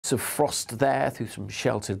Bits of frost there through some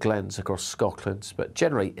sheltered glens across Scotland, but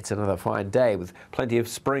generally it's another fine day with plenty of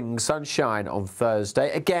spring sunshine on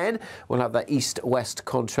Thursday. Again, we'll have that east-west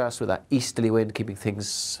contrast with that easterly wind keeping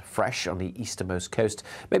things fresh on the easternmost coast.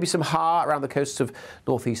 Maybe some ha around the coasts of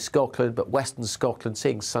northeast Scotland, but western Scotland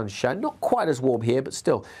seeing sunshine. Not quite as warm here, but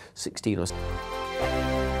still 16 or so.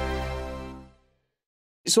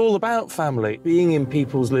 It's all about family, being in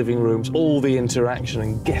people's living rooms, all the interaction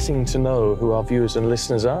and getting to know who our viewers and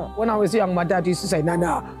listeners are. When I was young, my dad used to say,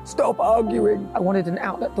 Nana, stop arguing. I wanted an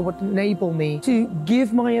outlet that would enable me to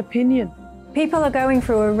give my opinion. People are going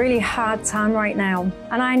through a really hard time right now,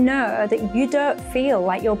 and I know that you don't feel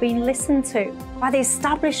like you're being listened to by the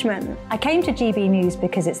establishment. I came to GB News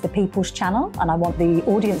because it's the People's Channel, and I want the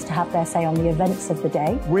audience to have their say on the events of the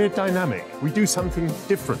day. We're dynamic. We do something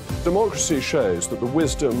different. Democracy shows that the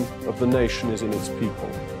wisdom of the nation is in its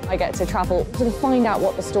people. I get to travel to find out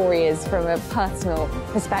what the story is from a personal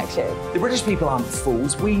perspective. The British people aren't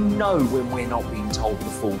fools. We know when we're not being told the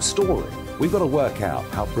full story. We've got to work out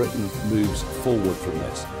how Britain moves forward from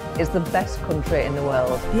this. It's the best country in the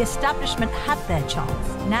world. The establishment had their chance.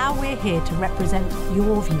 Now we're here to represent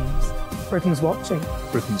your views. Britain's watching.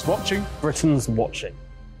 Britain's watching. Britain's watching.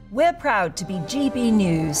 We're proud to be GB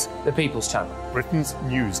News. The People's Channel. Britain's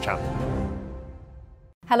news channel.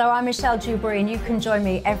 Hello, I'm Michelle Dewberry, and you can join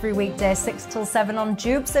me every weekday 6 till 7 on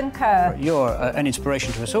Jubes and Kerr. You're an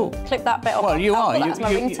inspiration to us all. Clip that bit up. Well, you are. That's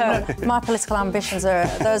my ringtone. My political ambitions are,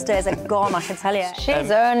 those days are gone, I can tell you.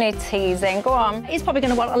 She's only teasing. Go on. He's probably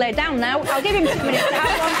going to want to lay down now. I'll give him 2 minutes to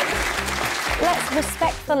have one. Let's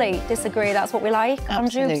respectfully disagree. That's what we like on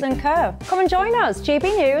Jubes and Kerr. Come and join us. GB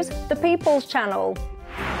News, the People's Channel.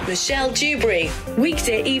 Michelle Dewberry,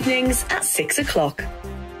 weekday evenings at 6 o'clock.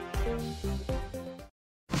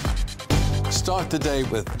 Start the day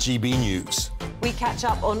with GB News. We catch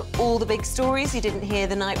up on all the big stories you didn't hear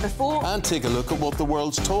the night before. And take a look at what the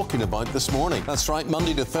world's talking about this morning. That's right,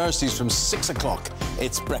 Monday to Thursdays from 6 o'clock.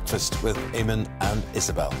 It's Breakfast with Eamon and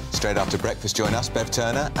Isabel. Straight after breakfast, join us, Bev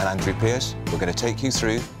Turner and Andrew Pearce. We're going to take you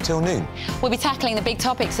through till noon. We'll be tackling the big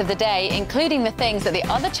topics of the day, including the things that the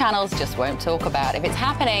other channels just won't talk about. If it's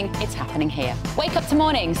happening here. Wake up to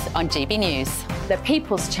mornings on GB News, the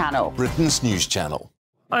People's Channel. Britain's news channel.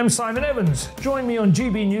 I'm Simon Evans. Join me on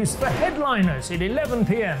GB News for Headliners at 11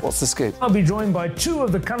 p.m. What's the scoop? I'll be joined by 2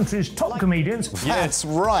 of the country's top comedians. That's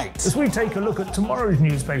right. As we take a look at tomorrow's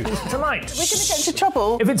newspapers tonight. We're going to get into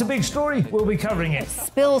trouble. If it's a big story, we'll be covering it.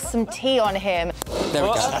 Spill some tea on him. There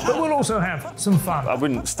we go. But we'll also have some fun. I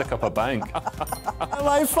wouldn't stick up a bank.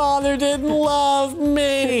 My father didn't love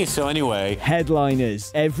me. So anyway,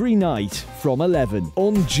 Headliners every night from 11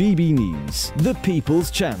 on GB News, the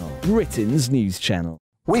People's Channel, Britain's news channel.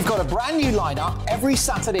 We've got a brand new lineup every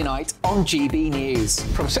Saturday night on GB News.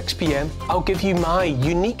 From 6 p.m, I'll give you my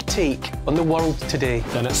unique take on the world today.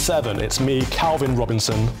 Then at 7, it's me, Calvin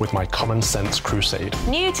Robinson, with my Common Sense Crusade.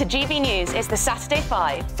 New to GB News is the Saturday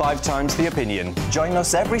 5. 5 times the opinion. Join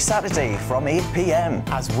us every Saturday from 8 p.m.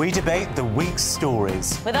 as we debate the week's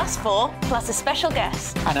stories. With us 4, plus a special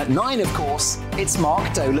guest. And at 9, of course, it's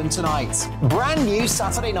Mark Dolan Tonight. Brand new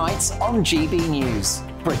Saturday nights on GB News,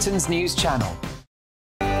 Britain's news channel.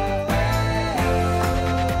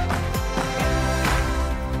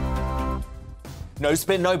 No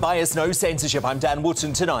spin, no bias, no censorship. I'm Dan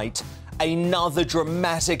Wootton. Tonight, another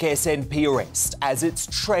dramatic SNP arrest as its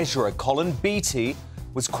treasurer, Colin Beattie,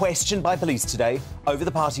 was questioned by police today over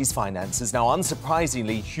the party's finances. Now,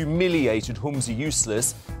 unsurprisingly, humiliated Humza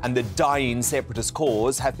Useless and the dying separatist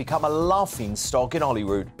cause have become a laughingstock in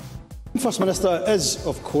Holyrood. First Minister is,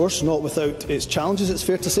 of course, not without its challenges, it's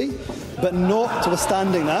fair to say, but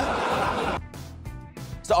notwithstanding that.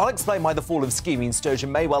 So I'll explain why the fall of scheming Sturgeon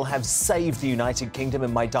may well have saved the United Kingdom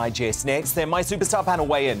in my digest next. Then my superstar panel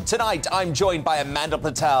weigh in. Tonight, I'm joined by Amanda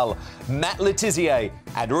Patel, Matt Letizia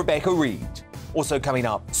and Rebecca Reid. Also coming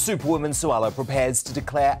up, Superwoman Suella prepares to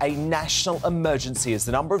declare a national emergency as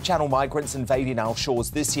the number of Channel migrants invading our shores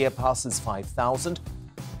this year passes 5,000.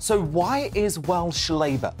 So why is Welsh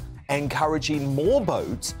Labour encouraging more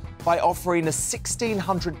boats by offering a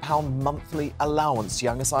 £1,600 monthly allowance to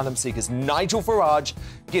young asylum seekers? Nigel Farage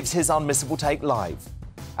gives his unmissable take live.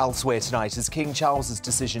 Elsewhere tonight is King Charles's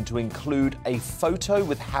decision to include a photo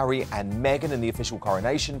with Harry and Meghan in the official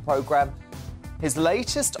coronation programme. His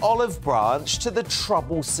latest olive branch to the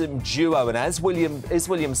troublesome duo. And is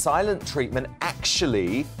William's silent treatment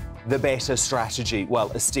actually the better strategy?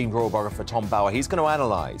 Well, esteemed royal biographer Tom Bauer, he's going to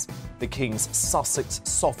analyse the King's Sussex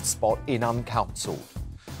soft spot in Uncounselled.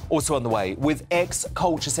 Also on the way, with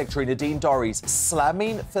ex-Culture Secretary Nadine Dorries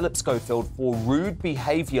slamming Philip Schofield for rude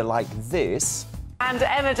behaviour like this And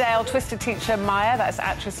Emmerdale Twisted teacher Maya, that's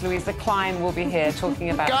actress Louisa Klein, will be here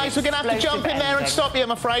talking about... Guys, we're going to have to jump in there and stop you,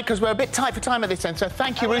 I'm afraid, because we're a bit tight for time at this end. So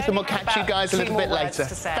thank you, Ruth, and we'll catch you guys a little bit later.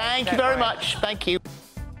 Thank you very much. Thank you.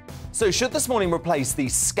 So should This Morning replace the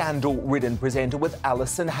scandal-ridden presenter with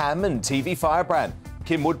Alison Hammond? TV firebrand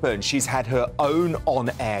Kim Woodburn, she's had her own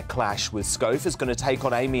on-air clash with Scove, is going to take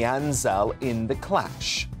on Amy Ansell in the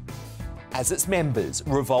clash. As its members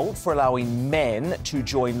revolt for allowing men to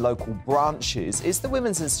join local branches, is the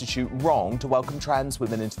Women's Institute wrong to welcome trans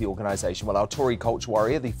women into the organisation? Well, our Tory culture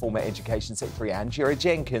warrior, the former Education Secretary Angela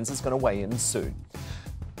Jenkins, is going to weigh in soon.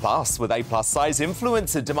 Plus, with a plus-size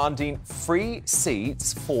influencer demanding free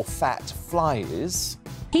seats for fat flyers.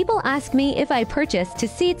 People ask me if I purchase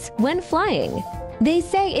seats when flying. They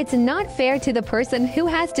say it's not fair to the person who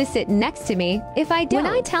has to sit next to me if I don't.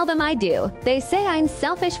 When I tell them I do, they say I'm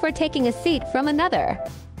selfish for taking a seat from another.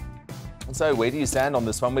 So where do you stand on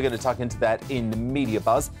this one? We're going to tuck into that in the media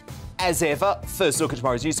buzz. As ever, first look at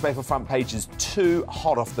tomorrow's newspaper front pages, 2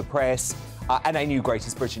 hot off the press, and a new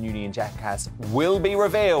Greatest Britain Union jackass will be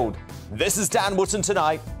revealed. This is Dan Wootton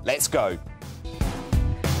tonight. Let's go.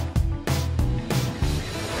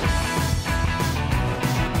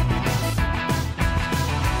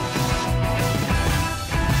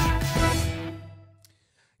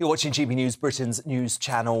 You're watching GB News, Britain's news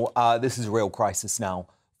channel. This is a real crisis now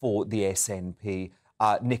for the SNP.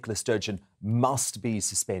 Nicola Sturgeon must be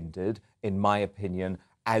suspended, in my opinion,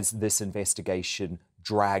 as this investigation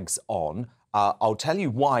drags on. I'll tell you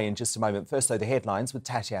why in just a moment. First, though, the headlines with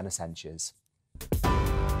Tatiana Sanchez.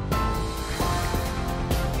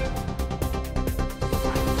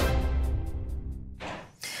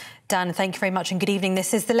 Dan, thank you very much and good evening.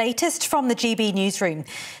 This is the latest from the GB newsroom.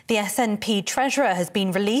 The SNP treasurer has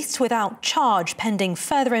been released without charge pending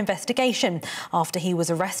further investigation after he was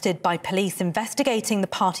arrested by police investigating the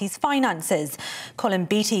party's finances. Colin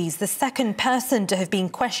Beattie is the second person to have been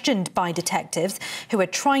questioned by detectives who are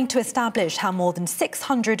trying to establish how more than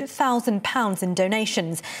 £600,000 in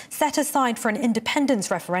donations set aside for an independence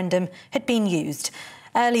referendum had been used.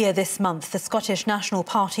 Earlier this month, the Scottish National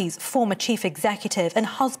Party's former chief executive and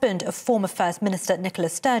husband of former First Minister Nicola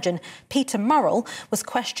Sturgeon, Peter Murrell, was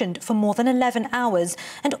questioned for more than 11 hours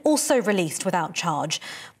and also released without charge.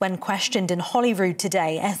 When questioned in Holyrood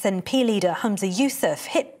today, SNP leader Humza Yousaf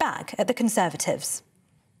hit back at the Conservatives.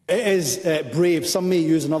 It is brave, some may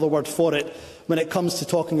use another word for it, when it comes to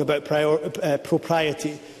talking about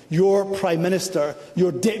propriety. Your Prime Minister,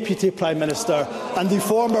 your Deputy Prime Minister and the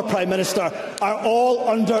former Prime Minister are all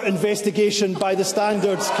under investigation by the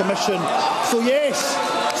Standards Commission. So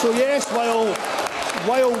yes,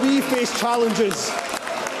 while we face challenges,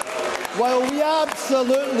 while we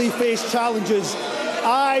absolutely face challenges,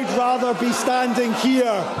 I'd rather be standing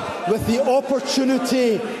here with the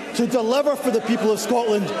opportunity to deliver for the people of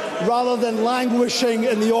Scotland rather than languishing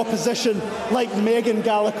in the opposition like Megan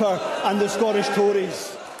Gallagher and the Scottish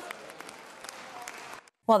Tories.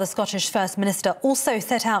 While the Scottish First Minister also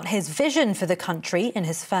set out his vision for the country in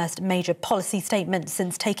his first major policy statement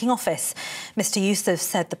since taking office. Mr Yousaf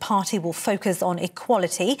said the party will focus on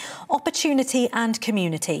equality, opportunity and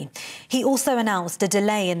community. He also announced a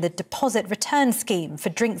delay in the deposit return scheme for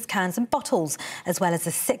drinks cans and bottles, as well as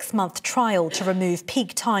a 6-month trial to remove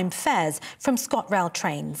peak time fares from ScotRail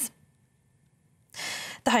trains.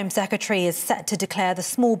 The Home Secretary is set to declare the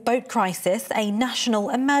small boat crisis a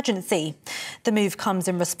national emergency. The move comes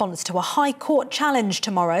in response to a High Court challenge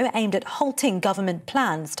tomorrow aimed at halting government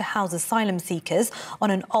plans to house asylum seekers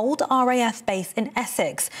on an old RAF base in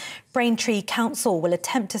Essex. Braintree Council will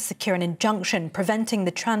attempt to secure an injunction preventing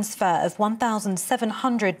the transfer of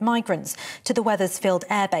 1,700 migrants to the Wethersfield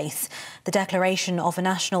Air Base. The declaration of a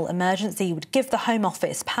national emergency would give the Home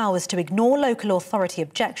Office powers to ignore local authority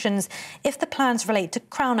objections if the plans relate to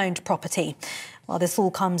Crown-owned property. Well, this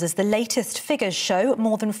all comes as the latest figures show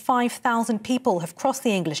more than 5,000 people have crossed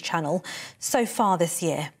the English Channel so far this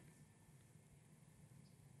year.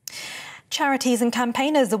 Charities and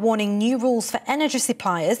campaigners are warning new rules for energy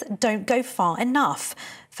suppliers don't go far enough.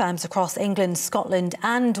 Firms across England, Scotland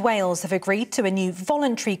and Wales have agreed to a new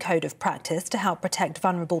voluntary code of practice to help protect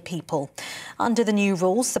vulnerable people. Under the new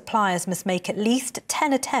rules, suppliers must make at least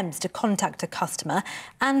 10 attempts to contact a customer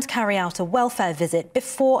and carry out a welfare visit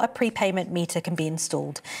before a prepayment meter can be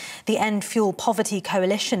installed. The End Fuel Poverty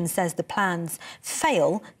Coalition says the plans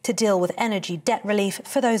fail to deal with energy debt relief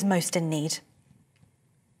for those most in need.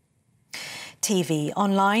 TV,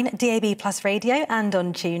 online, DAB+ radio and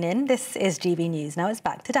on TuneIn. This is GB News. Now it's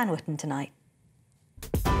back to Dan Wootton tonight.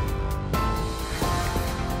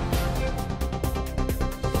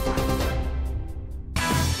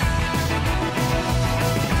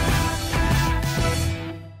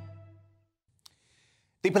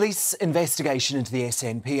 The police investigation into the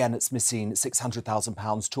SNP and its missing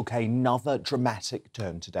 £600,000 took another dramatic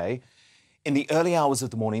turn today. In the early hours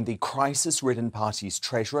of the morning, the crisis-ridden party's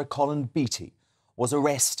treasurer, Colin Beattie, was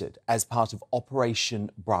arrested as part of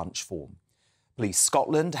Operation Branch Form. Police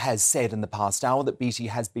Scotland has said in the past hour that Beattie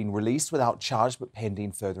has been released without charge but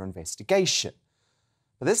pending further investigation.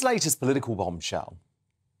 But this latest political bombshell,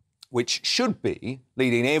 which should be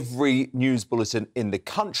leading every news bulletin in the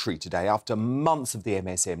country today after months of the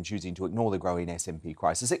MSM choosing to ignore the growing SNP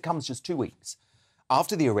crisis, it comes just 2 weeks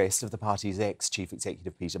after the arrest of the party's ex-chief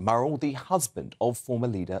executive Peter Murrell, the husband of former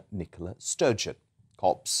leader Nicola Sturgeon.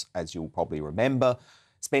 Cops, as you'll probably remember,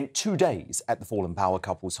 spent 2 days at the fallen power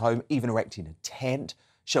couple's home, even erecting a tent,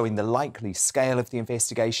 showing the likely scale of the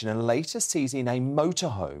investigation and later seizing a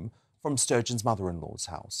motorhome from Sturgeon's mother-in-law's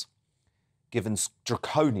house. Given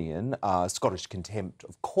draconian Scottish contempt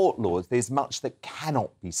of court laws, there's much that cannot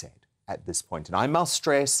be said at this point. And I must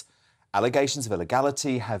stress, allegations of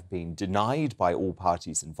illegality have been denied by all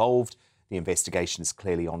parties involved. The investigation is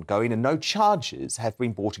clearly ongoing and no charges have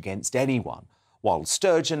been brought against anyone, while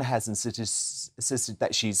Sturgeon has insisted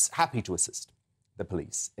that she's happy to assist the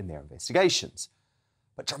police in their investigations.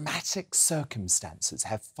 But dramatic circumstances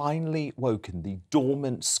have finally woken the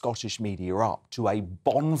dormant Scottish media up to a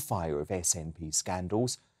bonfire of SNP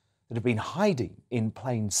scandals that have been hiding in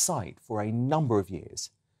plain sight for a number of years.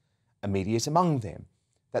 Immediate among them,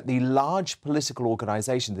 that the large political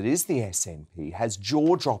organisation that is the SNP has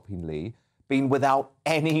jaw-droppingly been without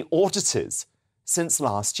any auditors since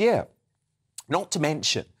last year. Not to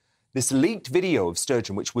mention this leaked video of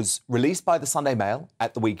Sturgeon, which was released by the Sunday Mail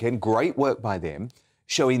at the weekend, great work by them,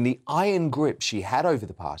 showing the iron grip she had over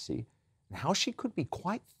the party and how she could be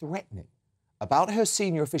quite threatening about her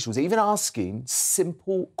senior officials, even asking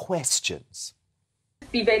simple questions.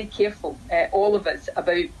 Be very careful, all of us,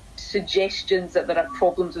 about suggestions that there are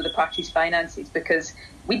problems with the party's finances, because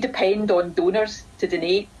we depend on donors to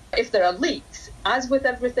donate. If there are leaks, as with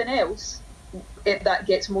everything else, that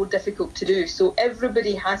gets more difficult to do. So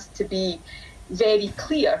everybody has to be very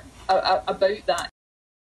clear about that.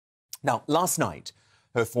 Now, last night,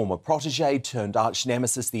 her former protégé turned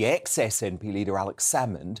arch-nemesis, the ex-SNP leader Alex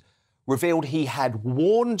Salmond, revealed he had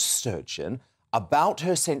warned Sturgeon about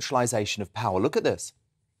her centralisation of power. Look at this.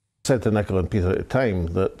 I said to Nicola and Peter at the time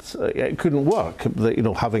that it couldn't work, that, you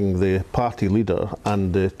know, having the party leader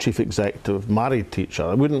and the chief executive married to each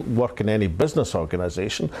other. It wouldn't work in any business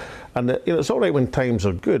organisation. And you know, it's all right when times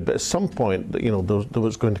are good, but at some point, you know, there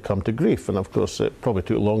was going to come to grief. And of course, it probably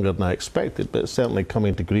took longer than I expected, but it's certainly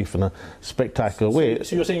coming to grief in a spectacular way.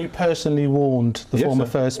 So you're saying you personally warned the former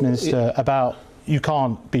First Minister about you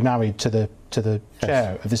can't be married to the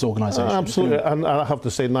chair of this organisation? Absolutely, and I have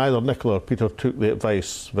to say neither Nicola or Peter took the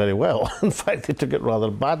advice very well. In fact, they took it rather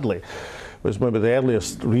badly. It was maybe the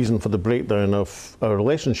earliest reason for the breakdown of our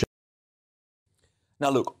relationship. Now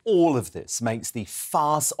look, all of this makes the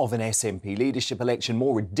farce of an SNP leadership election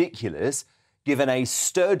more ridiculous, given a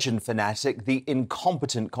Sturgeon fanatic, the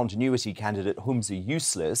incompetent continuity candidate Humza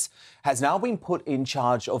Useless, has now been put in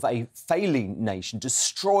charge of a failing nation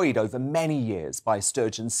destroyed over many years by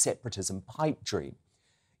Sturgeon's separatism pipe dream.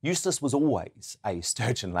 Useless was always a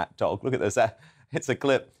Sturgeon lapdog. Look at this. It's a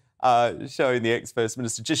clip showing the ex-First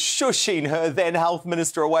Minister just shushing her then Health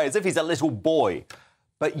Minister away as if he's a little boy.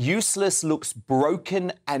 But Useless looks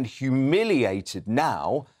broken and humiliated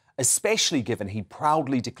now, especially given he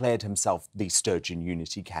proudly declared himself the Sturgeon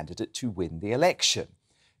Unity candidate to win the election.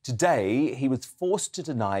 Today, he was forced to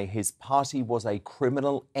deny his party was a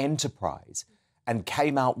criminal enterprise and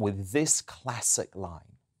came out with this classic line.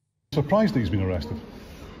 Surprised that he's been arrested?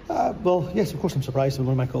 Well, yes, of course I'm surprised when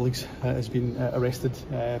one of my colleagues has been arrested,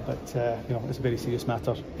 but you know, it's a very serious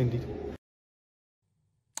matter indeed.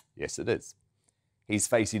 Yes, it is. He's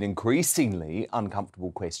facing increasingly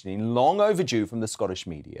uncomfortable questioning, long overdue from the Scottish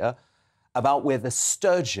media, about whether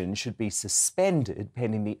Sturgeon should be suspended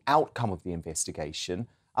pending the outcome of the investigation,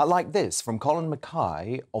 like this from Colin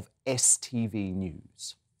Mackay of STV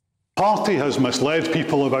News. The party has misled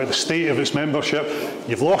people about the state of its membership.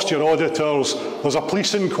 You've lost your auditors. There's a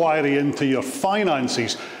police inquiry into your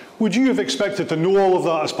finances. Would you have expected to know all of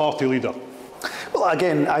that as party leader? Well,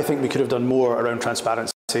 again, I think we could have done more around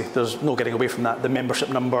transparency. There's no getting away from that. The membership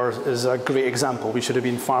number is a great example. We should have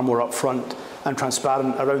been far more upfront and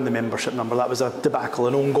transparent around the membership number. That was a debacle,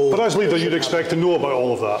 an own goal. But as leader, you'd expect to know about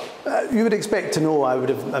all of that? You would expect to know, I would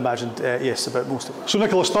have imagined, yes, about most of it. So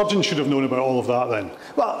Nicola Sturgeon should have known about all of that then?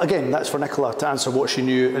 Well, again, that's for Nicola to answer what she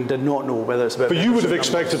knew and did not know, whether it's about... But you would have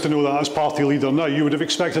expected to know that as party leader now. You would have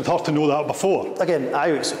expected her to know that before. Again,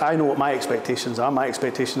 I know what my expectations are. My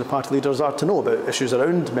expectations of party leaders are to know about issues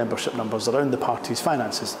around membership numbers, around the party's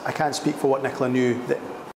finances. I can't speak for what Nicola knew then.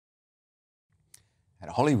 At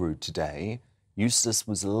Holyrood today, Eustace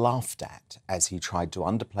was laughed at as he tried to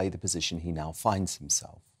underplay the position he now finds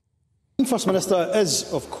himself. First Minister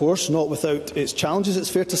is, of course, not without its challenges, it's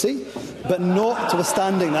fair to say, but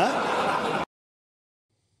notwithstanding that.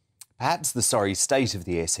 Perhaps the sorry state of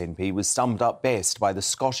the SNP was summed up best by the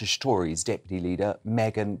Scottish Tories Deputy Leader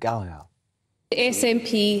Megan Gallagher. The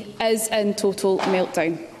SNP is in total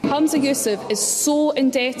meltdown. Hamza Yousaf is so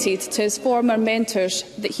indebted to his former mentors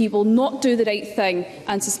that he will not do the right thing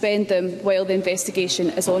and suspend them while the investigation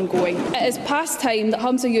is ongoing. It is past time that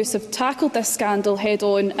Hamza Yousaf tackled this scandal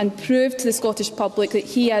head-on and proved to the Scottish public that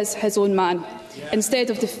he is his own man, instead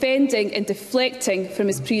of defending and deflecting from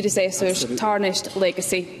his predecessor's tarnished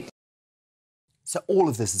legacy. So all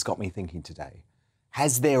of this has got me thinking today.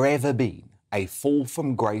 Has there ever been a fall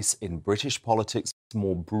from grace in British politics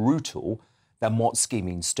more brutal than what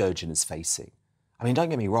scheming Sturgeon is facing? I mean, don't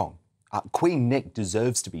get me wrong. Queen Nick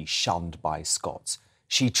deserves to be shunned by Scots.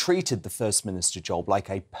 She treated the First Minister job like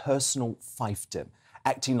a personal fiefdom,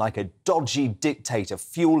 acting like a dodgy dictator,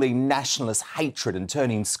 fuelling nationalist hatred and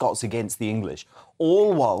turning Scots against the English,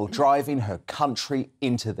 all while driving her country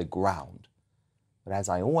into the ground. But as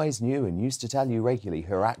I always knew and used to tell you regularly,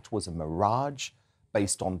 her act was a mirage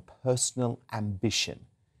based on personal ambition.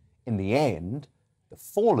 In the end, the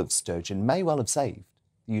fall of Sturgeon may well have saved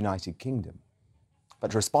the United Kingdom.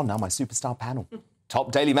 But to respond now, my superstar panel.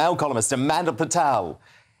 Top Daily Mail columnist Amanda Patel,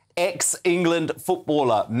 ex-England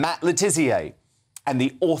footballer Matt Le Tissier, and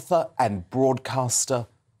the author and broadcaster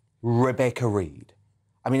Rebecca Reid.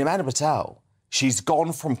 I mean, Amanda Patel, she's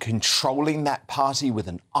gone from controlling that party with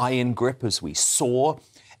an iron grip, as we saw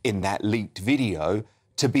in that leaked video,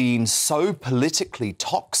 to being so politically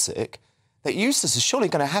toxic that Eustace is surely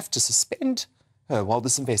going to have to suspend her while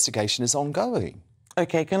this investigation is ongoing.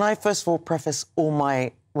 OK, can I first of all preface all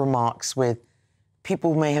my remarks with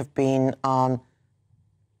people may have been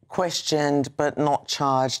questioned but not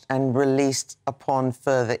charged and released upon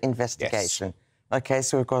further investigation. Yes. OK,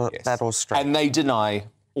 so we've got that all straight. And they deny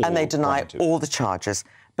all the charges.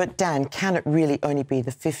 But, Dan, can it really only be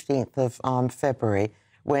the 15th of February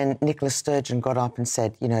when Nicola Sturgeon got up and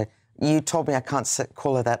said, you know, you told me I can't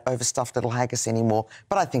call her that overstuffed little haggis anymore,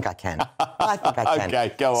 but I think I can. I think I can.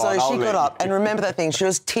 OK, go on. So she got up, and remember that thing, she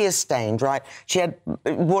was tear-stained, right? She had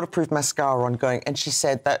waterproof mascara on going, and she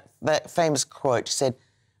said that famous quote, she said,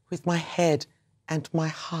 "With my head and my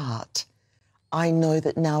heart, I know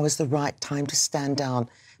that now is the right time to stand down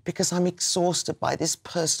because I'm exhausted by this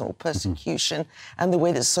personal persecution and the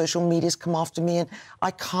way that social media's come after me, and I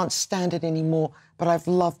can't stand it anymore, but I've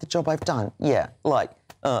loved the job I've done." Yeah, like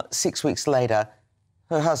 6 weeks later,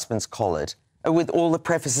 her husband's collared with all the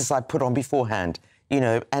prefaces I put on beforehand, you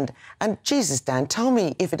know, and Jesus, Dan, tell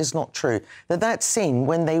me if it is not true that scene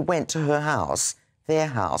when they went to her house, their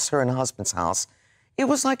house, her and her husband's house, it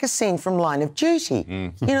was like a scene from Line of Duty.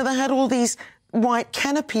 You know, they had all these white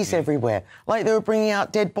canopies everywhere, like they were bringing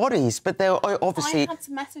out dead bodies, but they were obviously... I had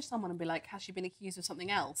to message someone and be like, has she been accused of something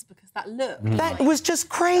else? Because that look... That was just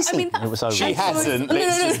crazy. I mean, it was over. She hasn't. No,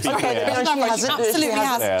 let's just be clear. No, she hasn't. Absolutely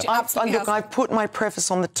hasn't. Look, I've put my preface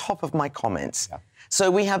on the top of my comments. Yeah. So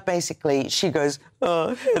we have basically, she goes,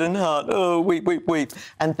 oh, head and heart, oh, weep.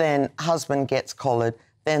 And then husband gets collared,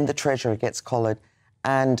 then the Treasurer gets collared,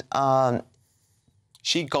 and...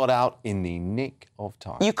 she got out in the nick of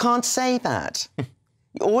time. You can't say that.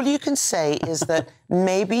 All you can say is that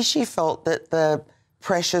maybe she felt that the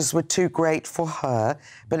pressures were too great for her,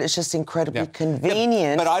 but it's just incredibly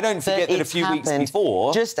convenient. But I don't forget that a few weeks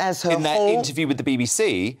before, just as her in that interview with the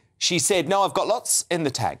BBC, she said, "No, I've got lots in the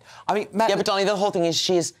tank." I mean, Matt, yeah, but Donnie, the whole thing is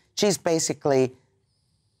she's basically.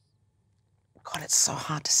 God, it's so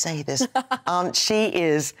hard to say this. She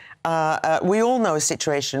is... we all know a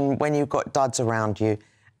situation when you've got duds around you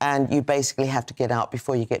and you basically have to get out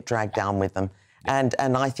before you get dragged down with them. And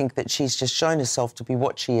I think that she's just shown herself to be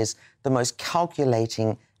what she is, the most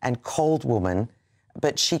calculating and cold woman,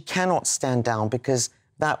 but she cannot stand down because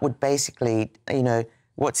that would basically, you know,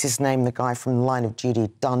 what's his name, the guy from Line of Duty,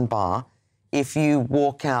 Dunbar, if you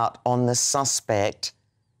walk out on the suspect...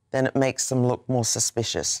 then it makes them look more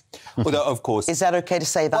suspicious. Well, of course. Is that OK to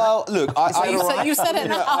say that? Well, look, you said it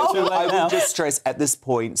now. I will just stress, at this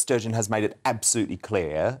point, Sturgeon has made it absolutely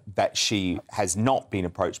clear that she has not been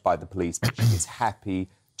approached by the police, but she is happy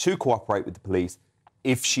to cooperate with the police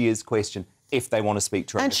if she is questioned, if they want to speak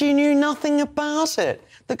to her. And she knew nothing about it.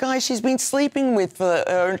 The guy she's been sleeping with for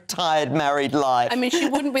her entire married life. I mean, she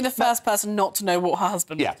wouldn't be the first person not to know what her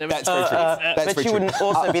husband was doing. That's very true. But she wouldn't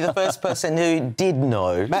also be the first person who did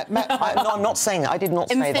know. No, I'm not saying that. I did not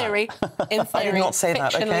say that. In theory. I did not say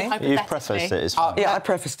that, OK? You prefaced it. Yeah, I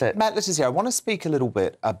prefaced it. Matt Letizia, I want to speak a little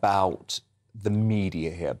bit about the media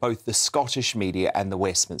here, both the Scottish media and the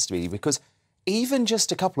Westminster media, because even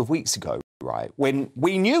just a couple of weeks ago, right, when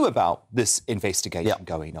we knew about this investigation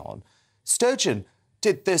going on, Sturgeon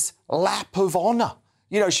did this lap of honour.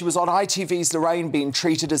 You know, she was on ITV's Lorraine being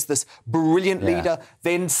treated as this brilliant leader.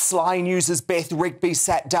 Then Sly News' Beth Rigby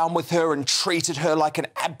sat down with her and treated her like an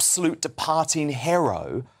absolute departing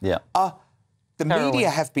hero. Yeah. The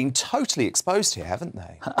media have been totally exposed here, haven't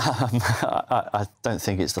they? I don't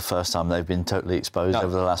think it's the first time they've been totally exposed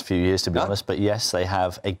over the last few years, to be honest. But yes, they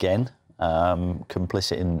have again.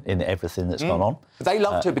 Complicit in everything that's gone on. But they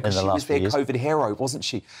loved her because she was their COVID hero, wasn't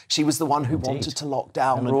she? She was the one who wanted to lock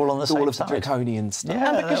down and all on the all same of side. the draconian stuff. Yeah,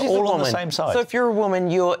 and because she's all a on woman. the same side. So if you're a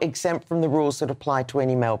woman, you're exempt from the rules that apply to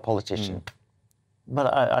any male politician. But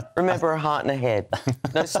I remember, a heart and a head.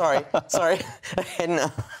 No, sorry, a head and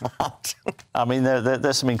a heart. I mean,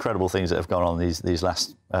 there's some incredible things that have gone on these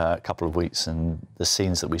last couple of weeks, and the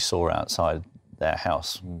scenes that we saw outside their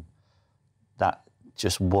house. That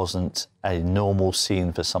just wasn't a normal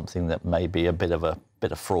scene for something that may be a bit of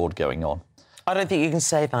fraud going on. I don't think you can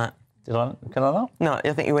say that. Can I not? No,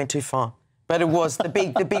 I think you went too far. But it was the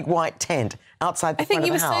big white tent outside the front of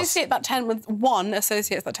the house. I think you associate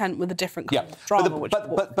that tent with a different kind of drama,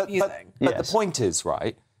 but the point is,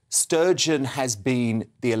 right, Sturgeon has been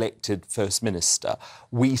the elected First Minister.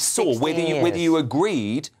 We saw, whether you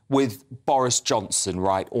agreed with Boris Johnson,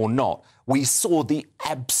 right, or not, we saw the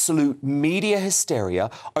absolute media hysteria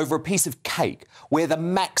over a piece of cake where the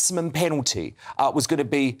maximum penalty was going to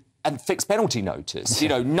be a fixed penalty notice. You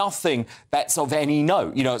know, nothing that's of any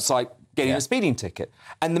note. You know, it's like getting a speeding ticket.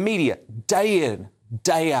 And the media, day in,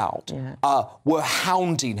 day out, were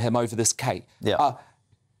hounding him over this cake.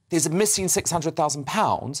 There's a missing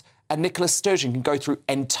 £600,000, and Nicola Sturgeon can go through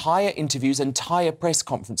entire interviews, entire press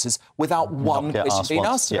conferences without one question being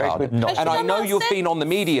asked about it. And I know you've been on the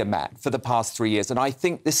media, Matt, for the past 3 years, and I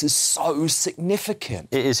think this is so significant.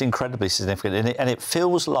 It is incredibly significant, and it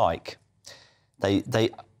feels like they're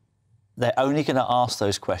only going to ask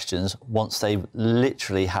those questions once they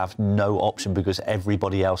literally have no option because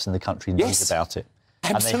everybody else in the country knows about it.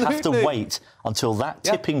 Absolutely. And they have to wait until that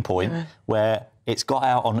tipping point where it's got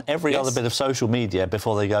out on every other bit of social media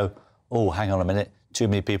before they go, oh, hang on a minute, too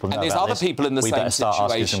many people know about this. And there's other people in the same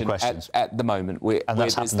situation questions. at the moment where that's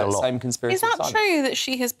there's happened a that lot. same conspiracy. Is that true that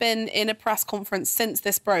she has been in a press conference since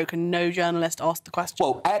this broke and no journalist asked the question?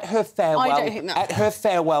 Well, at her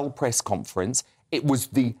farewell press conference, it was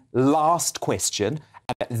the last question.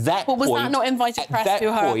 At that but was point, that not invited press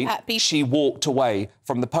to her at BP? She walked away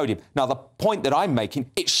from the podium. Now, the point that I'm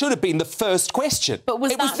making, it should have been the first question. But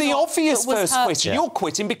was it was the obvious first question. You're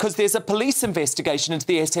quitting because there's a police investigation into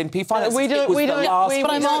the SNP finances. We don't know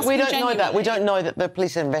that. We don't know that the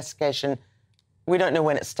police investigation. We don't know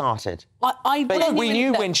when it started. We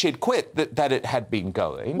knew when she'd quit that it had been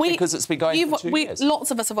going because it's been going for 2 years.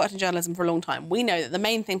 Lots of us have worked in journalism for a long time. We know that the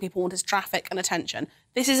main thing people want is traffic and attention.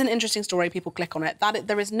 This is an interesting story. People click on it.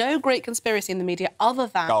 There is no great conspiracy in the media other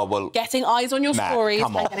than getting eyes on your stories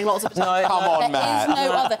and getting lots of attention. Come on, Matt. There is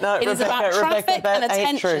no other. It is about traffic and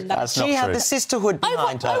attention. She had the sisterhood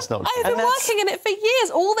behind her. I've been working in it for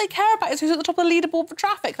years. All they care about is who's at the top of the leaderboard for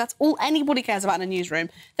traffic. That's all anybody cares about in a newsroom.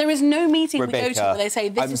 There is no meeting we go to where they say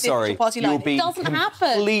this is the official party line. It doesn't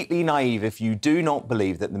happen. Completely naive if you do not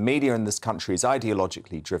believe that the media in this country is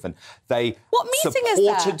ideologically driven. They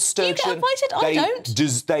supported Sturgeon. You get invited? I don't.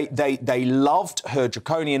 They loved her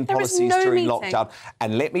draconian policies during lockdown.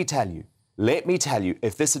 And let me tell you,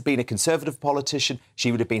 if this had been a Conservative politician, she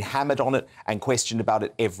would have been hammered on it and questioned about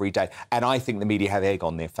it every day. And I think the media have egg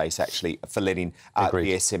on their face, actually, for letting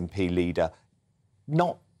the SNP leader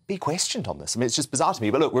not be questioned on this. I mean, it's just bizarre to me.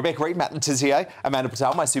 But look, Rebecca Reid, Matt Letizia, Amanda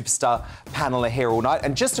Patel, my superstar panel are here all night.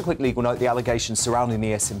 And just a quick legal note, the allegations surrounding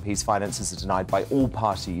the SNP's finances are denied by all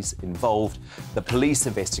parties involved. The police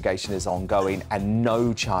investigation is ongoing and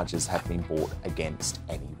no charges have been brought against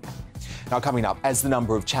anyone. Now, coming up, as the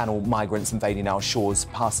number of Channel migrants invading our shores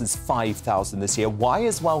passes 5,000 this year, why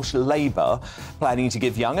is Welsh Labour planning to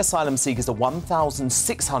give young asylum seekers a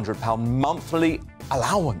 £1,600 monthly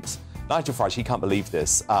allowance. Nigel Farage, he can't believe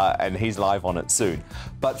this, and he's live on it soon.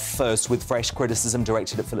 But first, with fresh criticism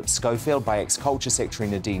directed at Philip Schofield by ex-Culture Secretary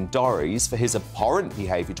Nadine Dorries for his abhorrent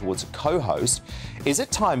behaviour towards a co-host, is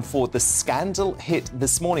it time for the scandal hit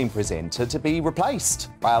This Morning presenter to be replaced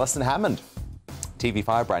by Alison Hammond? TV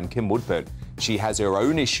firebrand Kim Woodburn, she has her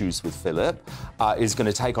own issues with Philip, is going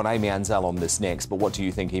to take on Amy Ansell on this next. But what do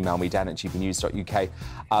you think? Email me,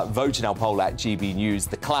 dan@gbnews.uk. Vote in our poll at GB News.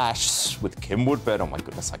 The clash with Kim Woodburn. Oh, my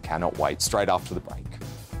goodness, I cannot wait. Straight after the break.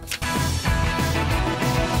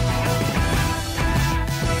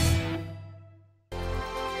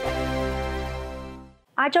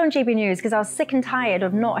 I joined GB News because I was sick and tired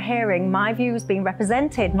of not hearing my views being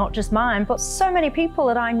represented, not just mine, but so many people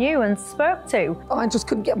that I knew and spoke to. I just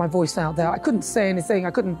couldn't get my voice out there. I couldn't say anything.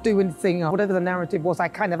 I couldn't do anything. Whatever the narrative was, I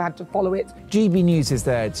kind of had to follow it. GB News is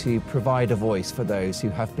there to provide a voice for those who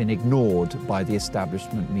have been ignored by the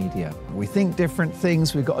establishment media. We think different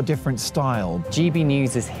things. We've got a different style. GB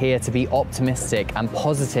News is here to be optimistic and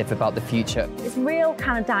positive about the future. It's real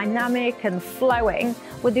kind of dynamic and flowing,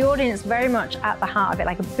 with the audience very much at the heart of it,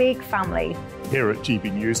 like a big family. Here at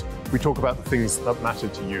GB News, we talk about the things that matter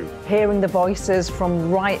to you. Hearing the voices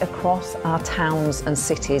from right across our towns and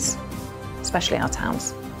cities, especially our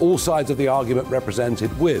towns. All sides of the argument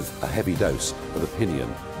represented with a heavy dose of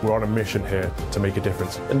opinion. We're on a mission here to make a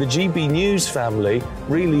difference. And the GB News family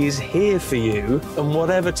really is here for you, and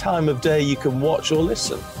whatever time of day you can watch or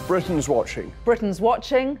listen. Britain's watching. Britain's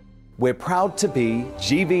watching. We're proud to be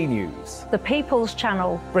GB News. The People's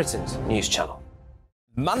Channel. Britain's news channel.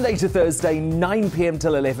 Monday to Thursday, 9 p.m.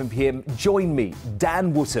 till 11 p.m. Join me,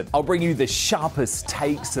 Dan Wootton. I'll bring you the sharpest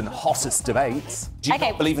takes and hottest debates. Do you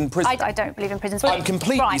not believe in prison? I don't believe in prisons. I'm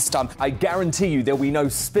completely stunned. I guarantee you there'll be no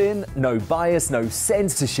spin, no bias, no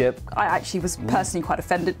censorship. I actually was personally quite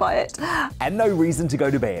offended by it. And no reason to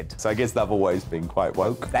go to bed. So I guess they've always been quite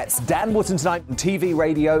woke. That's Dan Wootton tonight on TV,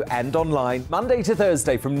 radio and online. Monday to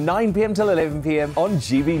Thursday from 9 p.m. till 11 p.m. on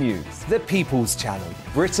GB News. The People's Channel,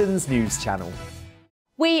 Britain's news channel.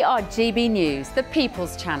 We are GB News, the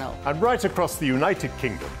People's Channel. And right across the United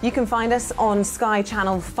Kingdom. You can find us on Sky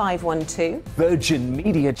Channel 512. Virgin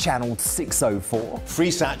Media Channel 604.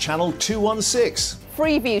 Freesat Channel 216.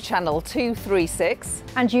 Freeview Channel 236.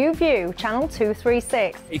 And YouView Channel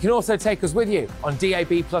 236. You can also take us with you on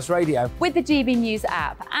DAB Plus Radio. With the GB News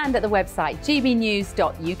app and at the website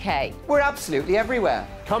gbnews.uk. We're absolutely everywhere.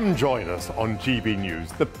 Come join us on GB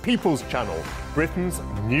News, the People's Channel, Britain's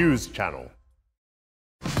news channel.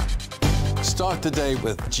 Start the day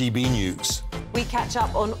with GB News. We catch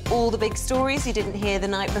up on all the big stories you didn't hear the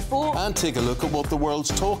night before. And take a look at what the world's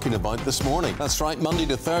talking about this morning. That's right, Monday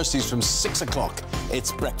to Thursdays from 6 o'clock.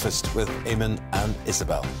 It's Breakfast with Eamon and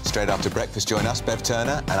Isabel. Straight after breakfast, join us, Bev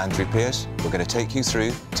Turner and Andrew Pearce. We're going to take you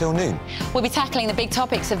through till noon. We'll be tackling the big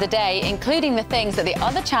topics of the day, including the things that the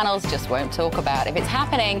other channels just won't talk about. If it's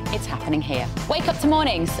happening here. Wake up to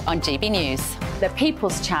mornings on GB News, the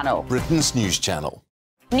People's Channel. Britain's news channel.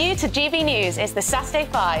 New to GB News is the Saturday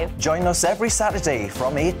 5. Join us every Saturday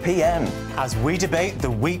from 8 p.m. as we debate the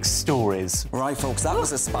week's stories. Right, folks, that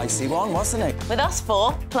was a spicy one, wasn't it? With us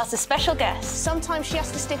four, plus a special guest. Sometimes she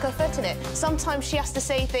has to stick her foot in it. Sometimes she has to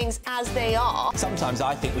say things as they are. Sometimes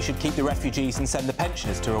I think we should keep the refugees and send the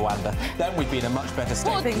pensioners to Rwanda. Then we'd be in a much better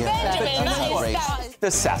state. Well, Benjamin, that is... The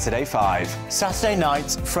Saturday 5. Saturday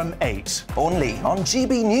nights from 8. Only on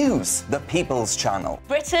GB News, the People's Channel.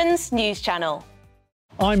 Britain's news channel.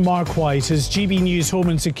 I'm Mark White. As GB News Home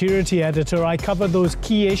and Security Editor, I cover those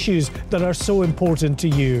key issues that are so important to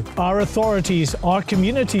you. Our authorities, our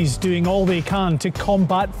communities doing all they can to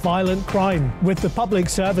combat violent crime. With the public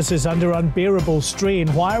services under unbearable strain,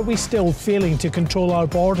 why are we still failing to control our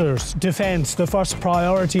borders? Defence, the first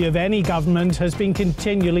priority of any government, has been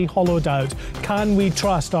continually hollowed out. Can we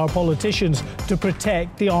trust our politicians to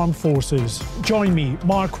protect the armed forces? Join me,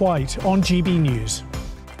 Mark White, on GB News.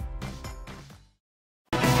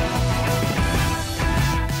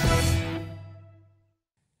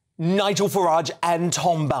 Nigel Farage and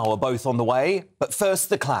Tom Bauer both on the way, but first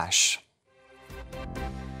the clash.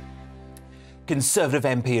 Conservative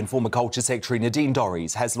MP and former Culture Secretary Nadine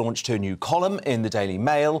Dorries has launched her new column in the Daily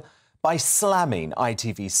Mail by slamming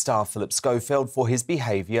ITV star Philip Schofield for his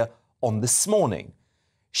behaviour on This Morning.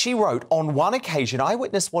 She wrote, "On one occasion, I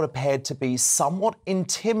witnessed what appeared to be somewhat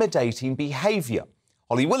intimidating behaviour.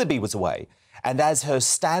 Holly Willoughby was away, and as her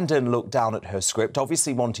stand-in looked down at her script,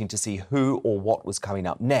 obviously wanting to see who or what was coming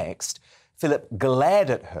up next, Philip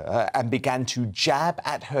glared at her and began to jab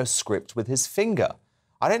at her script with his finger.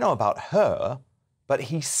 I don't know about her, but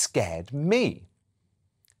he scared me."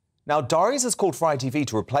 Now, Doris has called for ITV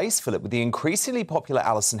to replace Philip with the increasingly popular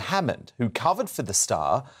Alison Hammond, who covered for The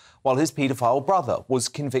Star while his paedophile brother was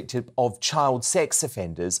convicted of child sex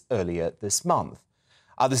offenders earlier this month.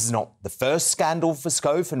 This is not the first scandal for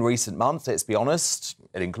Scove in recent months, let's be honest.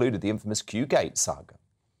 It included the infamous Q-Gate saga.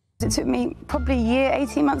 It took me probably a year,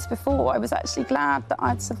 18 months before I was actually glad that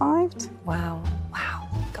I'd survived. Wow, wow,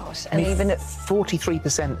 gosh. And even at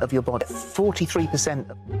 43% of your body,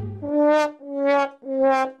 43%.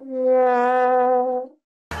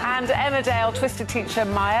 And Emmerdale Twisted teacher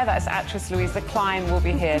Maya, that's actress Louisa Klein, will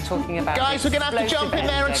be here talking about. Guys, we're going to have to jump in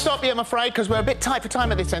there and stop you, I'm afraid, because we're a bit tight for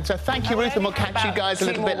time at this end. So thank you, Ruth, and we'll catch you guys a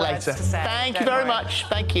little bit later. Thank you very much.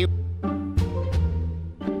 Thank you.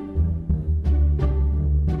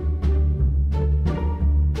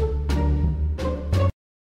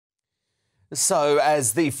 So,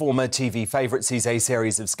 as the former TV favourite sees a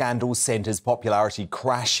series of scandals send his popularity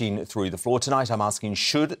crashing through the floor tonight, I'm asking,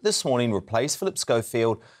 should This Morning replace Philip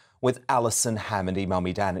Schofield with Alison Hammond? Email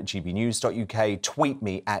me, Dan at gbnews.uk, tweet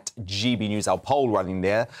me at gbnews. Our poll running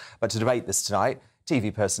there. But to debate this tonight,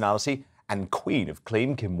 TV personality and queen of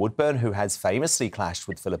clean, Kim Woodburn, who has famously clashed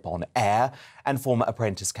with Philip on air, and former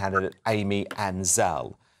Apprentice candidate Amy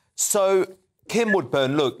Ansell. So, Kim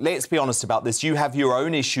Woodburn, look, let's be honest about this. You have your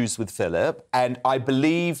own issues with Philip, and I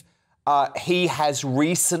believe he has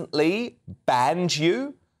recently banned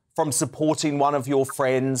you from supporting one of your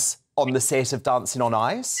friends on the set of Dancing on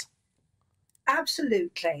Ice.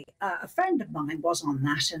 Absolutely. A friend of mine was on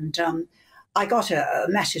that, and I got a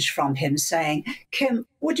message from him saying, Kim,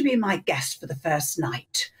 would you be my guest for the first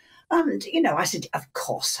night? And, you know, I said, of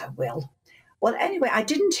course I will. Well, anyway, I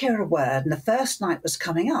didn't hear a word, and the first night was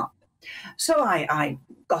coming up. So I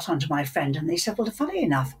got onto my friend, and he said, well, funny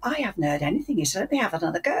enough, I haven't heard anything. He said, let me have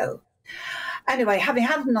another go. Anyway, having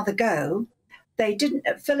had another go,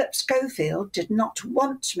 Philip Schofield did not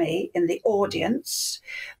want me in the audience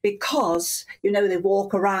because, you know, they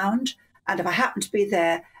walk around, and if I happened to be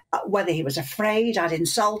there, whether he was afraid I'd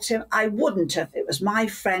insult him, I wouldn't have. It was my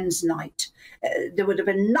friend's night. There would have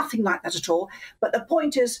been nothing like that at all. But the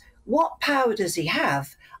point is, what power does he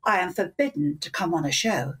have? I am forbidden to come on a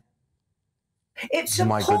show. It's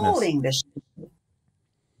appalling, this.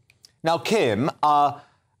 Now, Kim, on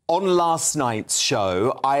last night's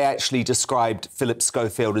show, I actually described Philip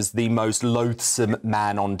Schofield as the most loathsome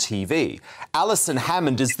man on TV. Alison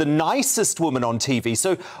Hammond is the nicest woman on TV.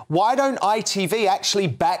 So why don't ITV actually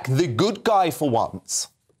back the good guy for once?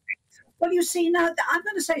 Well, you see, now, I'm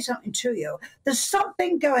going to say something to you. There's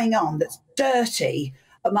something going on that's dirty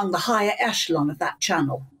among the higher echelon of that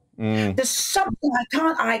channel. There's something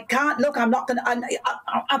I can't, look, I'm not going to,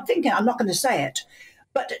 I'm thinking I'm not going to say it,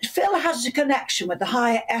 but Phil has a connection with the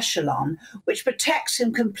higher echelon, which protects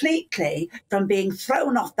him completely from being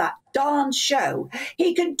thrown off that darn show.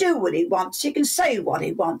 He can do what he wants. He can say what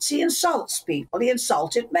he wants. He insults people. He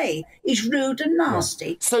insulted me. He's rude and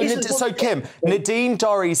nasty. Yeah. So Kim, Nadine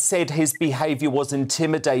Dorries said his behaviour was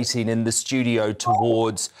intimidating in the studio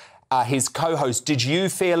towards his co-host. Did you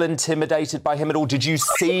feel intimidated by him at all? Did you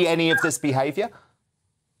see any of this behaviour?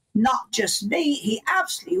 Not just me. He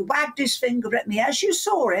absolutely wagged his finger at me as you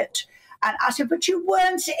saw it. And I said, but you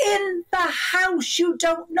weren't in the house. You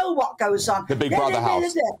don't know what goes on. The Big Brother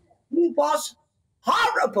house. He was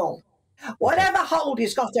horrible. Whatever hold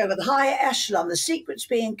he's got over the higher echelon, the secret's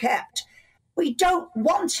being kept. We don't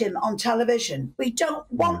want him on television. We don't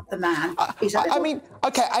want the man. I mean,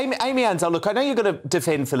 OK, Amy Ansell, look, I know you're going to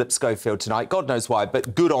defend Philip Schofield tonight. God knows why,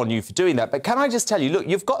 but good on you for doing that. But can I just tell you, look,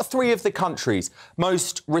 you've got three of the country's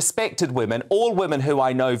most respected women, all women who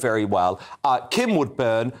I know very well, Kim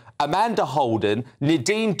Woodburn, Amanda Holden,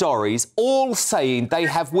 Nadine Dorries, all saying they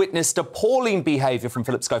have witnessed appalling behaviour from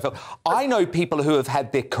Philip Schofield. I know people who have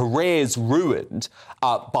had their careers ruined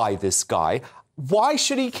by this guy. Why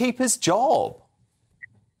should he keep his job?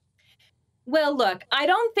 Well, look, I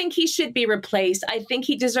don't think he should be replaced. I think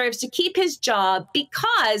he deserves to keep his job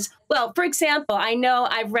because, well, for example, I know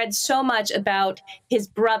I've read so much about his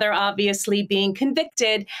brother obviously being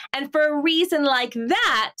convicted. And for a reason like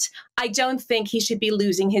that, I don't think he should be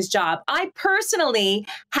losing his job. I personally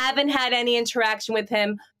haven't had any interaction with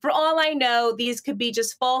him. For all I know, these could be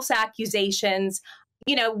just false accusations.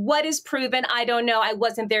 You know, what is proven, I don't know. I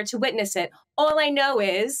wasn't there to witness it. All I know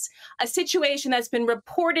is a situation that's been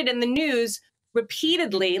reported in the news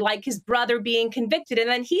repeatedly, like his brother being convicted. And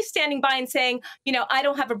then he's standing by and saying, you know, I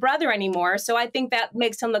don't have a brother anymore. So I think that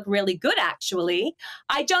makes him look really good, actually.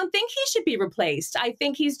 I don't think he should be replaced. I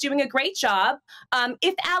think he's doing a great job.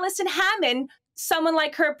 If Alison Hammond, someone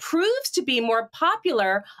like her, proves to be more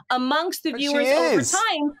popular amongst the viewers over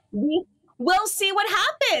time, we'll see what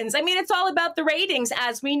happens. I mean, it's all about the ratings,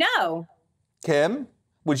 as we know. Kim,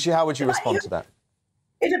 how would you respond to that?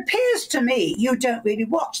 It appears to me you don't really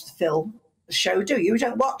watch the show, do you? You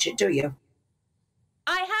don't watch it, do you?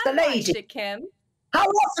 I have watched it, Kim. How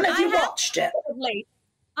often have you watched it?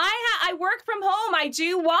 I work from home. I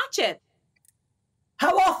do watch it.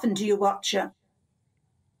 How often do you watch it?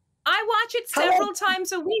 I watch it several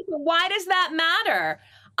times a week. But why does that matter?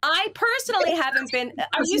 I personally haven't been.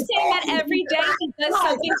 Are you saying that every day he does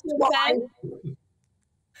something to offend?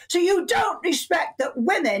 So you don't respect that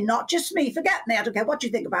women, not just me, forget me, I don't care what you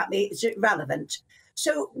think about me, it's irrelevant.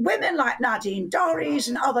 So women like Nadine Dorries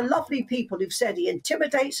and other lovely people who've said he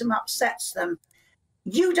intimidates them, upsets them,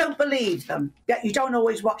 you don't believe them, yet you don't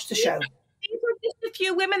always watch the show. These are just a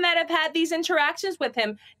few women that have had these interactions with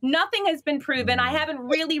him. Nothing has been proven. I haven't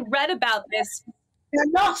really read about this. They're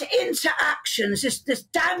not interactions, this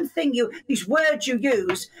damn thing, these words you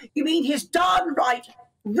use. You mean his darn right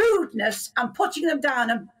rudeness and putting them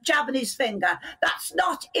down and jabbing his finger. That's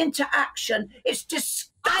not interaction. It's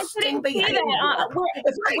disgusting behavior.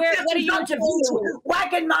 If I get in front of you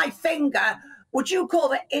wagging my finger, would you call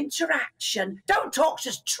that interaction? Don't talk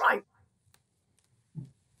just tripe.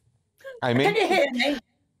 Amy? Can you hear me?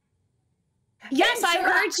 Yes, I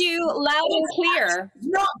heard you loud and clear.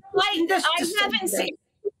 I haven't seen.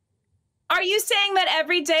 Are you saying that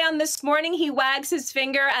every day on This Morning he wags his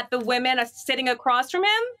finger at the women sitting across from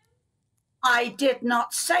him? I did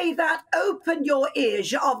not say that. Open your ears.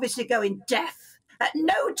 You're obviously going deaf. At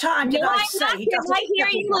no time did I say. I hear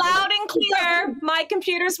you loud and clear. My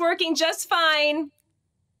computer's working just fine.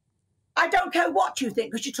 I don't care what you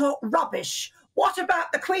think, because you talk rubbish. What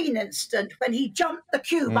about the Queen incident when he jumped the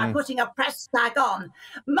queue by putting a press tag on?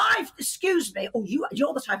 Excuse me,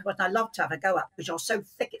 you're the type of person I love to have a go at because you're so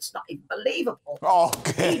thick it's not even believable. Oh,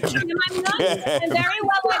 I'm very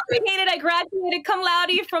well educated. I graduated cum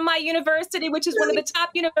laude from my university, which is one of the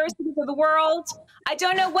top universities of the world. I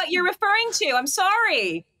don't know what you're referring to. I'm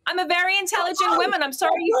sorry. I'm a very intelligent woman. I'm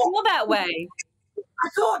sorry you feel that way. I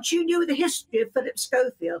thought you knew the history of Philip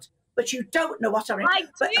Schofield. But you don't know what I mean. I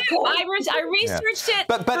do. I researched it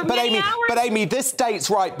for many hours. But Amy, this dates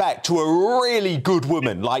right back to a really good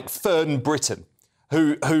woman like Fern Britton,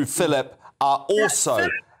 who Philip also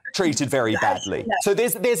treated very badly. So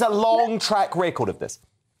there's a long track record of this.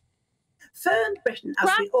 Fern Britton, as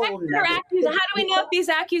we all know. How do we know if these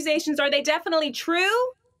accusations are they definitely true?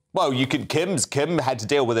 Well, Kim had to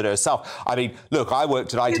deal with it herself. I mean, look, I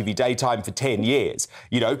worked at ITV Daytime for 10 years.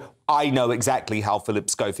 You know, I know exactly how Philip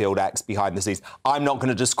Schofield acts behind the scenes. I'm not going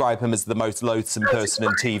to describe him as the most loathsome person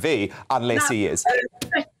in TV unless he is.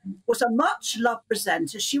 Was a much-loved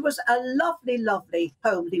presenter. She was a lovely, lovely,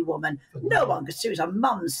 homely woman. No one could see her. She was a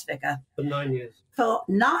mum's figure. For 9 years. For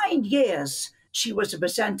 9 years, she was a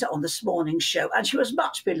presenter on This Morning show, and she was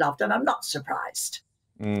much beloved, and I'm not surprised.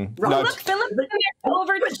 Right. No. Look, Philip's been there for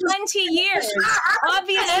over 20 years.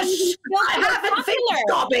 Obviously, I haven't finished,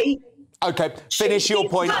 Dobby. Okay, finish your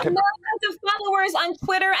point. Millions of followers on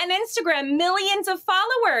Twitter and Instagram. Millions of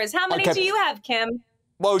followers. How many do you have, Kim?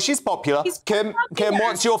 Well, she's popular. Kim,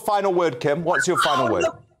 what's your final word, Kim? What's your final word?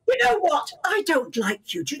 Look, you know what? I don't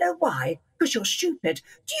like you. Do you know why? Because you're stupid.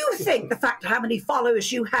 Do you think the fact of how many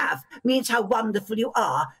followers you have means how wonderful you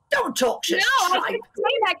are? Don't talk shit. No, I didn't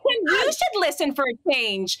say that, Kim. You should listen for a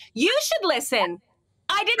change. You should listen.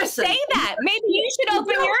 I didn't say that. Maybe you should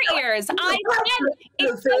open your ears. I said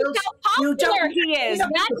it's how popular he is.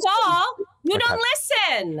 That's all. You don't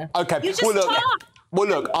listen. Okay. You just talk. Well,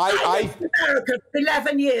 look, I lived in America for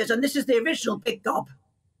 11 years, and this is the original big gob.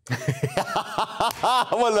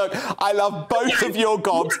 Well, look, I love both of your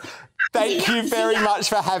gobs. Thank you very much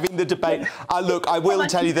for having the debate. Look, I will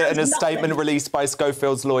tell you that in a statement released by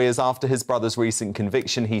Schofield's lawyers after his brother's recent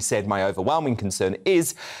conviction, he said, "My overwhelming concern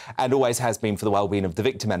is and always has been for the well-being of the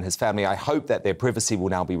victim and his family. I hope that their privacy will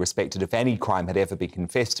now be respected. If any crime had ever been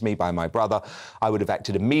confessed to me by my brother, I would have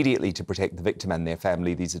acted immediately to protect the victim and their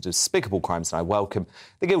family. These are despicable crimes and I welcome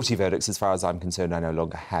the guilty verdicts. As far as I'm concerned, I no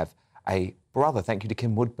longer have a brother." Thank you to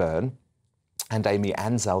Kim Woodburn and Amy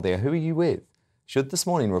Ansell there. Who are you with? Should This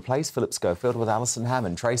Morning replace Philip Schofield with Alison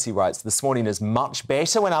Hammond? Tracy writes, "This Morning is much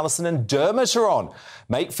better when Alison and Dermot are on.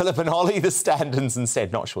 Make Philip and Ollie the stand-ins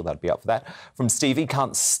instead." Not sure that'd be up for that. From Stevie,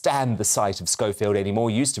 "Can't stand the sight of Schofield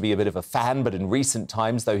anymore. Used to be a bit of a fan, but in recent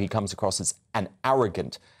times, though, he comes across as an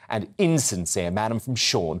arrogant and insincere man." And from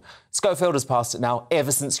Sean, "Schofield has passed it now.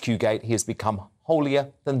 Ever since Qgate, he has become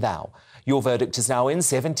holier than thou." Your verdict is now in.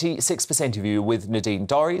 76% of you with Nadine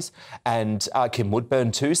Dorries and Kim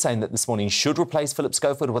Woodburn too, saying that This Morning should replace Philip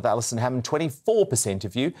Schofield with Alison Hammond. 24%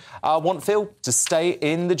 of you want Phil to stay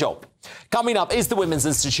in the job. Coming up, is the Women's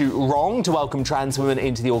Institute wrong to welcome trans women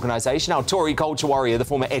into the organisation? Our Tory culture warrior, the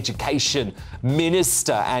former Education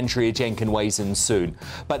Minister, Andrea Jenkin, weighs in soon.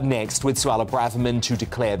 But next, with Suella Braverman to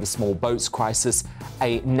declare the small boats crisis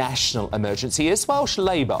a national emergency, is Welsh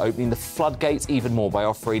Labour opening the floodgates even more by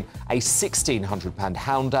offering a £1,600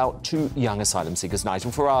 handout to young asylum seekers?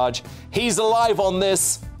 Nigel Farage, he's alive on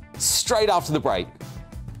this, straight after the break.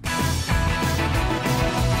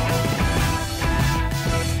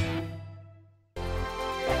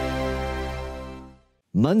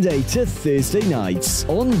 Monday to Thursday nights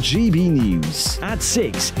on GB News. At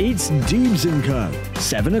 6, it's Dubes & Co.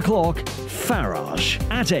 7 o'clock, Farage.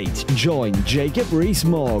 At 8, join Jacob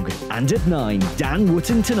Rees-Mogg. And at 9, Dan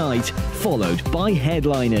Wootton Tonight, followed by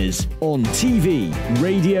Headliners. On TV,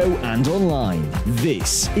 radio and online.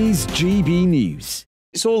 This is GB News.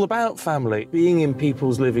 It's all about family, being in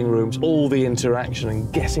people's living rooms, all the interaction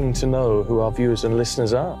and getting to know who our viewers and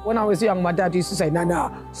listeners are. When I was young, my dad used to say,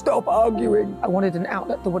 Nana, stop arguing. I wanted an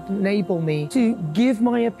outlet that would enable me to give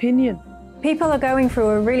my opinion. People are going through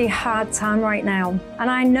a really hard time right now, and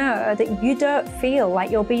I know that you don't feel like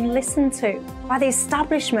you're being listened to by the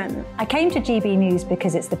establishment. I came to GB News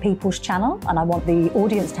because it's the People's Channel, and I want the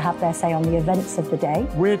audience to have their say on the events of the day.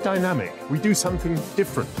 We're dynamic. We do something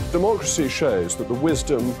different. Democracy shows that the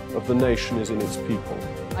wisdom of the nation is in its people.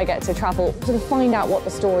 I get to travel to find out what the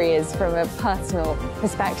story is from a personal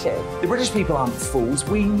perspective. The British people aren't fools.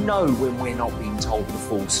 We know when we're not being told the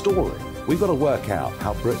full story. We've got to work out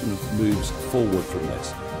how Britain moves forward from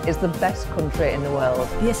this. It's the best country in the world.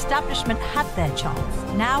 The establishment had their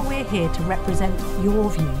chance. Now we're here to represent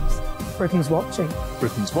your views. Britain's watching.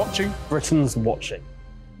 Britain's watching. Britain's watching.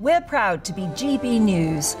 We're proud to be GB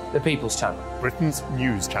News. The People's Channel. Britain's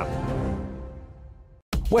news channel.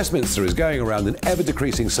 Westminster is going around in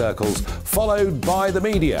ever-decreasing circles, followed by the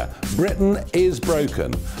media. Britain is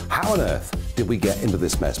broken. How on earth did we get into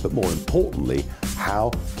this mess? But more importantly,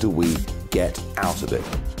 how do we get out of it?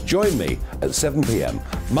 Join me at 7 p.m,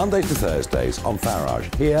 Mondays to Thursdays on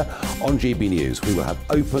Farage, here on GB News. We will have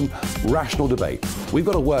open, rational debate. We've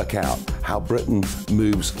got to work out how Britain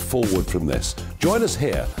moves forward from this. Join us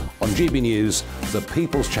here on GB News, the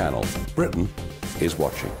People's Channel. Britain is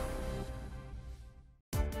watching.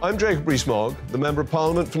 I'm Jacob Rees-Mogg, the Member of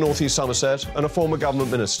Parliament for North East Somerset and a former government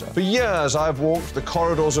minister. For years, I've walked the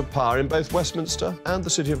corridors of power in both Westminster and the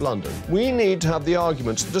City of London. We need to have the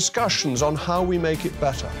arguments, the discussions on how we make it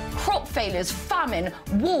better. Crop failures, famine,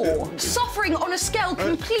 war, suffering on a scale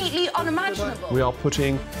completely unimaginable. We are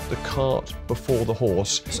putting the cart before the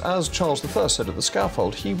horse. As Charles I said at the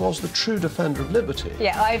scaffold, he was the true defender of liberty.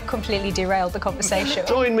 Yeah, I've completely derailed the conversation.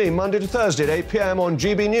 Join me Monday to Thursday at 8 p.m. on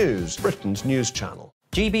GB News, Britain's news channel.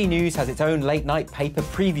 GB News has its own late-night paper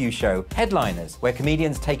preview show, Headliners, where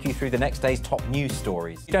comedians take you through the next day's top news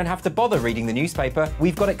stories. You don't have to bother reading the newspaper,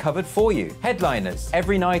 we've got it covered for you. Headliners,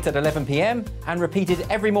 every night at 11 p.m. and repeated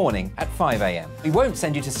every morning at 5 a.m. We won't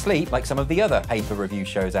send you to sleep like some of the other paper review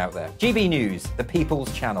shows out there. GB News, the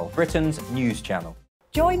People's Channel, Britain's news channel.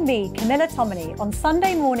 Join me, Camilla Tominey, on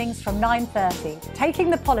Sunday mornings from 9:30, taking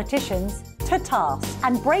the politicians to task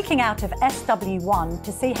and breaking out of SW1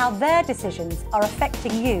 to see how their decisions are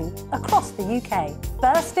affecting you across the UK.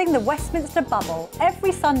 Bursting the Westminster bubble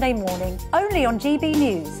every Sunday morning, only on GB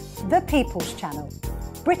News, the People's Channel.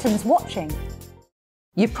 Britain's watching.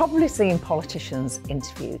 You've probably seen politicians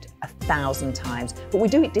interviewed 1,000 times, but we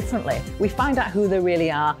do it differently. We find out who they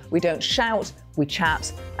really are, we don't shout, we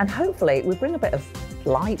chat, and hopefully we bring a bit of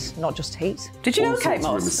light, not just heat. Did you know Kate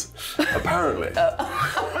Moss? Apparently.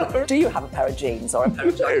 Do you have a pair of jeans or a pair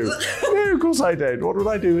of jeans? No, of course I don't. What would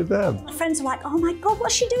I do with them? My friends are like, oh my God,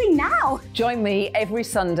 what's she doing now? Join me every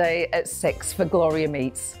Sunday at 6 for Gloria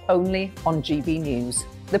Meets, only on GB News,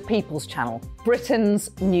 the People's Channel, Britain's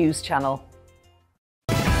news channel.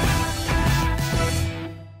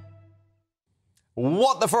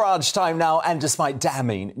 What the Farage time now, and despite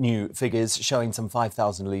damning new figures showing some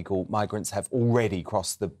 5,000 illegal migrants have already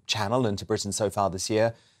crossed the Channel into Britain so far this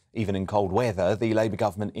year, even in cold weather, the Labour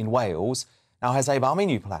government in Wales now has a balmy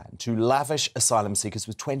new plan to lavish asylum seekers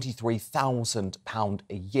with £23,000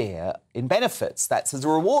 a year in benefits. That's as a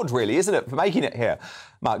reward, really, isn't it, for making it here?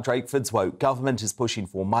 Mark Drakeford's woke government is pushing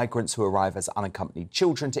for migrants who arrive as unaccompanied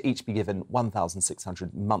children to each be given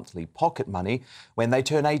 £1,600 monthly pocket money when they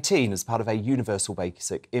turn 18 as part of a universal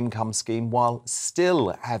basic income scheme, while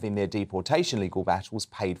still having their deportation legal battles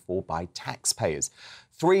paid for by taxpayers.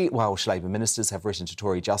 3 Welsh Labour ministers have written to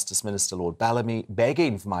Tory Justice Minister Lord Bellamy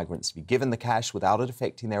begging for migrants to be given the cash without it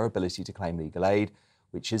affecting their ability to claim legal aid,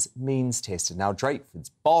 which is means-tested. Now,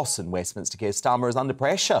 Drakeford's boss in Westminster, Keir Starmer, is under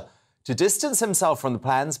pressure to distance himself from the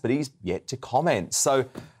plans, but he's yet to comment. So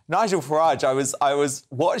Nigel Farage, I was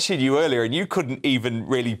watching you earlier and you couldn't even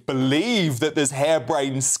really believe that this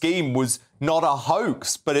harebrained scheme was not a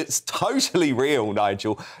hoax, but it's totally real,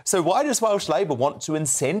 Nigel. So why does Welsh Labour want to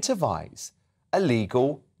incentivise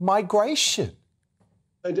illegal migration?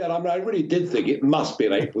 Dan, I really did think it must be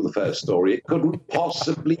an April the 1st story. It couldn't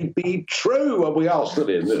possibly be true. And we are still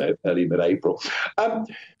in, early mid-April.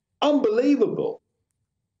 Unbelievable.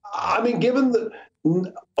 I mean, given that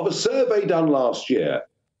of a survey done last year,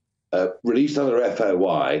 released under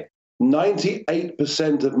FOI,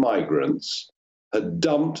 98% of migrants had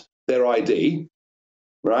dumped their ID,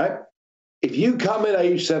 right? If you come in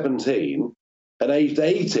age 17 and aged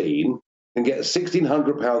 18 and get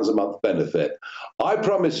 £1,600 a month benefit, I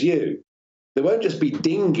promise you, there won't just be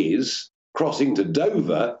dinghies crossing to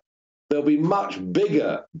Dover, there'll be much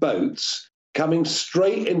bigger boats coming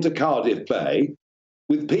straight into Cardiff Bay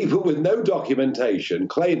with people with no documentation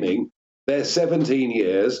claiming they're 17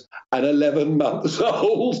 years and 11 months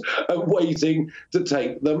old and waiting to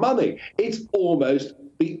take the money. It's almost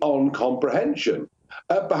beyond comprehension.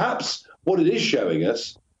 Perhaps what it is showing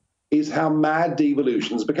us is how mad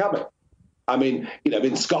devolution's becoming. I mean,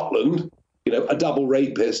 in Scotland, a double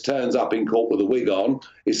rapist turns up in court with a wig on,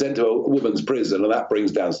 is sent to a woman's prison, and that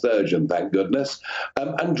brings down Sturgeon, thank goodness.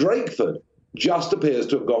 And Drakeford just appears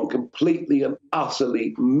to have gone completely and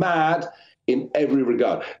utterly mad in every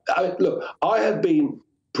regard. Look, I have been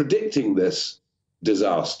predicting this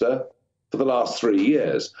disaster for the last 3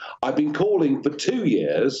 years. I've been calling for 2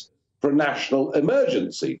 years for a national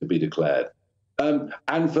emergency to be declared. And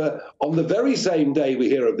on the very same day we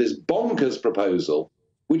hear of this bonkers proposal,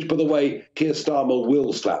 which, by the way, Keir Starmer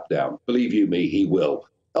will slap down. Believe you me, he will.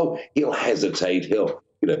 Oh, he'll hesitate. He'll,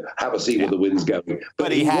 have a see where the wind's going.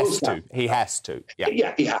 But he has to. He has to.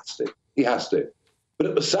 Yeah, he has to. He has to. But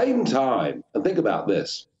at the same time, and think about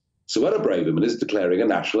this, Suella Braverman is declaring a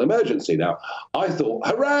national emergency. Now, I thought,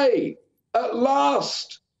 hooray, at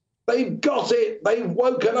last, they've got it, they've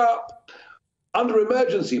woken up. Under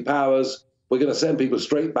emergency powers, we're going to send people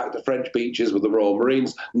straight back to French beaches with the Royal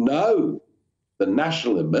Marines. No, the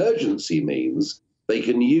national emergency means they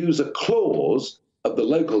can use a clause of the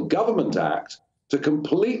Local Government Act to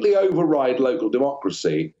completely override local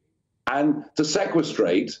democracy and to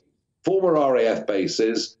sequestrate former RAF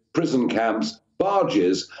bases, prison camps,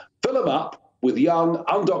 barges, fill them up with young,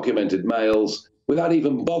 undocumented males without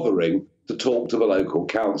even bothering to talk to the local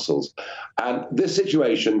councils. And this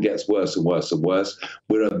situation gets worse and worse and worse.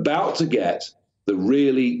 We're about to get the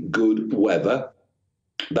really good weather.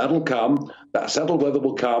 That'll come. That settled weather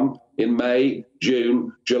will come in May,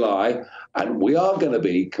 June, July, and we are going to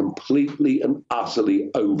be completely and utterly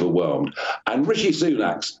overwhelmed. And Rishi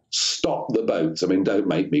Sunak's stop the boats. I mean, don't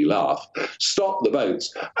make me laugh. Stop the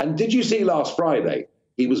boats. And did you see last Friday?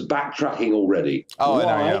 He was backtracking already. Oh, I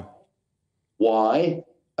know, yeah. Why?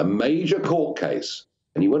 A major court case,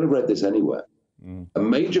 and you won't have read this anywhere, a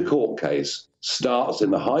major court case starts in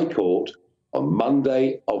the High Court on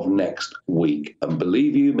Monday of next week. And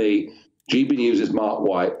believe you me, GBNews' Mark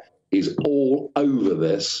White is all over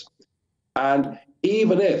this. And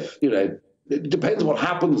even if, it depends what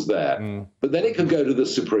happens there, but then it could go to the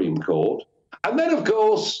Supreme Court. And then, of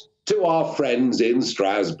course, to our friends in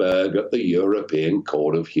Strasbourg at the European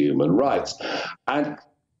Court of Human Rights. And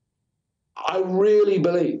I really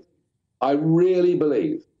believe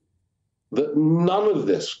that none of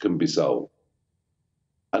this can be solved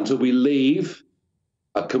until we leave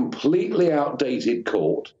a completely outdated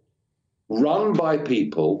court run by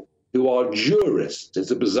people who are jurists.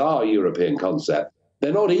 It's a bizarre European concept.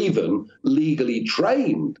 They're not even legally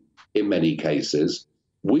trained in many cases.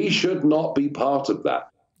 We should not be part of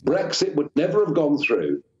that. Brexit would never have gone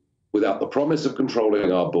through without the promise of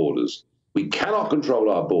controlling our borders. We cannot control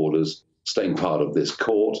our borders staying part of this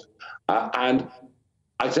court. And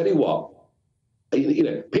I tell you what,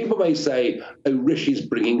 people may say, oh, Rishi's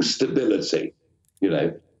bringing stability.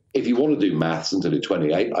 If you want to do maths until you're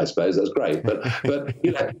 28, I suppose that's great. But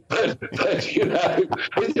it's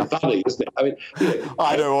funny, isn't it? I mean,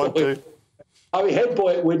 I don't want to. I mean, head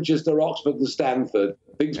boy at Winchester, Oxford, and Stanford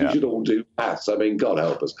thinks we should all do maths. I mean, God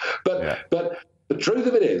help us. But the truth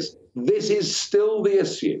of it is, this is still the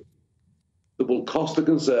issue that will cost the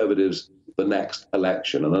Conservatives the next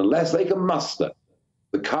election. And unless they can muster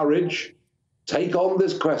the courage, take on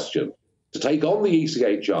this question, to take on the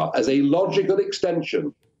ECHR as a logical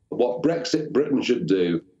extension of what Brexit Britain should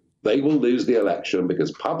do, they will lose the election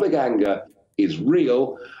because public anger is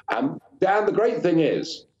real. And Dan, the great thing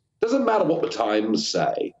is, it doesn't matter what the Times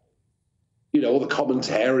say, or the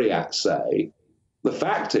commentariats say. The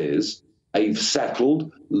fact is, a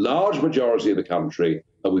settled, large majority of the country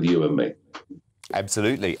are with you and me.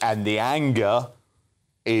 Absolutely. And the anger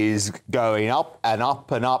is going up and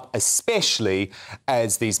up and up, especially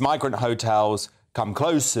as these migrant hotels come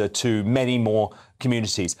closer to many more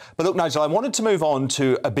communities. But look, Nigel, I wanted to move on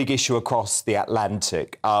to a big issue across the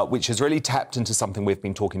Atlantic, which has really tapped into something we've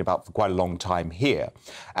been talking about for quite a long time here.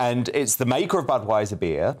 And it's the maker of Budweiser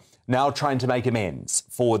beer now trying to make amends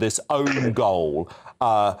for this own goal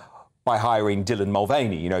by hiring Dylan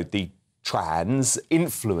Mulvaney, you know, the trans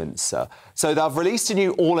influencer. So they've released a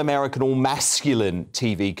new all-American, all-masculine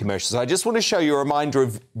TV commercial. So I just want to show you a reminder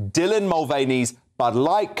of Dylan Mulvaney's Bud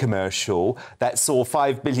Light commercial that saw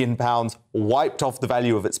 £5 billion wiped off the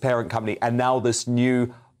value of its parent company, and now this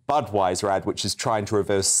new Budweiser ad, which is trying to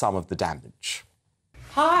reverse some of the damage.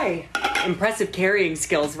 Hi. Impressive carrying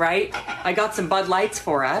skills, right? I got some Bud Lights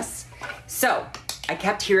for us. So, I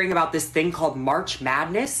kept hearing about this thing called March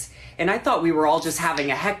Madness, and I thought we were all just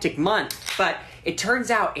having a hectic month, but it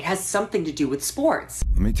turns out it has something to do with sports.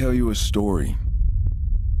 Let me tell you a story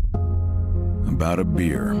about a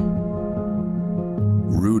beer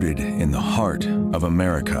rooted in the heart of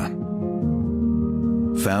America,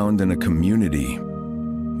 found in a community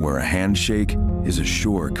where a handshake is a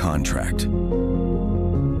sure contract,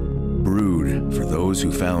 brewed for those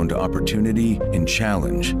who found opportunity in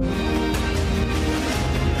challenge.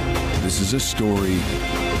 This is a story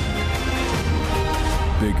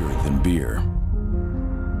bigger than beer.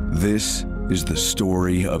 This is the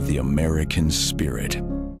story of the American spirit.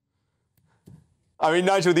 I mean,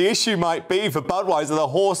 Nigel, the issue might be for Budweiser, the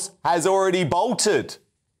horse has already bolted.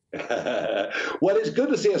 Well, it's good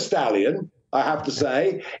to see a stallion, I have to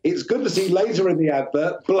say. It's good to see later in the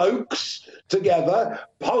advert blokes together,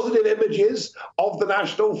 positive images of the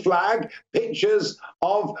national flag, pictures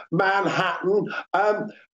of Manhattan.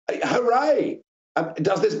 Hooray!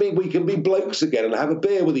 Does this mean we can be blokes again and have a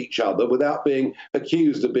beer with each other without being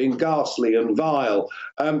accused of being ghastly and vile?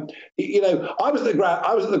 You know, I was at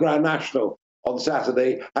the Grand National on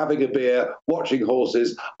Saturday, having a beer, watching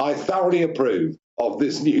horses. I thoroughly approve of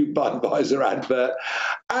this new Budweiser advert.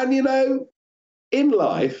 And, you know, in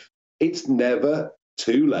life, it's never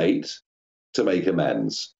too late to make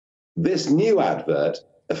amends. This new advert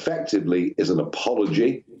effectively is an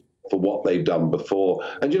apology for what they've done before.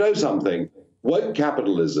 And you know something? Woke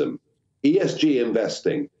capitalism, ESG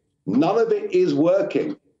investing, none of it is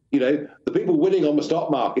working. You know, the people winning on the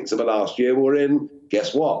stock markets in the last year were in,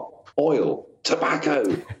 guess what? Oil,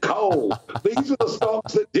 tobacco, coal. These are the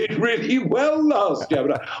stocks that did really well last year.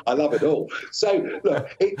 But I love it all. So,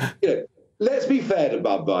 look, you know, let's be fair to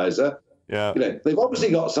Budweiser. Yeah. You know, they've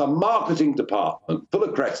obviously got some marketing department full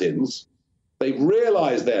of cretins. They've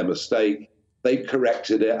realised their mistake. They've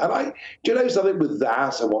corrected it. And do you know something with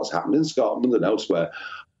that and what's happened in Scotland and elsewhere?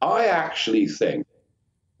 I actually think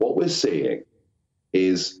what we're seeing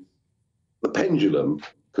is the pendulum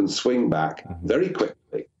can swing back very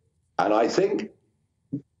quickly. And I think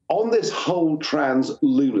on this whole trans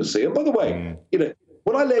lunacy, and by the way, you know,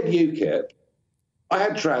 when I led UKIP, I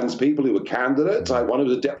had trans people who were candidates. One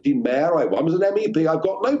was a deputy mayor. One was an MEP. I've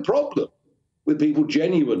got no problem with people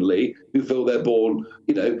genuinely who feel they're born,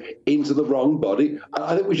 you know, into the wrong body.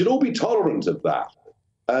 I think we should all be tolerant of that.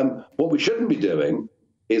 What we shouldn't be doing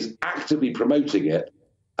is actively promoting it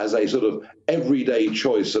as a sort of everyday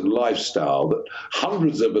choice and lifestyle that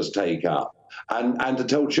hundreds of us take up. And to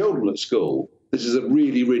tell children at school, this is a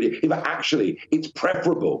really, actually, it's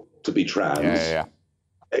preferable to be trans.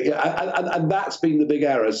 And that's been the big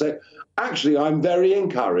error. So actually, I'm very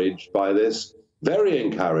encouraged by this, very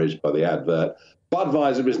encouraged by the advert.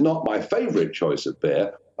 Budweiser is not my favourite choice of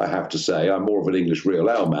beer, I have to say. I'm more of an English real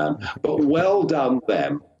ale man. But well done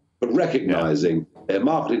them for recognising their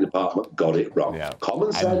marketing department got it wrong.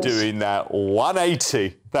 Common sense. And doing that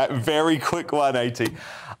 180, that very quick 180.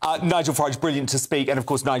 Nigel Farage, brilliant to speak. And, of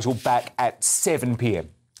course, Nigel back at 7 p.m.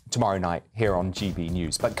 tomorrow night here on GB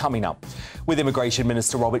News. But coming up, with Immigration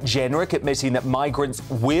Minister Robert Jenrick admitting that migrants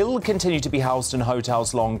will continue to be housed in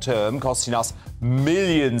hotels long-term, costing us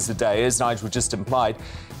millions a day, as Nigel just implied.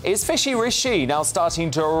 Is Fishy Rishi now starting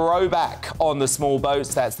to row back on the small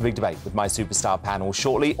boats? That's the big debate with my superstar panel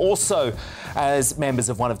shortly. Also, as members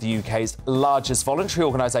of one of the UK's largest voluntary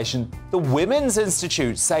organisation, the Women's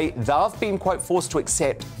Institute, say they've been quite forced to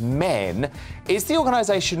accept men. Is the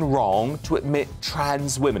organisation wrong to admit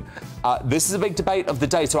trans women? This is a big debate of the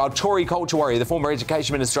day. So our Tory culture warrior, the former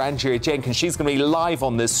Education Minister Andrea Jenkins, she's going to be live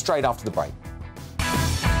on this straight after the break.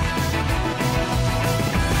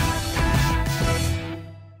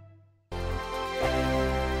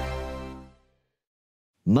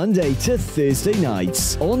 Monday to Thursday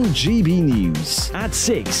nights on GB News. At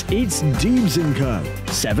 6, it's Dubes & Co.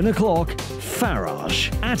 7 o'clock,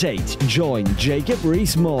 Farage. At 8, join Jacob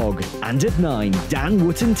Rees-Mogg. And at 9, Dan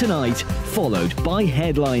Wootton Tonight, followed by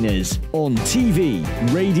Headliners. On TV,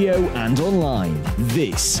 radio and online.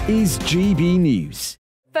 This is GB News.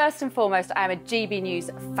 First and foremost, I am a GB News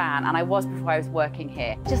fan, and I was before I was working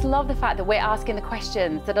here. Just love the fact that we're asking the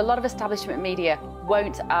questions that a lot of establishment media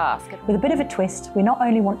won't ask. With a bit of a twist, we not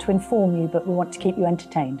only want to inform you, but we want to keep you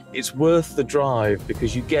entertained. It's worth the drive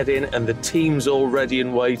because you get in and the team's all ready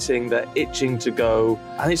and waiting, they're itching to go,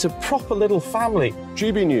 and it's a proper little family.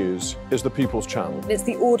 GB News is the people's channel. It's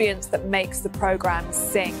the audience that makes the programme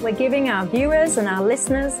sing. We're giving our viewers and our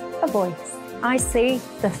listeners a voice. I see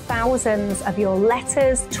the thousands of your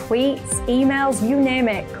letters, tweets, emails, you name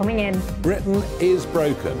it, coming in. Britain is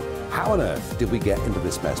broken. How on earth did we get into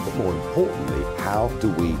this mess? But more importantly, how do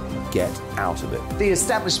we get out of it? The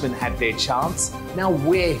establishment had their chance. Now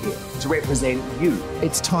we're here to represent you.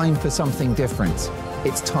 It's time for something different.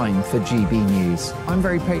 It's time for GB News. I'm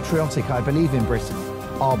very patriotic. I believe in Britain.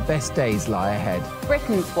 Our best days lie ahead.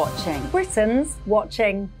 Britain's watching. Britain's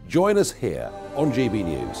watching. Join us here on GB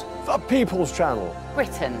News. The People's Channel.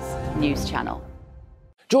 Britain's news channel.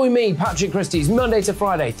 Join me, Patrick Christie's, Monday to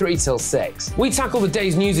Friday, 3 till 6. We tackle the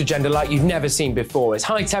day's news agenda like you've never seen before. It's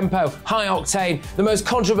high tempo, high octane, the most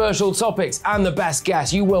controversial topics, and the best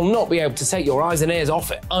guests. You will not be able to take your eyes and ears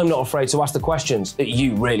off it. I'm not afraid to ask the questions that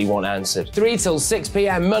you really want answered. 3 till 6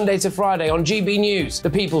 p.m, Monday to Friday on GB News, the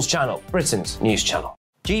People's Channel, Britain's news channel.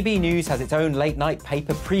 GB News has its own late-night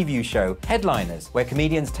paper preview show, Headliners, where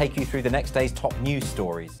comedians take you through the next day's top news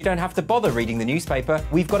stories. You don't have to bother reading the newspaper,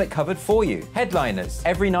 we've got it covered for you. Headliners,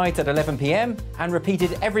 every night at 11 p.m, and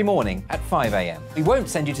repeated every morning at 5 a.m. We won't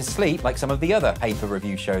send you to sleep like some of the other paper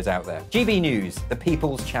review shows out there. GB News, the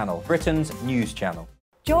People's Channel, Britain's news channel.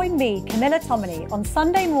 Join me, Camilla Tominey, on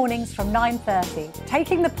Sunday mornings from 9:30,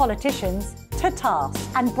 taking the politicians to task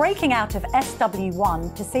and breaking out of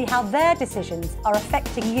SW1 to see how their decisions are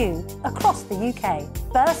affecting you across the UK.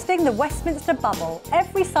 Bursting the Westminster bubble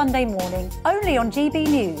every Sunday morning, only on GB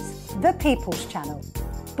News, the People's Channel.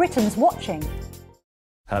 Britain's watching.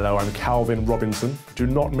 Hello, I'm Calvin Robinson. Do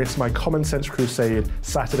not miss my Common Sense Crusade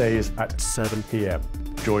Saturdays at 7 p.m.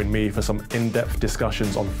 Join me for some in-depth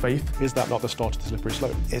discussions on faith. Is that not the start of the slippery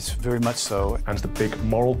slope? It's very much so. And the big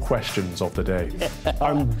moral questions of the day.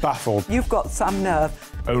 I'm baffled. You've got some nerve.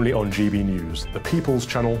 Only on GB News, the People's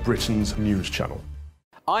Channel, Britain's news channel.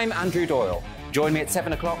 I'm Andrew Doyle. Join me at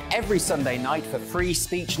 7 o'clock every Sunday night for Free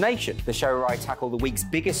Speech Nation, the show where I tackle the week's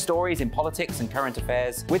biggest stories in politics and current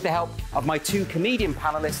affairs with the help of my 2 comedian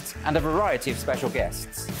panellists and a variety of special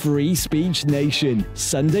guests. Free Speech Nation,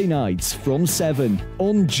 Sunday nights from 7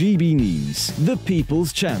 on GB News, the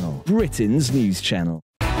People's Channel, Britain's news channel.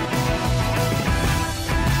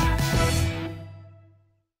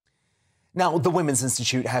 Now, the Women's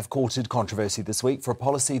Institute have courted controversy this week for a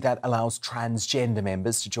policy that allows transgender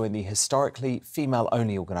members to join the historically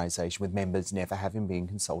female-only organisation, with members never having been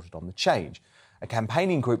consulted on the change. A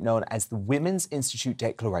campaigning group known as the Women's Institute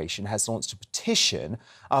Declaration has launched a petition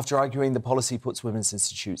after arguing the policy puts women's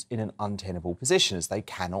institutes in an untenable position, as they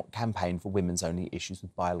cannot campaign for women's-only issues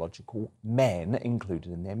with biological men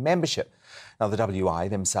included in their membership. Now, the WI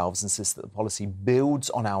themselves insist that the policy builds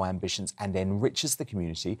on our ambitions and enriches the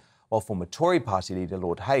community, while former Tory party leader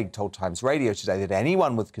Lord Hague told Times Radio today that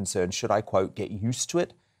anyone with concerns should, I quote, get used to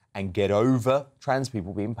it and get over trans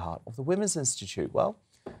people being part of the Women's Institute. Well,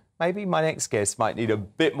 maybe my next guest might need a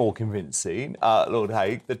bit more convincing. Lord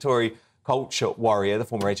Hague, the Tory culture warrior, the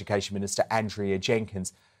former Education Minister Andrea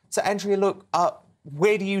Jenkins. So, Andrea, look,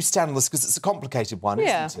 where do you stand on this? Because it's a complicated one,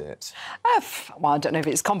 isn't it? Well, I don't know if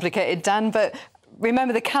it's complicated, Dan, but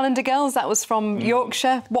remember the calendar girls? That was from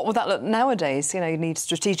Yorkshire. What would that look nowadays? You know, you need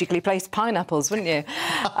strategically placed pineapples, wouldn't you?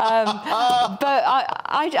 But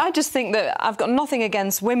I just think that I've got nothing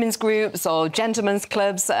against women's groups or gentlemen's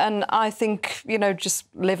clubs, and I think, you know, just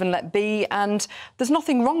live and let be. And there's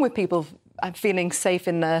nothing wrong with people feeling safe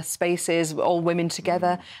in their spaces, all women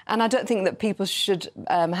together. And I don't think that people should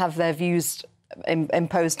have their views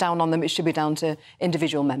imposed down on them. It should be down to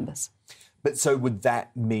individual members. But so would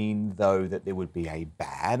that mean, though, that there would be a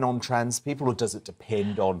ban on trans people, or does it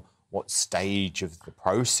depend on what stage of the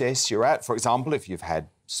process you're at? For example, if you've had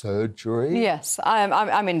surgery? Yes.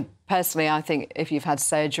 I mean, personally, I think if you've had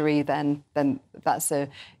surgery, then that's a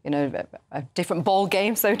different ball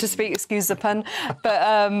game, so to speak, excuse the pun. But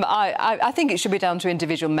I think it should be down to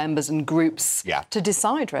individual members and groups to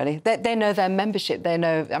decide, really. They know their membership. They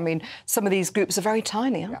know, I mean, some of these groups are very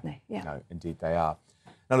tiny, aren't they? Yeah. No, indeed they are.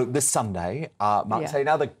 Now, look, this Sunday marks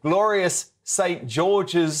another glorious St.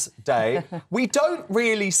 George's Day. We don't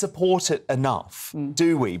really support it enough,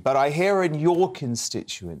 do we? But I hear in your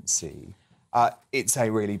constituency, it's a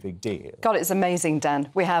really big deal. God, it's amazing, Dan.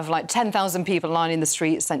 We have like 10,000 people lining the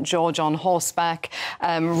streets, St. George on horseback,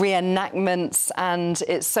 reenactments, and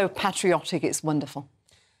it's so patriotic, it's wonderful.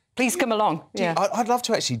 Please come along. I'd love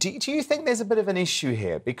to, actually. Do you think there's a bit of an issue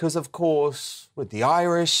here? Because, of course, with the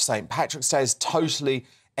Irish, St. Patrick's Day is totally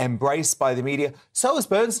embraced by the media. So is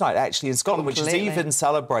Burns Night, actually, in Scotland, which is even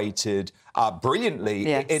celebrated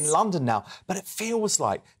brilliantly in London now. But it feels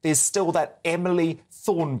like there's still that Emily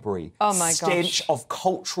Thornberry stench of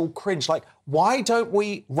cultural cringe. Like, why don't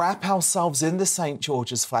we wrap ourselves in the St.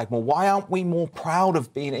 George's flag more? Why aren't we more proud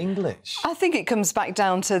of being English? I think it comes back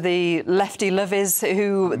down to the lefty lovies,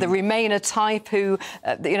 who the Remainer type, who,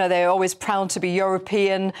 you know, they're always proud to be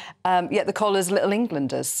European, yet they call us Little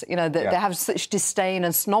Englanders. You know, they have such disdain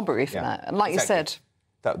and snobbery for that. And like you said...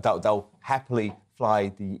 They'll happily fly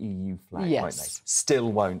the EU flag, won't they?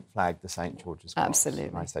 Still won't flag the St. George's Cross. Absolutely.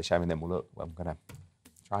 Nice day, shame. And then we'll look, I'm going to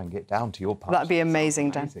try and get down to your part. That'd be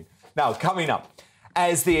amazing, Dan. Now, coming up,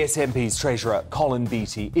 as the SNP's treasurer, Colin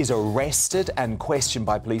Beattie, is arrested and questioned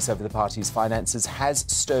by police over the party's finances, has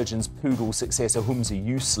Sturgeon's poodle successor Humza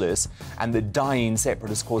useless and the dying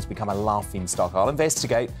separatist cause become a laughingstock? I'll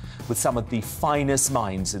investigate with some of the finest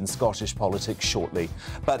minds in Scottish politics shortly.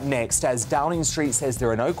 But next, as Downing Street says there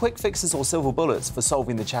are no quick fixes or silver bullets for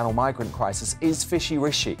solving the Channel migrant crisis, is Fishy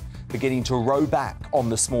Rishi beginning to row back on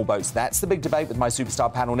the small boats? That's the big debate with my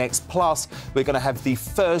superstar panel next. Plus, we're going to have the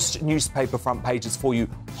first newspaper front pages for you,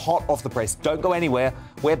 hot off the press. Don't go anywhere.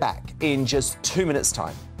 We're back in just 2 minutes'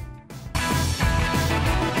 time.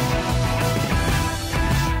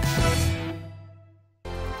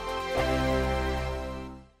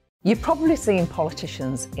 You've probably seen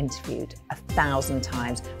politicians interviewed 1,000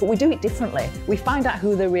 times, but we do it differently. We find out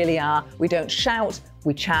who they really are, we don't shout,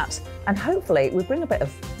 we chat, and hopefully we bring a bit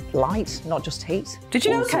of light, not just heat. Did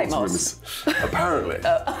you know Kate Moss? Apparently.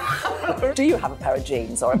 Do you have a pair of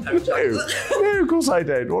jeans or a pair of jeans? No, of course I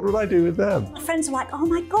don't. What would I do with them? My friends are like, oh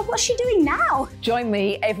my God, what's she doing now? Join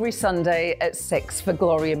me every Sunday at 6 for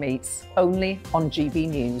Gloria Meets, only on GB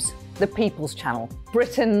News, the People's Channel,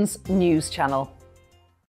 Britain's news channel.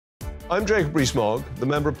 I'm Jacob Rees-Mogg, the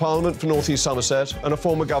Member of Parliament for North East Somerset and a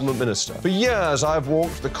former government minister. For years, I've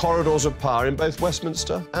walked the corridors of power in both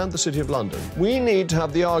Westminster and the City of London. We need to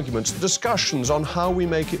have the arguments, the discussions on how we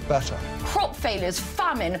make it better. Crop failures,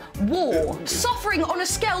 famine, war, suffering on a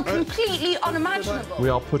scale completely unimaginable. We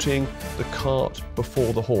are putting the cart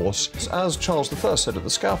before the horse. As Charles I said at the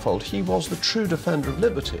scaffold, he was the true defender of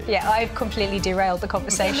liberty. Yeah, I've completely derailed the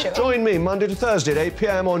conversation. Join me Monday to Thursday at 8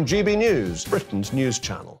 p.m. on GB News, Britain's news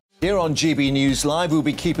channel. Here on GB News Live, we'll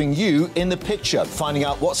be keeping you in the picture, finding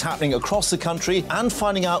out what's happening across the country and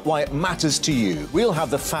finding out why it matters to you. We'll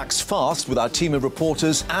have the facts fast with our team of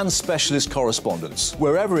reporters and specialist correspondents.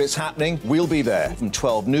 Wherever it's happening, we'll be there from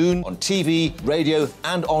 12 noon on TV, radio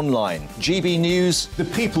and online. GB News, the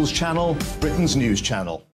People's Channel, Britain's news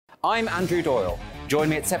channel. I'm Andrew Doyle. Join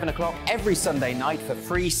me at 7 o'clock every Sunday night for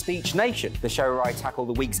Free Speech Nation, the show where I tackle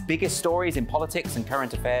the week's biggest stories in politics and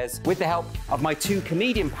current affairs with the help of my 2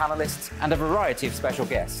 comedian panellists and a variety of special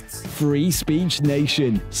guests. Free Speech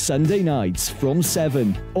Nation, Sunday nights from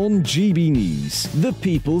 7 on GB News, the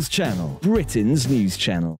People's Channel, Britain's news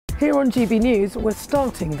channel. Here on GB News, we're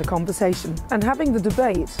starting the conversation and having the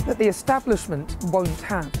debate that the establishment won't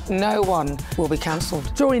have. No one will be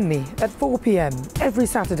cancelled. Join me at 4 p.m. every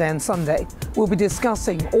Saturday and Sunday. We'll be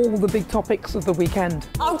discussing all the big topics of the weekend.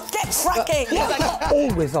 Oh, get cracking!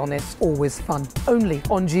 Always honest, always fun. Only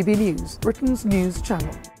on GB News, Britain's news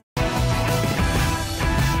channel.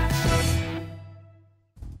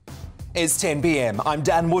 It's 10 p.m. I'm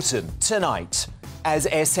Dan Wootton. Tonight, as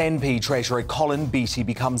SNP Treasurer Colin Beattie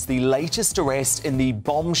becomes the latest arrest in the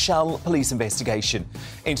bombshell police investigation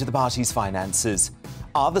into the party's finances,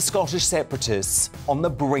 are the Scottish separatists on the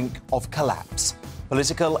brink of collapse?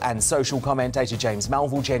 Political and social commentator James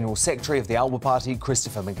Melville, General Secretary of the Alba Party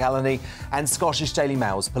Christopher McElhenney, and Scottish Daily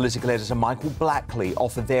Mail's political editor Michael Blackley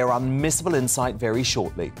offer their unmissable insight very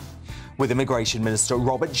shortly, with Immigration Minister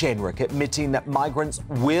Robert Jenrick admitting that migrants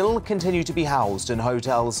will continue to be housed in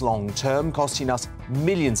hotels long-term, costing us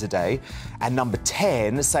millions a day, and number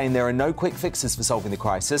 10 saying there are no quick fixes for solving the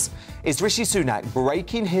crisis, is Rishi Sunak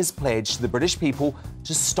breaking his pledge to the British people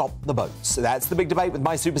to stop the boats. That's the big debate with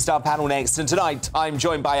my superstar panel next, and tonight I'm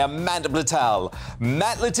joined by Amanda Plattel,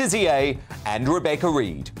 Matt Le Tissier and Rebecca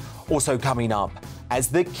Reid. Also coming up, As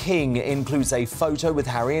the King includes a photo with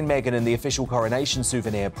Harry and Meghan in the official coronation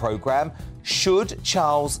souvenir programme, should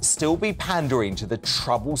Charles still be pandering to the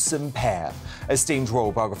troublesome pair? Esteemed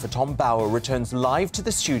royal biographer Tom Bower returns live to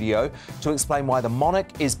the studio to explain why the monarch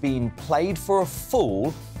is being played for a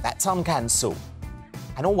fool that's uncancelled.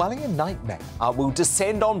 An Orwellian nightmare will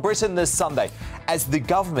descend on Britain this Sunday as the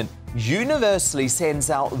government universally sends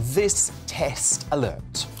out this test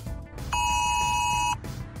alert.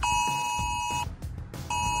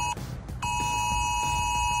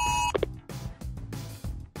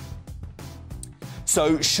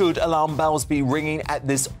 So, should alarm bells be ringing at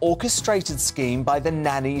this orchestrated scheme by the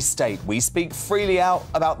nanny state? We speak freely out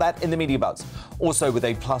about that in the media buzz. Also, with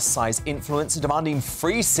a plus-size influencer demanding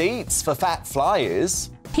free seats for fat flyers.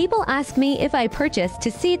 People ask me if I purchase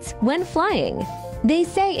seats when flying. They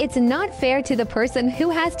say it's not fair to the person who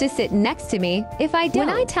has to sit next to me if I don't.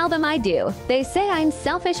 When I tell them I do, they say I'm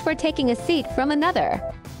selfish for taking a seat from another.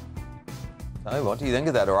 So what do you think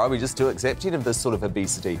of that, or are we just too accepting of this sort of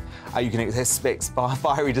obesity? You can expect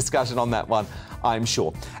fiery discussion on that one, I'm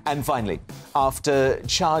sure. And finally, after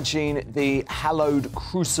charging the hallowed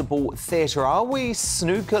Crucible Theatre, are we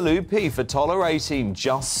snooker-loopy for tolerating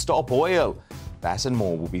Just Stop Oil? That and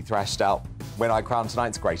more will be thrashed out when I crown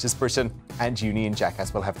tonight's Greatest Britain. And Union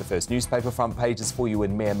Jackass will have the first newspaper front pages for you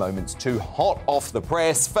in mere moments too. Hot off the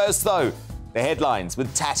press. First, though, the headlines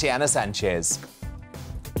with Tatiana Sanchez.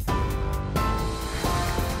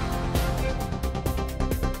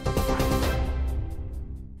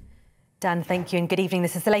 Dan, thank you and good evening.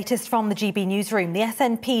 This is the latest from the GB newsroom. The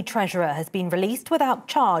SNP treasurer has been released without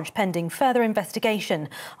charge pending further investigation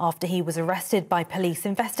after he was arrested by police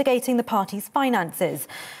investigating the party's finances.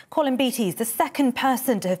 Colin Beattie is the second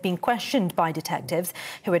person to have been questioned by detectives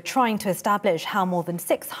who are trying to establish how more than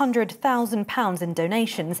 £600,000 in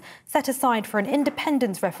donations set aside for an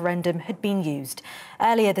independence referendum had been used.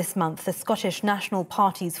 Earlier this month, the Scottish National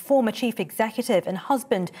Party's former chief executive and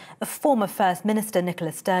husband of former First Minister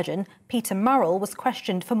Nicola Sturgeon, Peter Murrell, was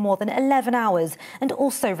questioned for more than 11 hours and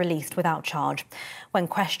also released without charge. When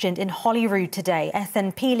questioned in Holyrood today,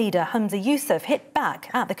 SNP leader Humza Yousaf hit back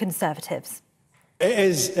at the Conservatives. It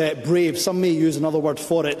is brave, some may use another word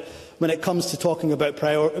for it, when it comes to talking about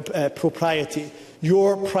propriety.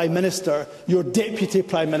 Your Prime Minister, your Deputy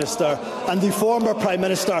Prime Minister and the former Prime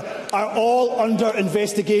Minister are all under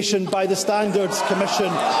investigation by the Standards Commission.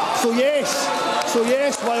 So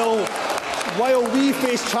yes, while we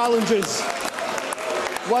face challenges,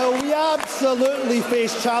 while we absolutely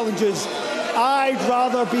face challenges, I'd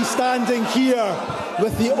rather be standing here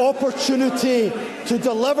with the opportunity to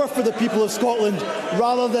deliver for the people of Scotland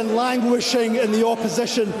rather than languishing in the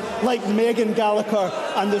opposition like Meghan Gallagher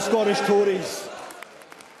and the Scottish Tories.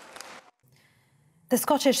 The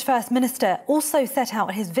Scottish First Minister also set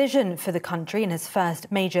out his vision for the country in his first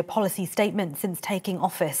major policy statement since taking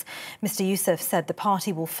office. Mr Yousaf said the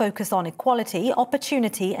party will focus on equality,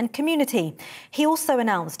 opportunity and community. He also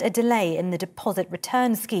announced a delay in the deposit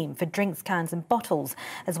return scheme for drinks cans and bottles,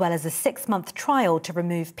 as well as a 6-month trial to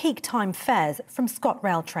remove peak time fares from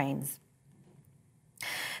ScotRail trains.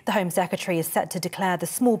 The Home Secretary is set to declare the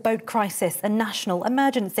small boat crisis a national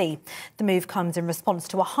emergency. The move comes in response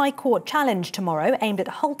to a High Court challenge tomorrow aimed at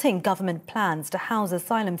halting government plans to house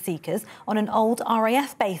asylum seekers on an old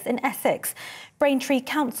RAF base in Essex. Braintree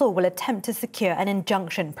Council will attempt to secure an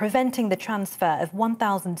injunction preventing the transfer of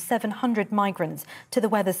 1,700 migrants to the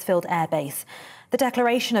Wethersfield Air Base. The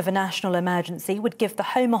declaration of a national emergency would give the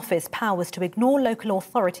Home Office powers to ignore local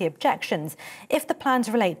authority objections if the plans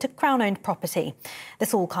relate to Crown-owned property.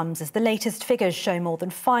 This all comes as the latest figures show more than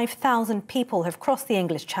 5,000 people have crossed the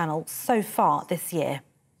English Channel so far this year.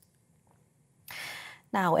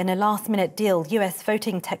 Now, in a last-minute deal, US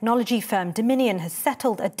voting technology firm Dominion has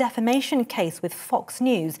settled a defamation case with Fox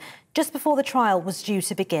News just before the trial was due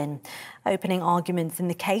to begin. Opening arguments in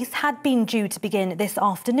the case had been due to begin this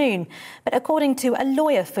afternoon, but according to a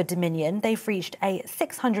lawyer for Dominion, they've reached a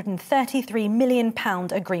 £633 million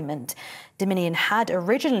agreement. Dominion had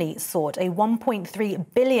originally sought a $1.3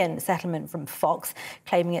 billion settlement from Fox,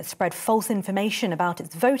 claiming it spread false information about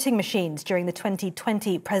its voting machines during the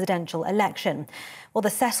 2020 presidential election. Well, the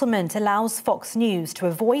settlement allows Fox News to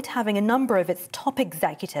avoid having a number of its top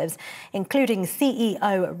executives, including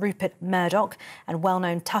CEO Rupert Murdoch and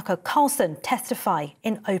well-known Tucker Carlson, testify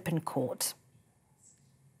in open court.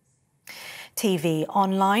 TV,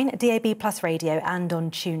 online, DAB+ radio and on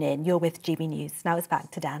TuneIn. You're with GB News. Now it's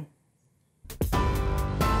back to Dan.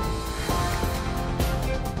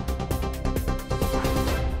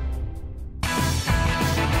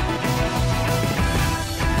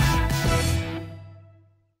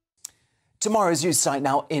 Tomorrow's news site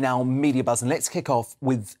now in our media buzz, and let's kick off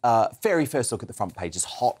with very first look at the front pages,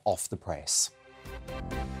 hot off the press.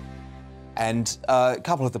 And a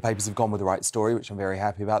couple of the papers have gone with the right story, which I'm very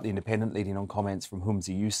happy about. The Independent leading on comments from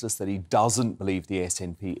Humza Useless that he doesn't believe the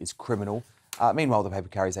SNP is criminal. Meanwhile, the paper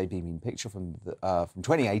carries a beaming picture from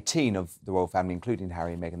 2018 of the royal family, including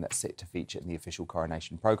Harry and Meghan, that's set to feature in the official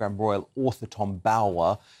coronation programme. Royal author Tom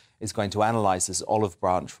Bauer is going to analyse this olive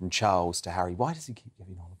branch from Charles to Harry. Why does he keep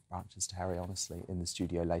giving olive branches to Harry, honestly, in the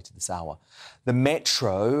studio later this hour? The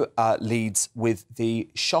Metro leads with the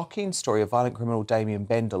shocking story of violent criminal Damien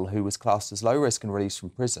Bendel, who was classed as low risk and released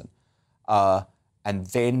from prison, and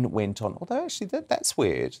then went on... Although, actually, that's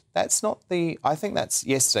weird. That's not the... I think that's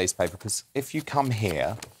yesterday's paper, because if you come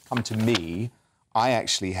here, come to me, I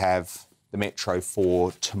actually have the Metro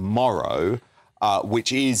for tomorrow,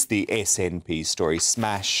 which is the SNP story.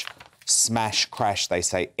 Smash, crash, they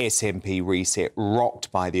say. SNP reset,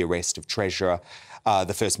 rocked by the arrest of Treasurer.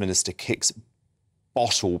 The First Minister kicks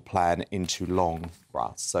bottle plan into long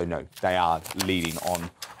grass. So, no, they are leading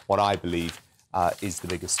on what I believe is the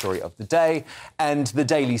biggest story of the day. And the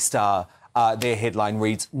Daily Star, their headline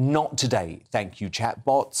reads, "Not today, thank you,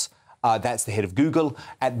 chatbots." That's the head of Google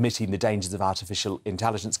admitting the dangers of artificial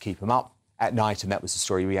intelligence keep them up at night, and that was the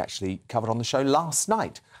story we actually covered on the show last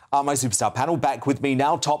night. My superstar panel back with me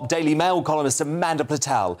now. Top Daily Mail columnist Amanda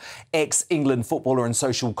Platel, ex-England footballer and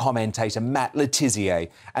social commentator Matt Le Tissier,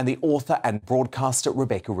 and the author and broadcaster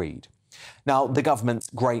Rebecca Reid. Now, the government's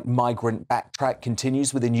great migrant backtrack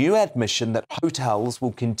continues with a new admission that hotels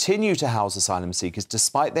will continue to house asylum seekers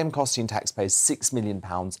despite them costing taxpayers £6 million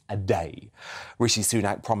a day. Rishi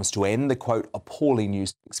Sunak promised to end the, quote, appalling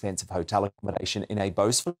use of expensive hotel accommodation in a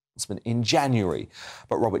boastful announcement in January.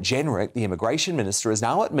 But Robert Jenrick, the immigration minister, has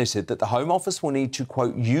now admitted that the Home Office will need to,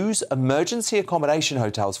 quote, use emergency accommodation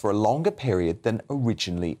hotels for a longer period than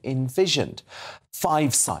originally envisioned.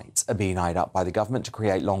 5 sites are being eyed up by the government to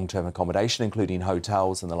create long-term accommodation, including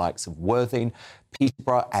hotels in the likes of Worthing,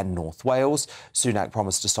 Peterborough and North Wales. Sunak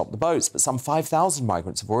promised to stop the boats, but some 5,000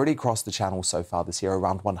 migrants have already crossed the channel so far this year,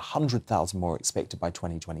 around 100,000 more expected by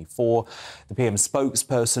 2024. The PM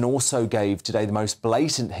spokesperson also gave today the most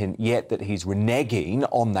blatant hint yet that he's reneging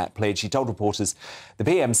on that pledge. He told reporters the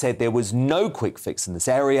PM said there was no quick fix in this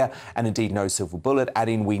area and indeed no silver bullet,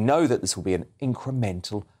 adding, "We know that this will be an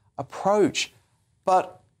incremental approach."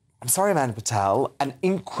 But I'm sorry, Amanda Patel, an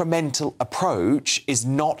incremental approach is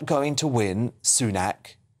not going to win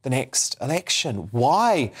Sunak the next election.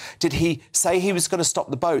 Why did he say he was going to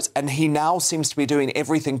stop the boats and he now seems to be doing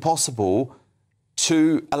everything possible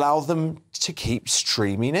to allow them to keep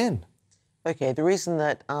streaming in? OK, the reason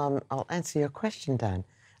that... I'll answer your question, Dan.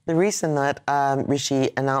 The reason that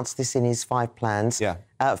Rishi announced this in his 5 plans,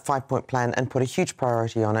 5-point plan, and put a huge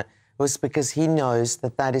priority on it was because he knows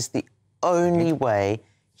that that is the only way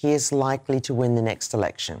he is likely to win the next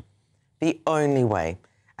election. The only way.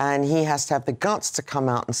 And he has to have the guts to come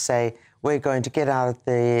out and say, we're going to get out of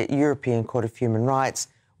the European Court of Human Rights.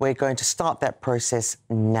 We're going to start that process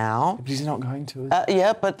now. But he's not going to.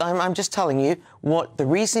 Yeah, but I'm just telling you what the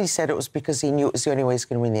reason he said it was because he knew it was the only way he's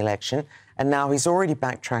going to win the election. And now he's already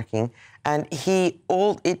backtracking. And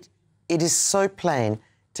it is so plain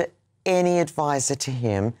to any advisor to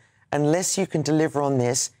him, unless you can deliver on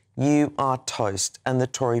this, you are toast, and the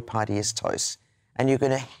Tory party is toast. And you're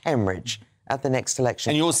going to hemorrhage at the next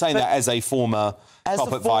election. And you're saying that as a former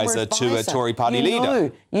top advisor to a Tory party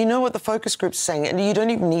leader? You know what the focus group's saying, and you don't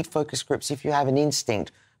even need focus groups if you have an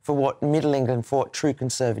instinct for what Middle England, for what true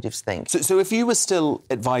Conservatives think. So if you were still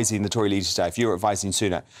advising the Tory leader today, if you were advising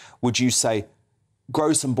Sunak, would you say,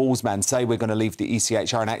 grow some balls, man, say we're going to leave the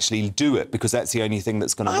ECHR and actually do it, because that's the only thing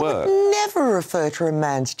that's going to work? I would never refer to a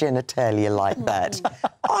man's genitalia like that.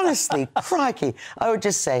 Honestly, crikey. I would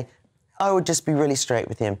just be really straight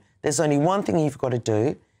with him. There's only one thing you've got to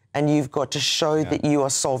do, and you've got to show that you are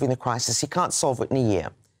solving the crisis. He can't solve it in a year.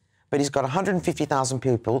 But he's got 150,000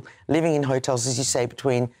 people living in hotels, as you say,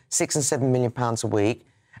 between £6 and £7 million a week,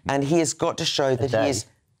 and he has got to show that he is...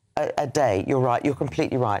 A day, you're right, you're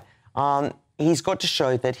completely right. He's got to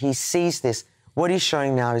show that he sees this. What he's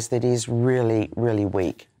showing now is that he's really, really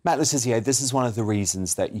weak. Matt Le Tissier, this is one of the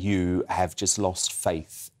reasons that you have just lost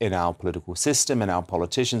faith in our political system, in our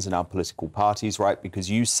politicians, in our political parties, right? Because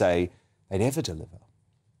you say they never deliver.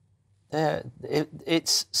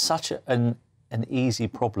 It's such an easy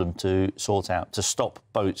problem to sort out, to stop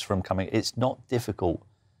boats from coming. It's not difficult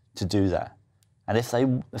to do that. And if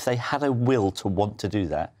they had a will to want to do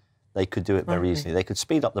that, they could do it very easily. They could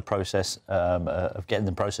speed up the process of getting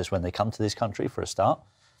the process when they come to this country, for a start.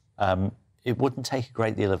 It wouldn't take a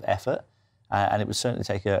great deal of effort, And it would certainly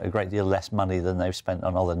take a great deal less money than they've spent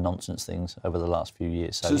on other nonsense things over the last few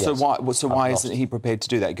years. So why isn't he prepared to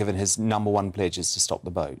do that, given his #1 pledge is to stop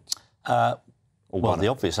the boat? Well, the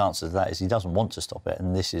obvious answer to that is he doesn't want to stop it,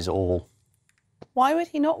 and this is all... Why would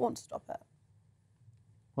he not want to stop it?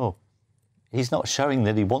 Well, he's not showing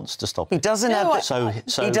that he wants to stop it. He doesn't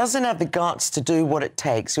he doesn't have the guts to do what it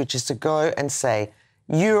takes, which is to go and say,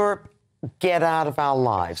 Europe, get out of our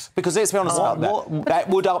lives. Because let's be honest about that. That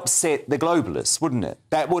would upset the globalists, wouldn't it?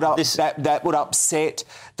 That would that would upset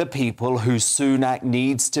the people who Sunak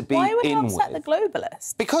needs to be in with. Why would it upset the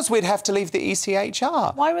globalists? Because we'd have to leave the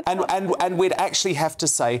ECHR. Why would and we'd actually have to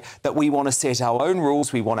say that we want to set our own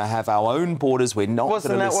rules, we want to have our own borders, we're not going to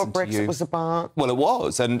listen to you. Wasn't that what Brexit was about? Well, it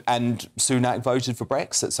was, and Sunak voted for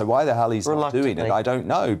Brexit, so why the hell he's not doing it, I don't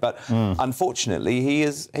know. But unfortunately, he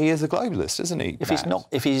is a globalist, isn't he?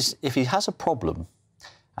 If he has a problem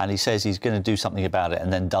and he says he's going to do something about it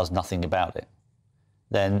and then does nothing about it,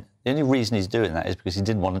 then the only reason he's doing that is because he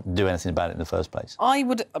didn't want to do anything about it in the first place. I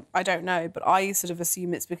don't know, but I sort of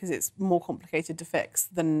assume it's because it's more complicated to fix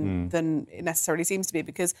than it necessarily seems to be,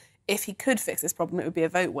 because if he could fix this problem, it would be a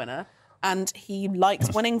vote winner, and he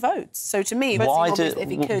likes winning votes. So to me, if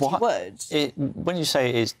he could, he would. When you say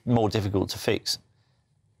it's more difficult to fix,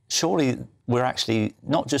 surely we're actually,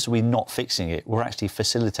 not just are we not fixing it, we're actually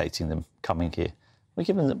facilitating them coming here. We're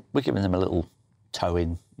giving them a little toe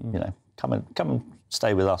in, you know, come and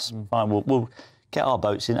stay with us. Fine, we'll get our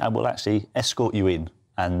boats in and we'll actually escort you in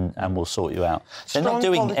and we'll sort you out. They're not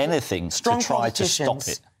doing anything to try to stop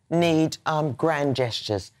it. Need grand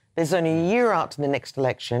gestures. There's only a year out to the next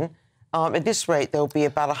election. At this rate, there'll be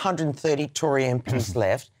about 130 Tory MPs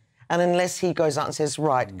left. And unless he goes out and says,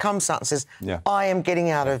 right, comes out and says, I am getting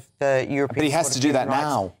out of the European... But he has to do that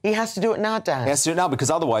now. He has to do it now, Dan. He has to do it now, because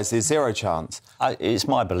otherwise there's zero chance. It's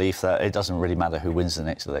my belief that it doesn't really matter who wins the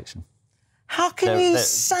next election. How can you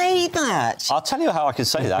say that? I'll tell you how I can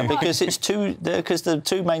say that, because the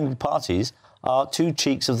two main parties are two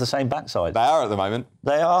cheeks of the same backside. They are at the moment.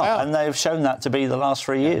 They are, and they've shown that to be the last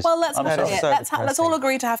 3 years. Well, let's let's all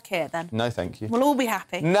agree to have Keir then. No, thank you. We'll all be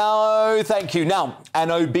happy. No, thank you. Now,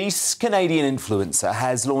 an obese Canadian influencer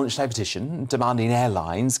has launched a petition demanding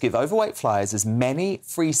airlines give overweight flyers as many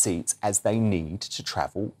free seats as they need to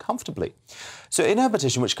travel comfortably. So in her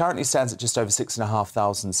petition, which currently stands at just over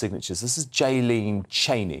 6,500 signatures, this is Jaylene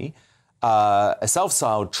Cheney, a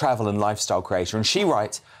self-styled travel and lifestyle creator, and she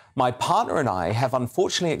writes, "My partner and I have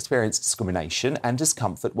unfortunately experienced discrimination and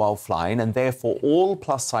discomfort while flying, and therefore all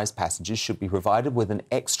plus-size passengers should be provided with an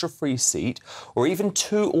extra free seat or even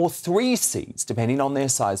 2 or 3 seats, depending on their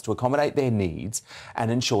size, to accommodate their needs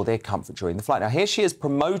and ensure their comfort during the flight." Now, here she is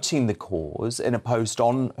promoting the cause in a post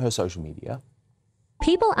on her social media.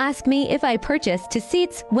 People ask me if I purchase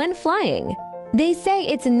seats when flying. They say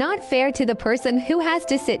it's not fair to the person who has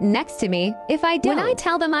to sit next to me if I don't. When I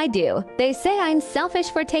tell them I do, they say I'm selfish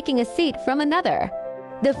for taking a seat from another.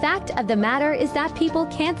 The fact of the matter is that people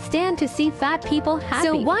can't stand to see fat people happy.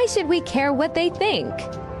 So why should we care what they think?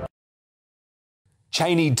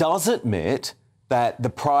 Cheney does admit that the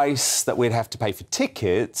price that we'd have to pay for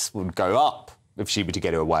tickets would go up if she were to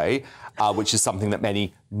get her way, which is something that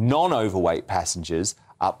many non-overweight passengers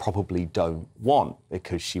probably don't want,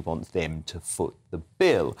 because she wants them to foot the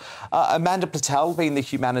bill. Amanda Patel, being the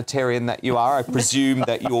humanitarian that you are, I presume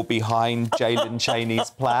that you're behind Jaylene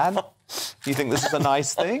Cheney's plan. You think this is a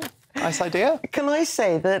nice thing? Nice idea? Can I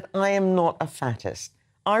say that I am not a fattest?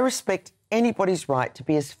 I respect anybody's right to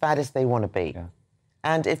be as fat as they want to be. Yeah.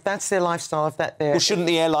 And if that's their lifestyle, if that's their... Well, shouldn't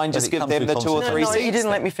the airline just give them the 2 or 3 seats? No, you didn't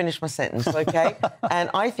let me finish my sentence, OK? And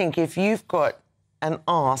I think if you've got an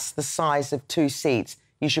arse the size of 2 seats,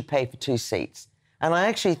 you should pay for 2 seats. And I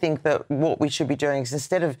actually think that what we should be doing is,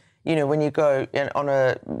 instead of, you know, when you go on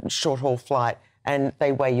a short-haul flight and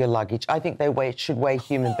they weigh your luggage, I think they should weigh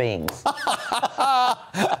human beings.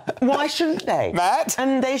 Why shouldn't they? Matt?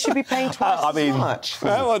 And they should be paying twice as much.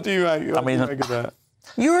 Matt, what do you make of that?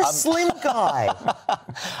 You're a slim guy.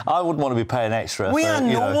 I wouldn't want to be paying extra. We are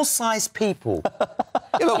normal-sized people.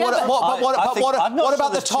 Yeah, but what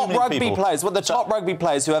about the top rugby players? What the top rugby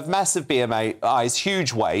players who have massive BMIs,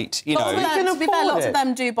 huge weight, you know? To be fair, lots of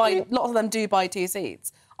them do buy 2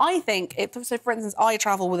 seats. I think, so for instance, I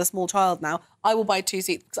travel with a small child now, I will buy 2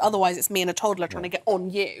 seats, because otherwause it's me and a toddler trying to get on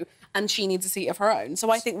you, and she needs a seat of her own.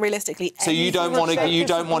 So I think realistically... So you don't want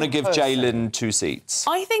to give Jaylene 2 seats?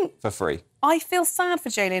 I think... For free? I feel sad for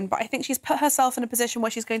Jaylin, but I think she's put herself in a position where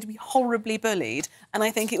she's going to be horribly bullied, and I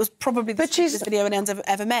think it was probably the stupidest video anyone's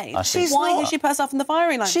ever made. Why has she put herself in the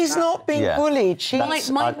firing line? She's not being bullied.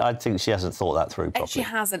 I think she hasn't thought that through properly. She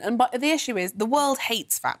hasn't, and but the issue is the world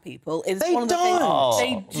hates fat people. It's They one of the don't.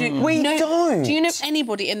 things they do. We don't. Do you know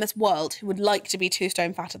anybody in this world who would like to be 2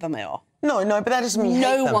 stone fatter than they are? No, but that doesn't mean you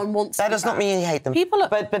hate them. No one wants that. to Does not mean you hate them. People are,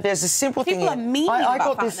 but there's a simple thing. People are mean I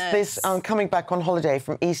about got this coming back on holiday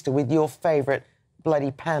from Easter with your favourite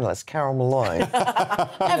bloody panellist, Carol Malone.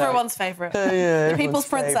 Everyone's favourite. The people's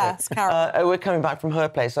princess, Carol. We're coming back from her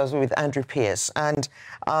place. I was with Andrew Pierce, and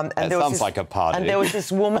that sounds like a party. And there was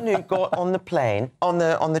this woman who got on the plane, on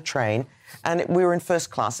the train, and we were in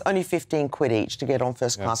first class. Only 15 quid each to get on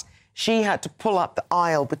first class. She had to pull up the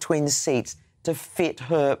aisle between the seats to fit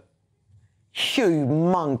her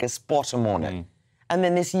humongous bottom on it. And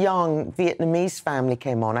then this young Vietnamese family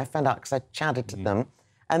came on. I found out because I chatted to them.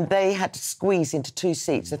 And they had to squeeze into 2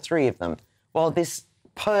 seats, the 3 of them, while this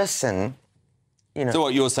person, you know... So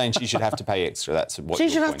what, you're saying she should have to pay extra? That's what she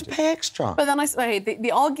should have to pay extra. But then I say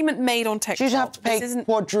the argument made on TikTok... She should have to pay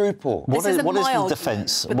quadruple. What is the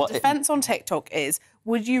defence? But the defence on TikTok is,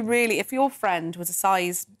 would you really, if your friend was a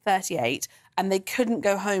size 38 and they couldn't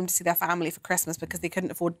go home to see their family for Christmas because they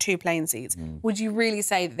couldn't afford 2 plane seats, would you really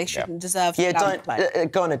say that they shouldn't deserve to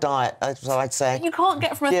go on a diet, that's what I'd say. You can't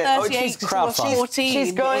get from a 38 to a 14.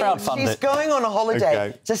 She's going on a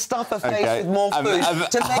holiday to stuff her face with more food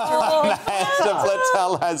to make her... Amanda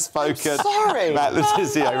Platel has spoken. Sorry. Matt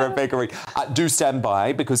Letizia, Rebecca Reed. Do stand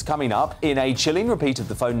by, because coming up, in a chilling repeat of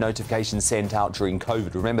the phone notifications sent out during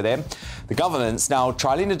COVID, remember them? The government's now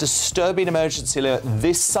trialling a disturbing emergency alert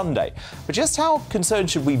this Sunday. But just how concerned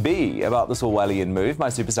should we be about this Orwellian move? My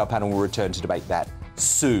superstar panel will return to debate that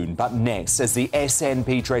soon. But next, as the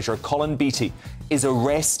SNP treasurer Colin Beattie is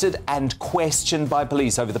arrested and questioned by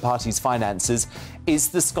police over the party's finances, is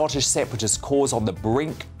the Scottish separatist cause on the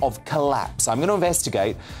brink of collapse? I'm going to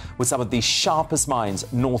investigate with some of the sharpest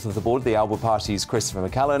minds north of the border, the Alba Party's Christopher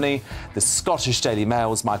McCallany, the Scottish Daily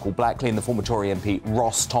Mail's Michael Blackley and the former Tory MP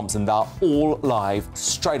Ross Thompson. They're all live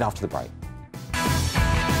straight after the break.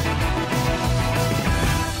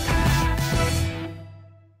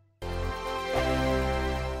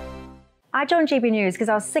 I joined GB News because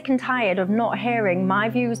I was sick and tired of not hearing my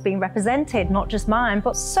views being represented, not just mine,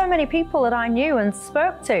 but so many people that I knew and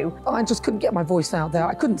spoke to. I just couldn't get my voice out there.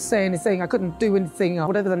 I couldn't say anything. I couldn't do anything.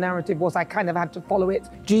 Whatever the narrative was, I kind of had to follow it.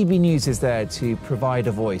 GB News is there to provide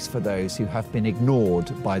a voice for those who have been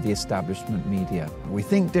ignored by the establishment media. We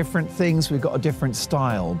think different things. We've got a different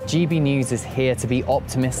style. GB News is here to be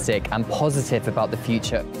optimistic and positive about the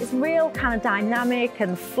future. It's real kind of dynamic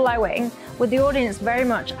and flowing, with the audience very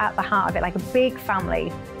much at the heart of it, like a big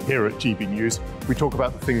family. Here at GB News, we talk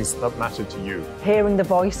about the things that matter to you. Hearing the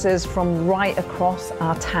voices from right across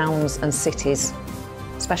our towns and cities,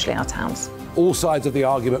 especially our towns. All sides of the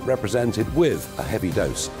argument represented with a heavy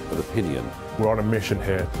dose of opinion. We're on a mission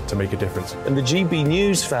here to make a difference. And the GB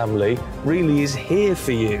News family really is here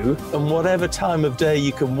for you, and whatever time of day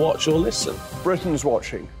you can watch or listen. Britain's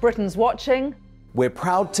watching. Britain's watching. We're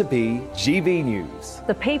proud to be GB News,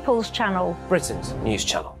 The People's Channel. Britain's news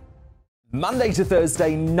channel. Monday to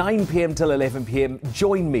Thursday, 9 p.m. till 11 p.m.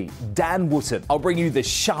 Join me, Dan Wootton. I'll bring you the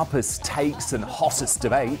sharpest takes and hottest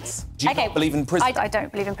debates. Do you not believe in prison? I don't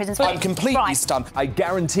believe in prison. I'm completely stunned. I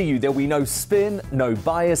guarantee you there'll be no spin, no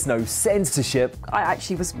bias, no censorship. I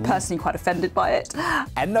actually was personally quite offended by it.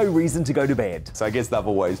 And no reason to go to bed. So I guess they've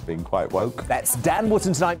always been quite woke. That's Dan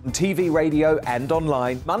Wootton tonight on TV, radio and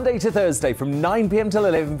online. Monday to Thursday from 9 p.m. till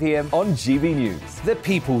 11 p.m. on GB News. The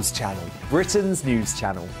People's Channel, Britain's news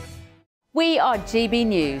channel. We are GB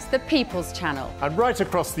News, the People's Channel. And right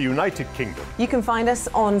across the United Kingdom. You can find us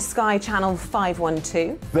on Sky Channel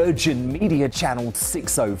 512. Virgin Media Channel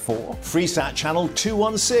 604. Freesat Channel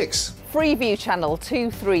 216. Freeview Channel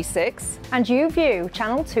 236. And YouView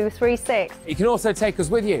Channel 236. You can also take us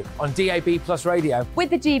with you on DAB Plus Radio.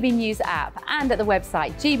 With the GB News app and at the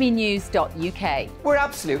website gbnews.uk. We're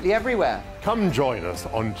absolutely everywhere. Come join us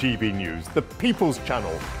on GB News, the People's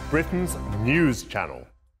Channel, Britain's news channel.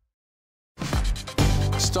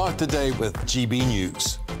 Start the day with GB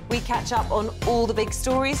News. We catch up on all the big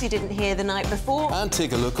stories you didn't hear the night before. And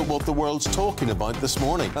take a look at what the world's talking about this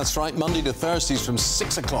morning. That's right, Monday to Thursdays from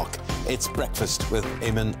 6 o'clock. It's Breakfast with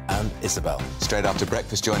Eamon and Isabel. Straight after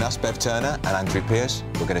breakfast, join us, Bev Turner and Andrew Pierce.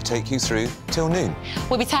 We're going to take you through till noon.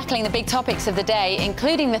 We'll be tackling the big topics of the day,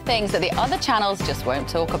 including the things that the other channels just won't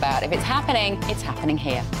talk about. If it's happening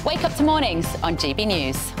here. Wake up to mornings on GB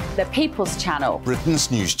News, the People's Channel. Britain's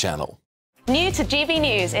news channel. New to GB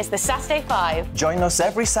News is the Saturday 5. Join us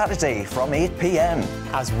every Saturday from 8 p.m.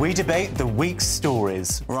 as we debate the week's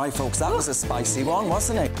stories. Right, folks, that was a spicy one,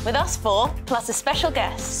 wasn't it? With us four, plus a special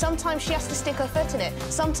guest. Sometimes she has to stick her foot in it.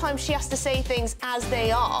 Sometimes she has to say things as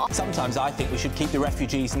they are. Sometimes I think we should keep the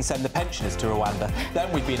refugees and send the pensioners to Rwanda.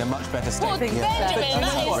 Then we'd be in a much better state. Well, Benjamin,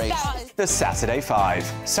 that is... The Saturday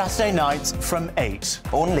 5. Saturday nights from 8.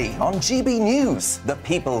 Only on GB News, the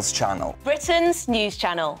People's Channel. Britain's news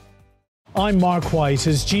channel. I'm Mark White.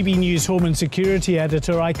 As GB News Home and Security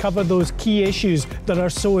Editor, I cover those key issues that are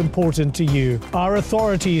so important to you. Our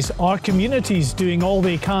authorities, our communities doing all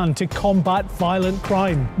they can to combat violent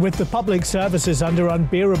crime. With the public services under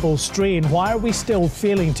unbearable strain, why are we still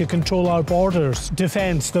failing to control our borders?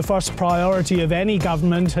 Defence, the first priority of any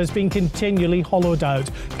government, has been continually hollowed out.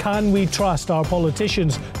 Can we trust our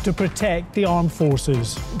politicians to protect the armed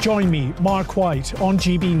forces? Join me, Mark White, on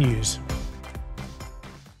GB News.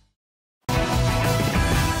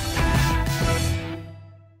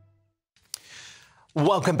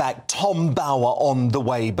 Welcome back. Tom Bower on the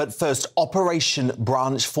way. But first, Operation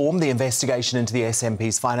Branch Form, the investigation into the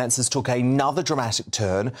SNP's finances, took another dramatic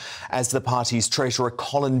turn as the party's treasurer,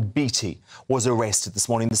 Colin Beattie, was arrested this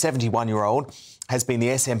morning. The 71-year-old has been the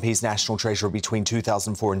SNP's national treasurer between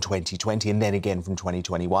 2004 and 2020, and then again from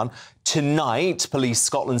 2021. Tonight, Police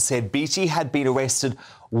Scotland said Beattie had been arrested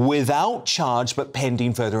without charge but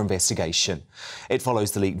pending further investigation. It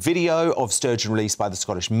follows the leaked video of Sturgeon released by the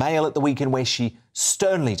Scottish Mail at the weekend, where she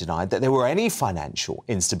sternly denied that there were any financial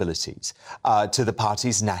instabilities to the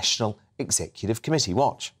party's National Executive Committee.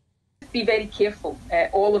 Watch. Be very careful,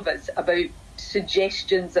 all of us, about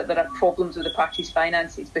suggestions that there are problems with the party's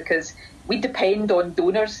finances, because we depend on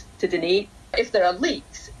donors to donate. If there are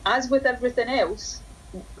leaks, as with everything else,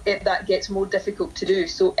 that gets more difficult to do.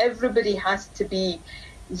 So everybody has to be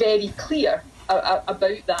very clear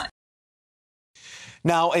about that.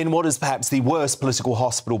 Now, in what is perhaps the worst political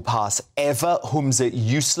hospital pass ever, Humza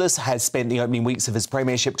Useless has spent the opening weeks of his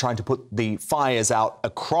premiership trying to put the fires out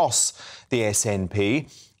across the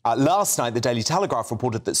SNP. Last night, the Daily Telegraph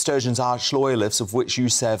reported that Sturgeon's arch loyalists, of which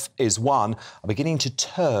Youssef is one, are beginning to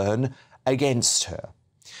turn against her.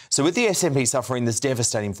 So with the SNP suffering this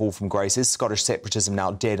devastating fall from grace, is Scottish separatism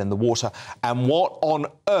now dead in the water? And what on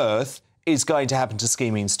earth is going to happen to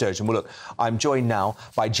scheming Sturgeon? Well, look, I'm joined now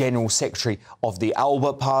by General Secretary of the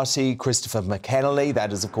Albert Party, Christopher McKennelly.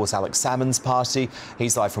 That is, of course, Alex Salmond's party.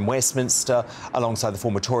 He's live from Westminster, alongside the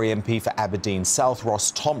former Tory MP for Aberdeen South,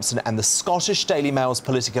 Ross Thompson, and the Scottish Daily Mail's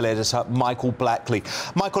political editor, Michael Blackley.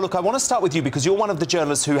 Michael, look, I want to start with you because you're one of the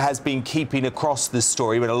journalists who has been keeping across this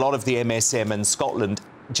story when a lot of the MSM in Scotland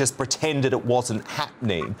just pretended it wasn't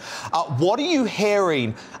happening. What are you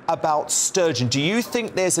hearing about Sturgeon? Do you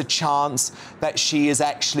think there's a chance that she is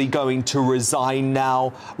actually going to resign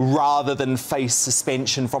now rather than face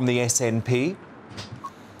suspension from the SNP?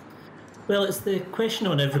 Well, it's the question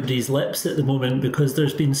on everybody's lips at the moment, because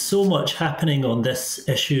there's been so much happening on this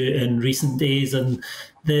issue in recent days, and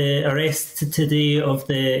the arrest today of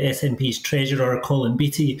the SNP's treasurer, Colin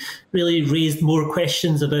Beattie, really raised more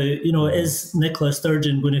questions about, is Nicola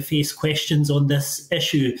Sturgeon going to face questions on this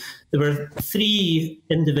issue? There were 3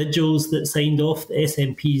 individuals that signed off the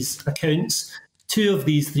SNP's accounts. 2 of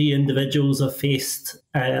these 3 individuals have faced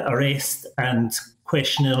arrest and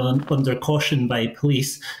questioning under caution by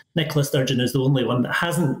police. Nicola Sturgeon is the only one that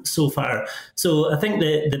hasn't so far. So I think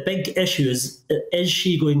the big issue is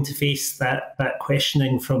she going to face that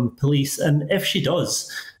questioning from police? And if she does,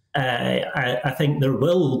 I think there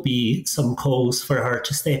will be some calls for her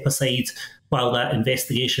to step aside while that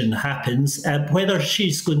investigation happens. Whether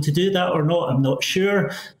she's going to do that or not, I'm not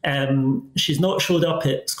sure. She's not showed up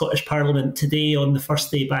at Scottish Parliament today on the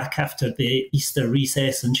first day back after the Easter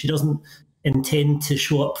recess, and she doesn't intend to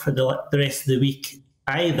show up for the rest of the week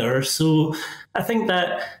either. So I think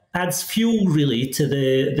that adds fuel really to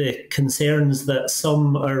the concerns that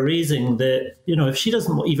some are raising, that, if she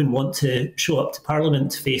doesn't even want to show up to Parliament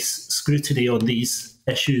to face scrutiny on these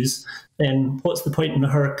issues, then what's the point in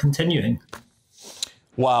her continuing?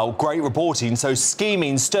 Wow, great reporting. So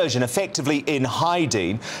scheming Sturgeon effectively in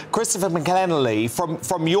hiding. Christopher McKennelly,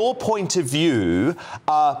 from your point of view,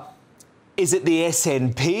 is it the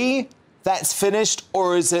SNP that's finished,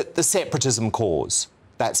 or is it the separatism cause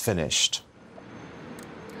that's finished?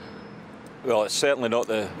 Well, it's certainly not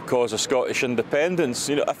the cause of Scottish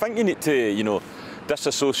independence. I think you need to,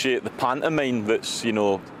 disassociate the pantomime that's,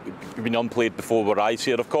 been unplayed before our eyes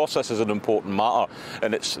here. Of course, this is an important matter,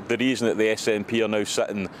 and it's the reason that the SNP are now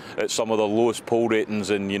sitting at some of the lowest poll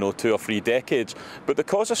ratings in, 2 or 3 decades. But the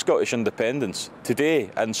cause of Scottish independence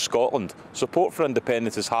today in Scotland, support for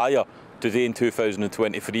independence is higher today in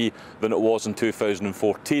 2023 than it was in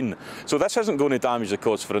 2014. So this isn't going to damage the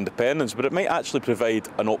cause for independence, but it might actually provide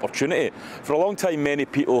an opportunity. For a long time, many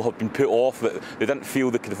people have been put off that they didn't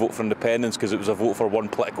feel they could vote for independence because it was a vote for one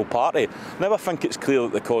political party. Now I think it's clear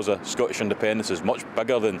that the cause of Scottish independence is much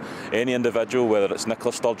bigger than any individual, whether it's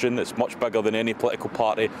Nicola Sturgeon, it's much bigger than any political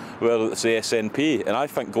party, whether it's the SNP. And I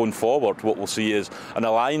think going forward, what we'll see is an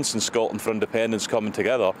alliance in Scotland for independence coming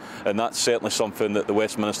together, and that's certainly something that the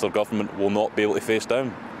Westminster government will not be able to face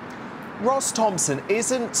down. Ross Thompson,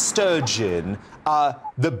 isn't Sturgeon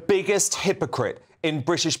the biggest hypocrite in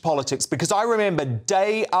British politics? Because I remember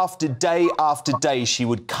day after day after day she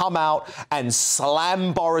would come out and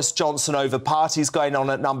slam Boris Johnson over parties going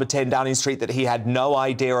on at number 10 Downing Street that he had no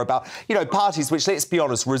idea about. You know, parties which, let's be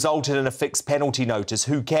honest, resulted in a fixed penalty notice.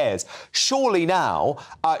 Who cares? Surely now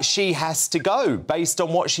she has to go based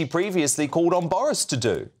on what she previously called on Boris to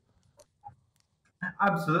do.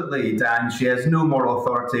 Absolutely, Dan. She has no moral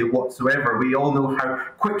authority whatsoever. We all know how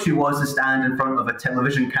quick she was to stand in front of a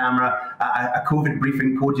television camera, a COVID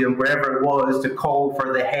briefing podium, wherever it was, to call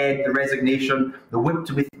for the head, the resignation, the whip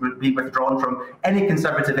to be withdrawn from any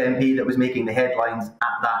Conservative MP that was making the headlines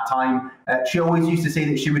at that time. She always used to say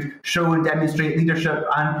that she would show and demonstrate leadership,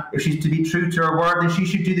 and if she's to be true to her word, then she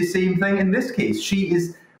should do the same thing in this case. She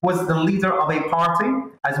was the leader of a party.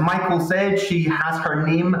 As Michael said, she has her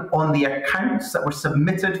name on the accounts that were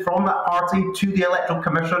submitted from that party to the Electoral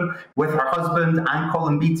Commission with her husband and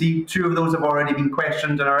Colin Beattie. Two of those have already been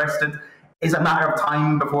questioned and arrested. It's a matter of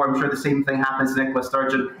time before I'm sure the same thing happens to Nicola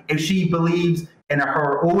Sturgeon. If she believes in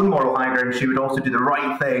her own moral high ground, she would also do the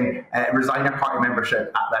right thing, resign her party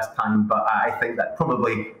membership at this time. But I think that's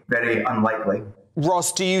probably very unlikely.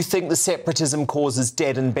 Ross, do you think the separatism cause is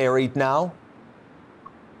dead and buried now?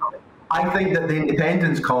 I think that the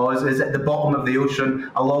independence cause is at the bottom of the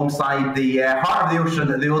ocean, alongside the heart of the ocean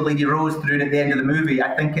that the old lady Rose threw in at the end of the movie.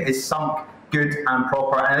 I think it is sunk good and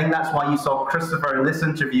proper. And I think that's why you saw Christopher in this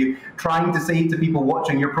interview trying to say to people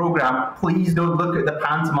watching your programme, please don't look at the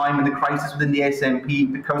pantomime and the crisis within the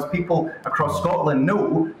SNP, because people across Scotland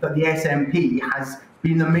know that the SNP has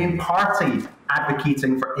been the main party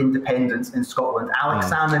advocating for independence in Scotland. Alex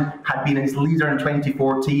Salmond had been its leader in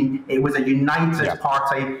 2014. It was a united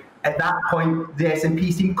party. At that point, the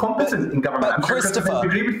SNP seemed competent in government. I'm sure Christopher would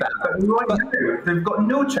agree with that. But right now, they've got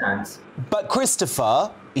no chance. But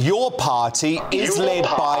Christopher, your party is led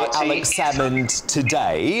by Alex Salmond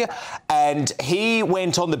today, and he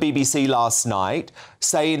went on the BBC last night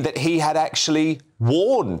saying that he had actually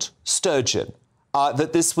warned Sturgeon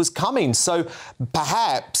that this was coming. So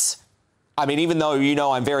perhaps, I mean, even though you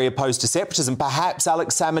know I'm very opposed to separatism, perhaps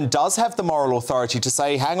Alex Salmond does have the moral authority to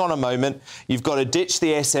say, hang on a moment, you've got to ditch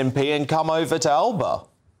the SNP and come over to Alba.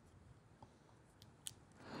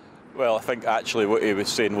 Well, I think actually what he was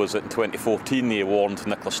saying was that in 2014 he warned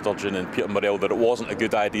Nicola Sturgeon and Peter Murrell that it wasn't a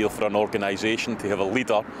good idea for an organisation to have a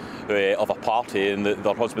leader of a party and that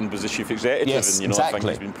their husband was the chief executive. Yes, and, I think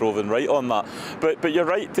he's been proven right on that. But you're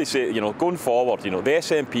right to say, going forward, the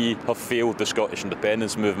SNP have failed the Scottish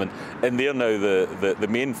independence movement, and they're now the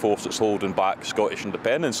main force that's holding back Scottish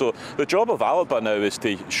independence. So the job of Alba now is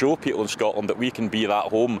to show people in Scotland that we can be that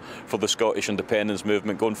home for the Scottish independence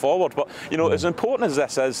movement going forward. But, as important as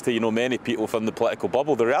this is to, many people within the political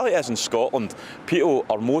bubble, the reality is in Scotland, people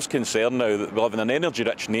are most concerned now that we live in an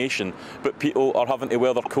energy-rich nation, but people are having to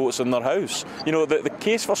wear their coats in their house. The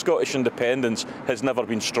case for Scottish independence has never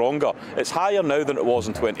been stronger. It's higher now than it was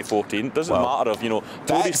in 2014. It doesn't matter if,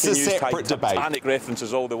 Tories can use Titanic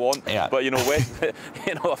references all they want, but,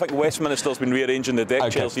 I think Westminster's been rearranging the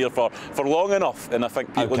deck chairs here for long enough, and I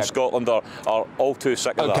think people in Scotland are all too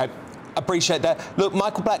sick of that. Appreciate that. Look,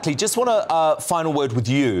 Michael Blackley, just want a final word with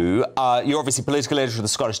you. You're obviously political editor of the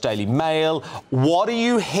Scottish Daily Mail. What are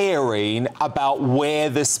you hearing about where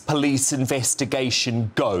this police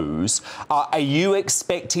investigation goes? Are you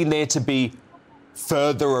expecting there to be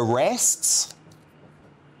further arrests?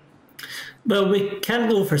 Well, we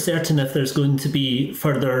can't know for certain if there's going to be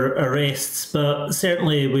further arrests, but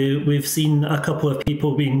certainly we've seen a couple of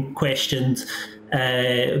people being questioned,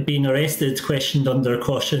 being arrested, questioned under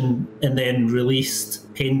caution, and then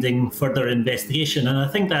released pending further investigation. And I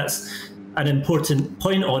think that's an important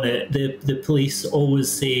point on it. The police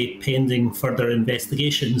always say pending further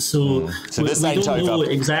investigation. So we don't know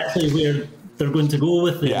exactly where they're going to go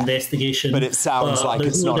with the investigation. But it sounds like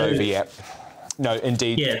it's not over yet. No,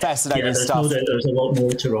 indeed. Fascinating stuff. No doubt there's a lot more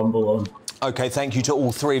to rumble on. OK, thank you to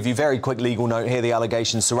all three of you. Very quick legal note here. The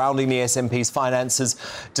allegations surrounding the SNP's finances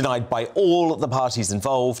denied by all the parties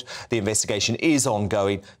involved. The investigation is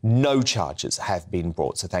ongoing. No charges have been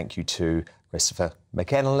brought. So thank you to Christopher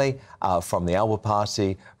McKennelly from the Alba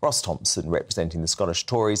Party, Ross Thompson representing the Scottish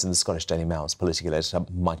Tories, and the Scottish Daily Mail's political editor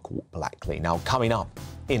Michael Blackley. Now, coming up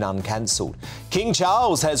in Uncancelled, King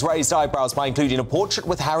Charles has raised eyebrows by including a portrait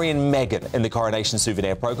with Harry and Meghan in the coronation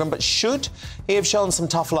souvenir programme, but should he have shown some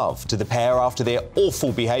tough love to the pair after their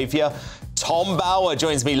awful behaviour? Tom Bauer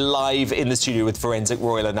joins me live in the studio with forensic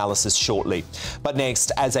royal analysis shortly. But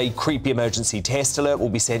next, as a creepy emergency test alert will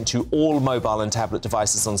be sent to all mobile and tablet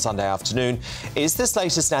devices on Sunday afternoon, is this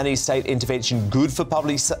latest nanny state intervention good for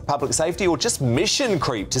public safety or just mission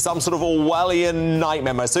creep to some sort of Orwellian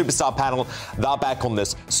nightmare? My superstar panel, they're back on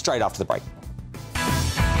this straight after the break.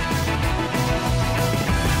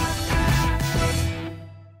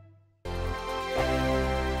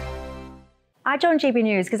 I joined GB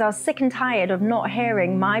News because I was sick and tired of not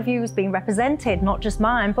hearing my views being represented, not just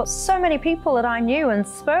mine, but so many people that I knew and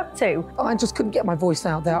spoke to. I just couldn't get my voice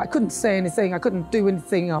out there. I couldn't say anything. I couldn't do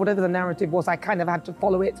anything. Whatever the narrative was, I kind of had to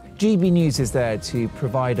follow it. GB News is there to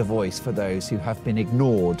provide a voice for those who have been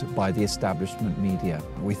ignored by the establishment media.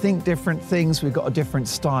 We think different things, we've got a different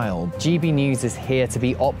style. GB News is here to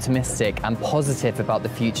be optimistic and positive about the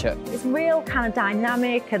future. It's real kind of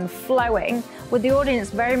dynamic and flowing, with the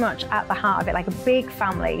audience very much at the heart of it, like a big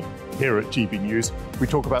family. Here at GB News, we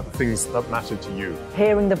talk about the things that matter to you.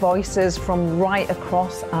 Hearing the voices from right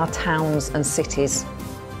across our towns and cities,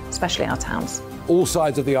 especially our towns. All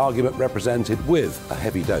sides of the argument represented with a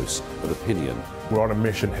heavy dose of opinion. We're on a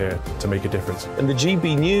mission here to make a difference. And the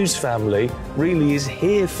GB News family really is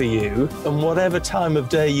here for you, and whatever time of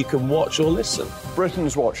day you can watch or listen.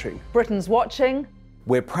 Britain's watching. Britain's watching.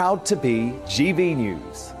 We're proud to be GB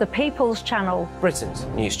News. The People's Channel. Britain's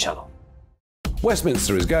news channel.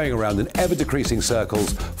 Westminster is going around in ever-decreasing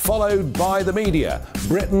circles, followed by the media.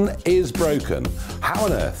 Britain is broken. How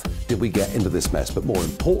on earth did we get into this mess? But more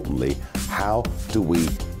importantly, how do we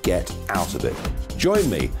get out of it? Join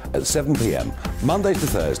me at 7 p.m, Mondays to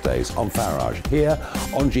Thursdays on Farage, here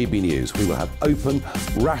on GB News. We will have open,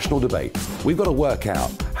 rational debate. We've got to work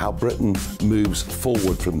out how Britain moves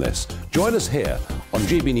forward from this. Join us here on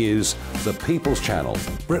GB News, the People's Channel.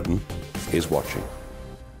 Britain is watching.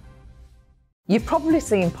 You've probably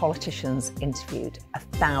seen politicians interviewed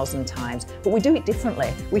 1,000 times, but we do it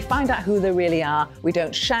differently. We find out who they really are, we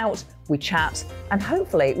don't shout, we chat, and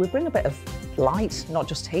hopefully we bring a bit of light, not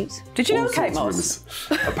just heat. Did you know Kate Moss?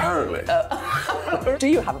 Apparently. Do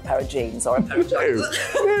you have a pair of jeans or a pair of jeans?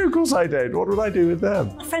 No, of course I don't. What would I do with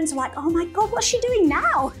them? My friends are like, oh my God, what's she doing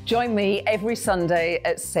now? Join me every Sunday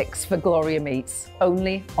at 6 for Gloria Meets,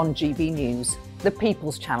 only on GB News, the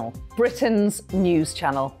People's Channel, Britain's news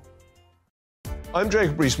channel. I'm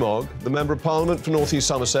Jacob Rees-Mogg, the Member of Parliament for North East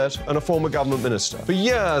Somerset and a former government minister. For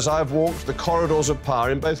years, I've walked the corridors of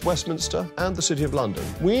power in both Westminster and the City of London.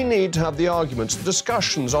 We need to have the arguments, the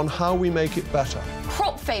discussions on how we make it better.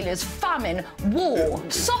 Crop failures, famine, war,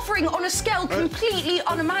 suffering on a scale completely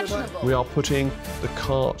unimaginable. We are putting the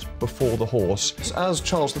cart before the horse. As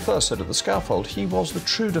Charles I said at the scaffold, he was the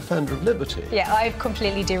true defender of liberty. Yeah, I've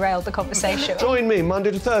completely derailed the conversation. Join me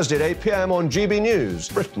Monday to Thursday at 8 p.m. on GB News,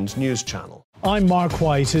 Britain's news channel. I'm Mark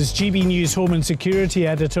White. As GB News Home and Security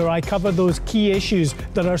Editor, I cover those key issues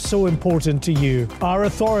that are so important to you. Our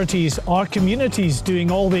authorities, our communities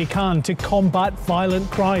doing all they can to combat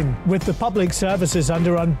violent crime. With the public services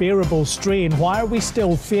under unbearable strain, why are we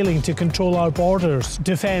still failing to control our borders?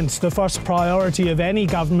 Defence, the first priority of any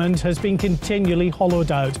government, has been continually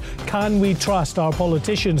hollowed out. Can we trust our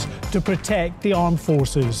politicians to protect the armed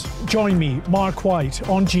forces? Join me, Mark White,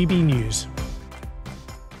 on GB News.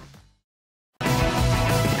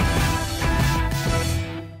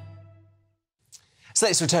 So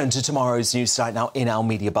let's return to tomorrow's news tonight. Now, in our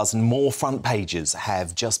media buzz, and more front pages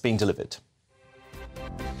have just been delivered.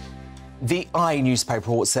 The I newspaper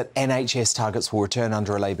reports that NHS targets will return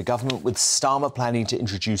under a Labour government, with Starmer planning to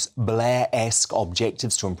introduce Blair-esque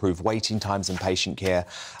objectives to improve waiting times and patient care.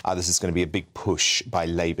 This is going to be a big push by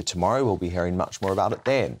Labour tomorrow. We'll be hearing much more about it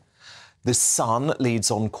then. The Sun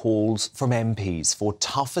leads on calls from MPs for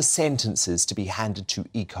tougher sentences to be handed to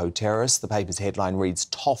eco-terrorists. The paper's headline reads,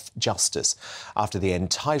 "Tough Justice," after the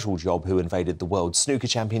entitled job who invaded the World Snooker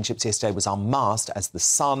Championships yesterday was unmasked as the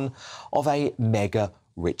son of a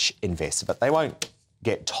mega-rich investor. But they won't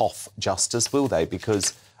get tough justice, will they?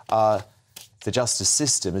 Because the justice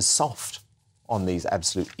system is soft on these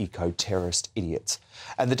absolute eco-terrorist idiots.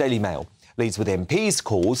 And the Daily Mail leads with MPs'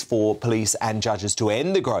 calls for police and judges to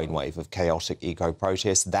end the growing wave of chaotic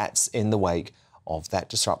eco-protests. That's in the wake of that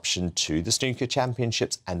disruption to the snooker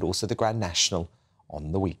championships and also the Grand National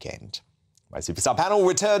on the weekend. My Superstar panel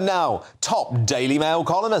return now. Top Daily Mail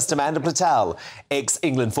columnist Amanda Patel,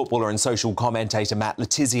 ex-England footballer and social commentator Matt Le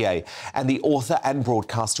Tissier, and the author and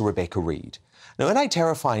broadcaster Rebecca Reid. Now, in a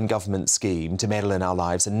terrifying government scheme to meddle in our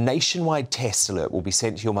lives, a nationwide test alert will be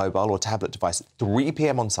sent to your mobile or tablet device at 3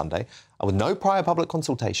 p.m. on Sunday, with no prior public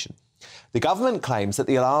consultation. The government claims that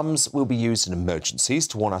the alarms will be used in emergencies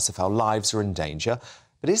to warn us if our lives are in danger.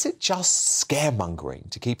 But is it just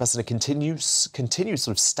scaremongering to keep us in a continuous sort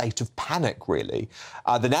of state of panic, really?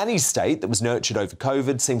 The nanny state that was nurtured over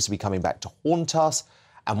COVID seems to be coming back to haunt us.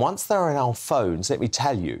 And once they're in our phones, let me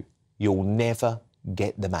tell you, you'll never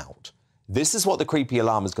get them out. This is what the creepy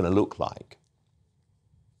alarm is going to look like.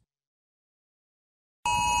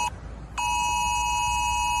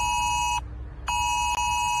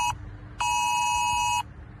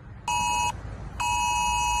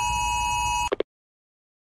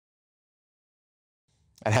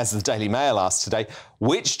 And as the Daily Mail asked today,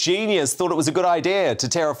 which genius thought it was a good idea to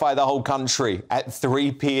terrify the whole country at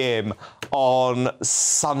 3 p.m. on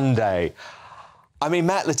Sunday? I mean,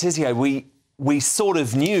 Matt Le Tissier, we sort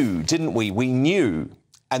of knew, didn't we? We knew.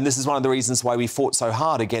 And this is one of the reasons why we fought so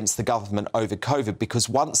hard against the government over COVID, because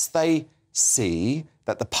once they see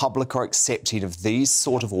that the public are accepting of these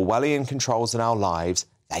sort of Orwellian controls in our lives,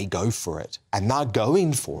 they go for it, and they're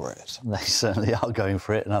going for it. They certainly are going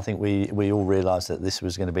for it, and I think we all realised that this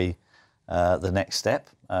was going to be the next step.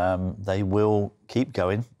 They will keep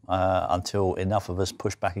going until enough of us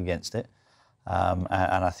push back against it, and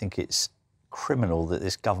I think it's criminal that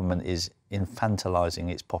this government is infantilising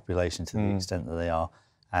its population to the extent that they are,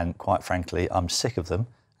 and quite frankly, I'm sick of them.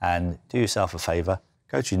 And do yourself a favour,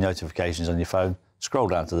 go to your notifications on your phone, scroll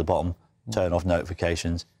down to the bottom, turn off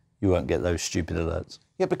notifications. You won't get those stupid alerts.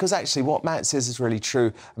 Yeah, because actually what Matt says is really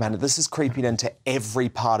true, Amanda. This is creeping into every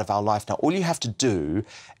part of our life now. All you have to do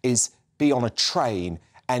is be on a train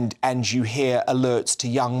and you hear alerts to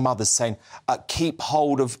young mothers saying, keep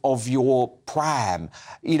hold of your pram.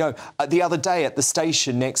 You know, the other day at the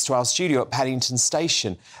station next to our studio at Paddington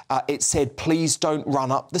Station, it said, please don't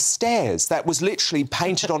run up the stairs. That was literally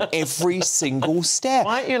painted on every single stair.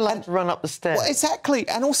 Why aren't you allowed to run up the stairs? Well, exactly.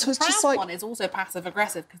 And also, it's just like... The pram one is also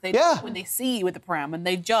passive-aggressive, because they when they see you with the pram and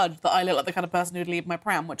they judge that I look like the kind of person who'd leave my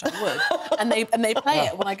pram, which I would, and they play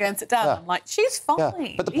it when I go and sit down. I'm like, she's fine.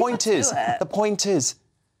 Yeah. But the point is,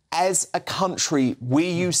 as a country, we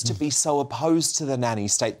used to be so opposed to the nanny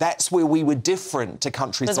state. That's where we were different to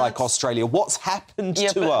countries like Australia. What's happened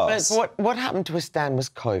to us? But what happened to us, Dan, was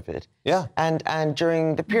COVID. Yeah. And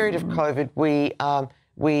during the period of COVID,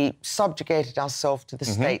 we subjugated ourselves to the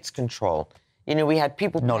state's control. You know, we had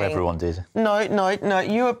people Not paying... everyone did. No.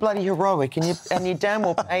 You were bloody heroic, and you damn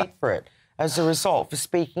well paid for it as a result for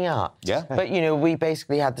speaking up. Yeah. But, you know, we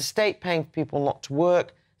basically had the state paying for people not to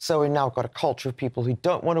work. So we've now got a culture of people who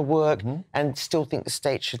don't want to work and still think the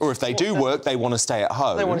state should... Or if they do work, they want to stay at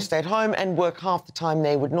home. They want to stay at home and work half the time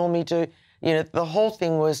they would normally do. You know, the whole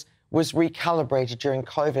thing was recalibrated during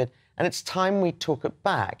COVID, and it's time we took it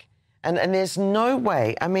back. And there's no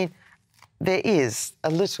way... I mean, there is a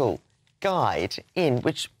little guide in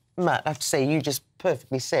which, Matt, I have to say, you just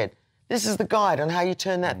perfectly said, this is the guide on how you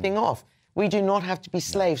turn that thing off. We do not have to be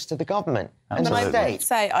slaves to the government. And I would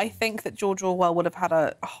say, I think that George Orwell would have had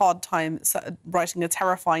a hard time writing a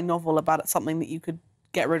terrifying novel about something that you could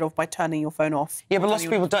get rid of by turning your phone off. Yeah, but lots of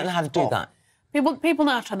people don't know how to do that. People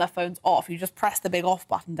now turn their phones off. You just press the big off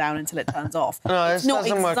button down until it turns off. No, it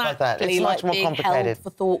doesn't work like that. It's much more complicated.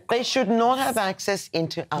 They should not have access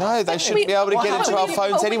into our... No, they shouldn't be able to get into our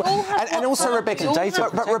phones anyway. And also, Rebecca,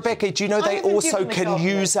 Rebecca, do you know they also can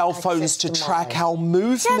use our phones to track our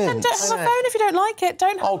movements? Yeah, then don't have a phone if you don't like it.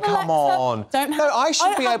 Don't have Oh, come on. No, I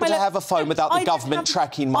should be able to have a phone without the government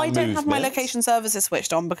tracking my movements. I don't have my location services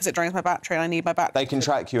switched on because it drains my battery and I need my battery. They can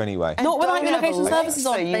track you anyway. Not without your location services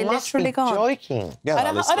on. They literally can't. Joking. Yeah, I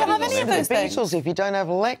don't have any of those things. Beatles if you don't have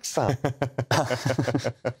Alexa.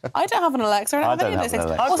 I don't have an Alexa. I don't have any of those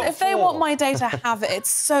things. Also, if they want my data, have it.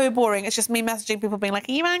 It's so boring. It's just me messaging people being like,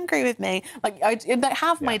 are you angry with me? Like, they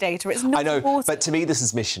have my data. It's not important. I know, but to me, this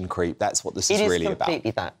is mission creep. That's what this is really about. It is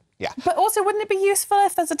completely that. Yeah. But also, wouldn't it be useful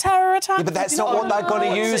if there's a terror attack? Yeah, but that's not what they're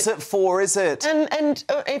going to use it for, is it? And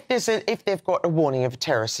if they've got a warning of a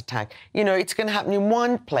terrorist attack, you know, it's going to happen in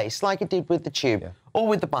one place, like it did with the tube or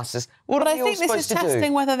with the buses. What are we all supposed to do? But I think this is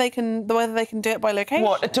testing whether they can do it by location.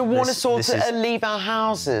 What, to warn us all to leave our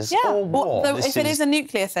houses? Yeah. Or what? If it is a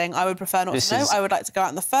nuclear thing, I would prefer not to know. I would like to go out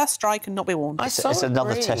in the first strike and not be warned. It's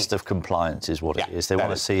another test of compliance, is what it is. They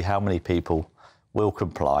want to see how many people will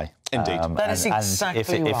comply. Indeed. That is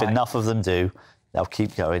exactly if enough of them do, they'll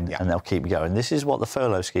keep going and they'll keep going. This is what the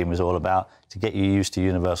furlough scheme was all about, to get you used to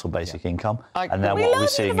universal basic income. And now we what love we're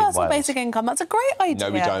seeing universal in Wales. basic income. That's a great idea.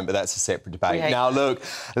 No, we don't, but that's a separate debate. Now, look,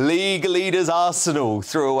 league leaders Arsenal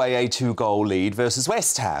threw away a 2-goal lead versus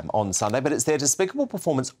West Ham on Sunday, but it's their despicable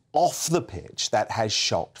performance off the pitch that has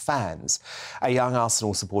shocked fans. A young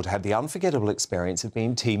Arsenal supporter had the unforgettable experience of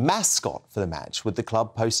being team mascot for the match, with the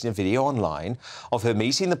club posting a video online of her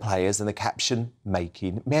meeting the players and the caption,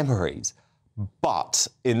 "Making memories." But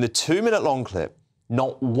in the 2-minute-long clip,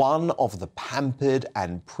 not one of the pampered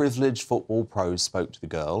and privileged football pros spoke to the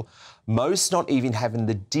girl, most not even having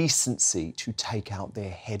the decency to take out their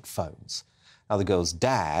headphones. Now, the girl's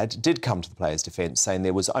dad did come to the players' defence, saying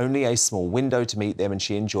there was only a small window to meet them and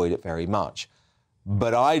she enjoyed it very much.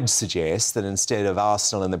 But I'd suggest that instead of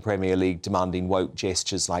Arsenal and the Premier League demanding woke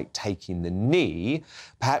gestures like taking the knee,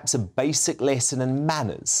 perhaps a basic lesson in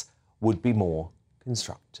manners would be more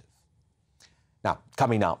constructive. Now,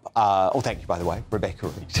 coming up, thank you, by the way, Rebecca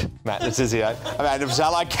Reid, Matt Letizia, Amanda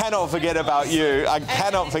Patel. I cannot forget about you. I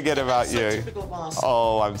cannot forget about you.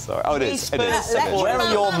 Oh, I'm sorry. Oh, it is. It is. Where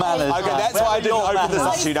are your manners? Okay, that's why I didn't open this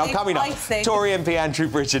up to you. Now, coming up, Tory MP Andrew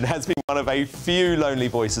Britton has been one of a few lonely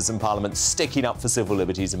voices in Parliament sticking up for civil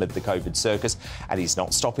liberties amid the COVID circus, and he's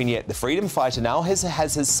not stopping yet. The freedom fighter now has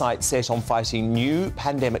his sights set on fighting new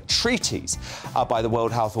pandemic treaties by the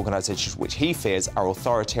World Health Organization, which he fears are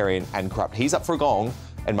authoritarian and corrupt. He's up for a gong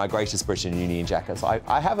in my Greatest Britain Union jacket, so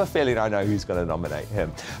I have a feeling I know who's going to nominate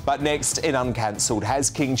him. But next, in Uncancelled, has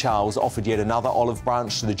King Charles offered yet another olive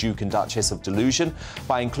branch to the Duke and Duchess of Delusion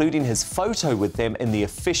by including his photo with them in the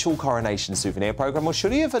official coronation souvenir programme, or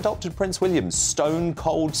should he have adopted Prince William's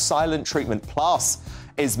stone-cold silent treatment? Plus,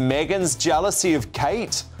 is Meghan's jealousy of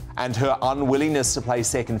Kate and her unwillingness to play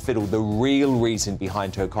second fiddle the real reason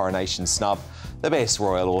behind her coronation snub? The best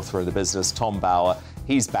royal author of the business, Tom Bauer,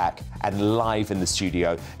 he's back and live in the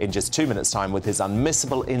studio in just 2 minutes' time with his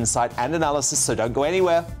unmissable insight and analysis, so don't go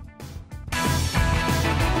anywhere.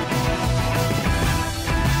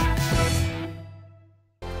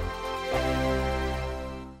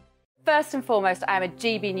 First and foremost, I am a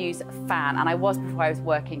GB News fan, and I was before I was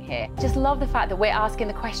working here. Just love the fact that we're asking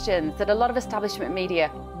the questions that a lot of establishment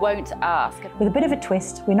media won't ask. With a bit of a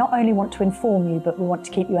twist, we not only want to inform you, but we want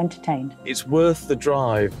to keep you entertained. It's worth the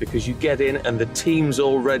drive because you get in and the team's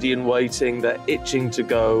all ready and waiting, they're itching to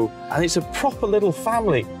go, and it's a proper little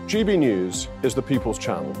family. GB News is the People's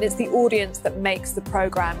Channel. It's the audience that makes the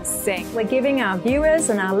programme sing. We're giving our viewers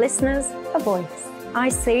and our listeners a voice. I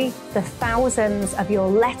see the thousands of your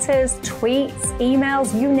letters, tweets,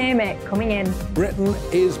 emails, you name it, coming in. Britain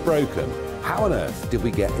is broken. How on earth did we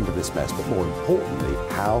get into this mess? But more importantly,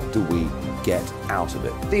 how do we get out of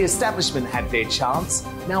it? The establishment had their chance.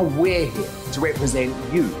 Now we're here to represent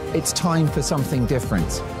you. It's time for something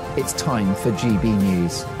different. It's time for GB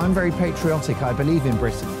News. I'm very patriotic. I believe in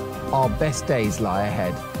Britain. Our best days lie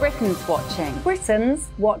ahead. Britain's watching. Britain's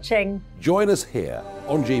watching. Join us here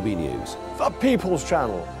on GB News. The People's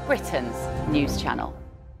Channel. Britain's news channel.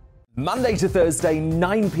 Monday to Thursday,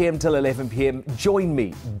 9 p.m. till 11 p.m. Join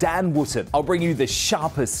me, Dan Wootton. I'll bring you the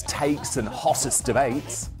sharpest takes and hottest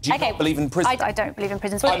debates. Do you not believe in prison? I don't believe in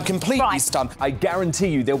prisons. I'm completely stunned. I guarantee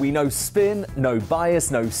you there'll be no spin, no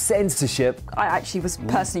bias, no censorship. I actually was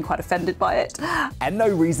personally quite offended by it. And no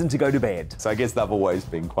reason to go to bed. So I guess they've always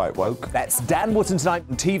been quite woke. That's Dan Wootton tonight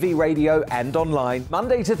on TV, radio and online.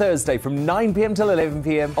 Monday to Thursday from 9 p.m. till 11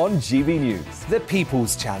 p.m. on GB News. The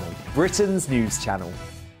People's Channel, Britain's news channel.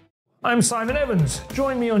 I'm Simon Evans.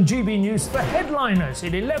 Join me on GB News for Headliners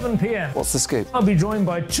at 11 p.m. What's the scoop? I'll be joined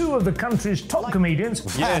by two of the country's top comedians.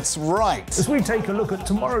 That's right. As we take a look at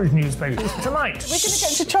tomorrow's newspapers tonight. We're going to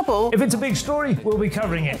get into trouble. If it's a big story, we'll be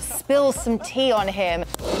covering it. Spill some tea on him.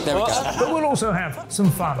 There we go. But we'll also have some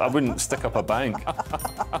fun. I wouldn't stick up a bank.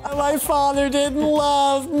 My father didn't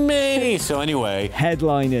love me. So anyway.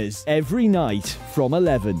 Headliners every night from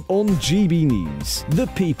 11 on GB News, the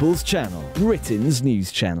People's Channel, Britain's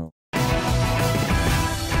news channel.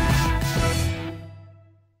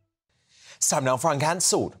 It's time now for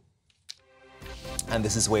Uncancelled. And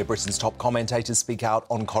this is where Britain's top commentators speak out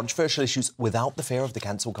on controversial issues without the fear of the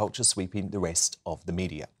cancel culture sweeping the rest of the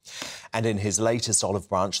media. And in his latest olive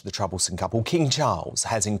branch, the troublesome couple, King Charles,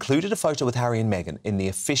 has included a photo with Harry and Meghan in the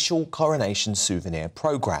official coronation souvenir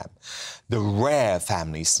programme. The rare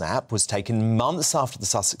family snap was taken months after the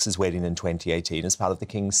Sussexes' wedding in 2018 as part of the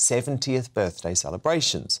King's 70th birthday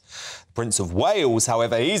celebrations. The Prince of Wales,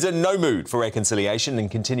 however, he's in no mood for reconciliation and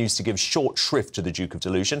continues to give short shrift to the Duke of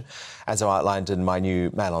Delusion. As I outlined in my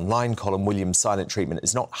new Mail Online column, William's silent treatment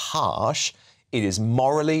is not harsh. It is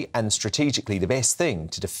morally and strategically the best thing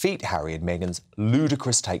to defeat Harry and Meghan's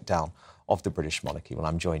ludicrous takedown of the British monarchy. Well,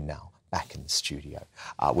 I'm joined now back in the studio.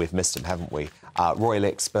 We've missed him, haven't we? Royal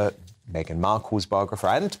expert, Meghan Markle's biographer,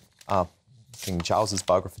 and King Charles's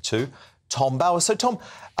biographer too, Tom Bowers. So, Tom,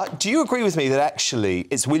 do you agree with me that actually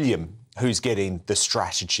it's William who's getting the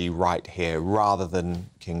strategy right here rather than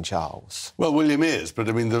King Charles? Well, William is, but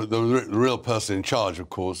I mean, the real person in charge, of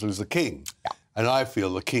course, is the King. Yeah. And I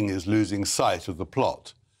feel the King is losing sight of the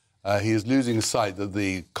plot. He is losing sight that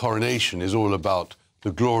the coronation is all about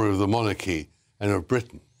the glory of the monarchy and of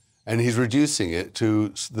Britain. And he's reducing it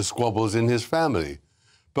to the squabbles in his family.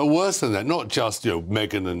 But worse than that, not just, you know,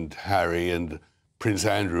 Meghan and Harry and Prince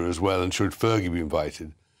Andrew as well, and should Fergie be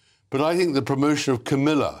invited, but I think the promotion of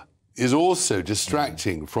Camilla is also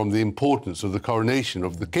distracting from the importance of the coronation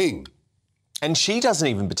of the King. And she doesn't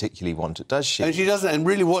even particularly want it, does she? And she doesn't. And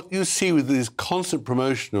really what you see with this constant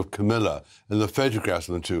promotion of Camilla and the photographs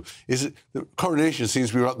of them two is that the coronation seems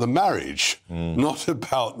to be about the marriage, not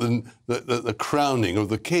about the crowning of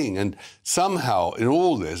the King. And somehow in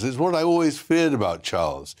all this, it's what I always feared about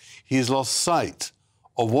Charles. He has lost sight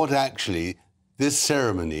of what actually this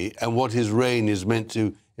ceremony and what his reign is meant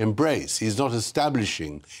to embrace. He's not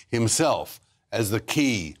establishing himself as the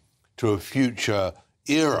key to a future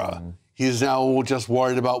era. He's now all just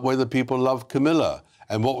worried about whether people love Camilla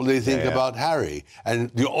and what will they think about Harry and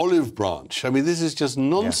the olive branch. I mean, this is just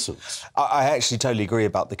nonsense. Yeah. I actually totally agree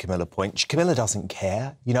about the Camilla point. Camilla doesn't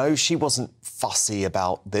care. You know, she wasn't fussy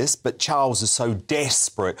about this, but Charles is so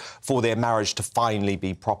desperate for their marriage to finally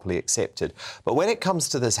be properly accepted. But when it comes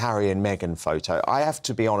to this Harry and Meghan photo, I have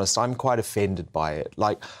to be honest, I'm quite offended by it.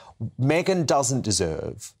 Like, Meghan doesn't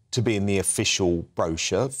deserve to be in the official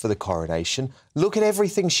brochure for the coronation. Look at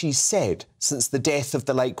everything she's said since the death of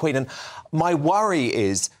the late Queen. And my worry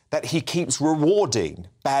is that he keeps rewarding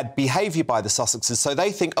bad behaviour by the Sussexes. So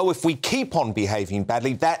they think, oh, if we keep on behaving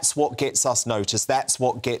badly, that's what gets us noticed, that's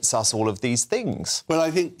what gets us all of these things. Well,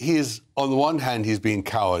 I think he is, on the one hand, he's being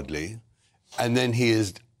cowardly, and then he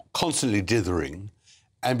is constantly dithering,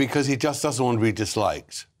 and because he just doesn't want to be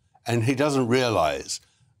disliked. And he doesn't realise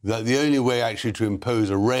that the only way actually to impose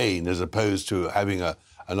a reign, as opposed to having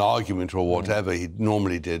an argument or whatever he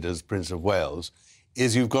normally did as Prince of Wales,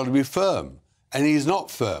 is you've got to be firm. And he's not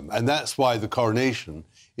firm. And that's why the coronation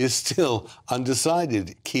is still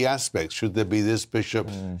undecided. Key aspects, should there be this bishop,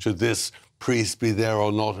 should this priest be there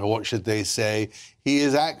or not, or what should they say? He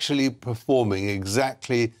is actually performing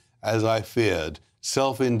exactly as I feared,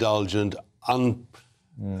 self-indulgent,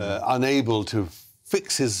 unable to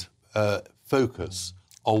fix his focus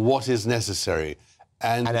on what is necessary.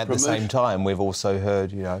 And at the same time, we've also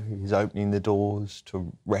heard, you know, he's opening the doors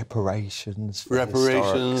to reparations.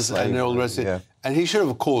 Reparations and all the rest of it. And he should,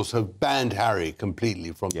 of course, have banned Harry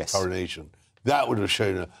completely from the coronation. That would have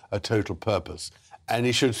shown a total purpose. And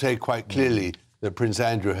he should say quite clearly that Prince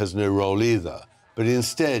Andrew has no role either. But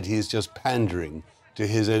instead, he's just pandering to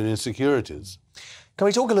his own insecurities. Can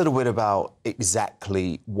we talk a little bit about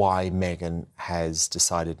exactly why Meghan has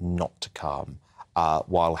decided not to come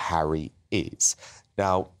while Harry is?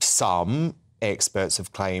 Now, some experts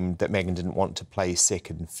have claimed that Meghan didn't want to play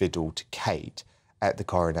second fiddle to Kate at the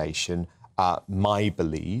coronation. My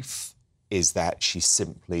belief is that she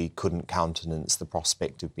simply couldn't countenance the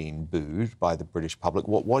prospect of being booed by the British public.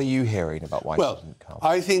 What are you hearing about why she didn't come?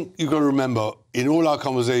 I think you've got to remember, in all our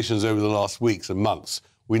conversations over the last weeks and months,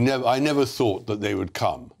 I never thought that they would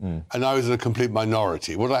come, and I was in a complete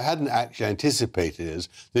minority. What I hadn't actually anticipated is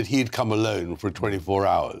that he'd come alone for 24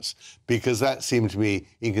 hours, because that seemed to me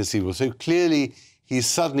inconceivable. So clearly, he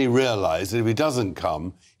suddenly realised that if he doesn't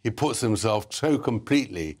come, he puts himself so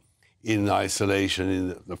completely in isolation,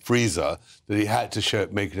 in the freezer, that he had to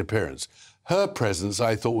make an appearance. Her presence,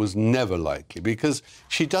 I thought, was never likely, because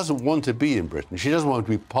she doesn't want to be in Britain. She doesn't want to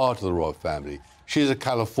be part of the royal family. She's a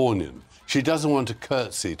Californian. She doesn't want to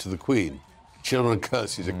curtsy to the Queen. She doesn't want to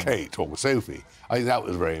curtsy to Kate or Sophie. I think that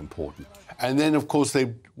was very important. And then, of course, they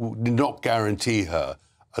did not guarantee her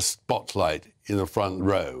a spotlight in the front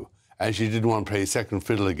row, and she didn't want to play second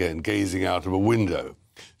fiddle again, gazing out of a window.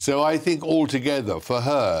 So I think altogether, for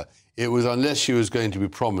her, it was, unless she was going to be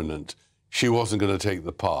prominent, she wasn't going to take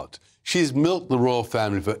the part. She's milked the royal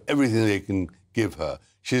family for everything they can give her.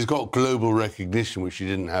 She's got global recognition, which she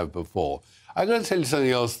didn't have before. I'm going to tell you something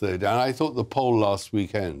else, though, Dan. I thought the poll last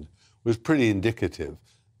weekend was pretty indicative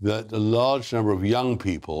that a large number of young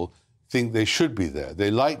people think they should be there.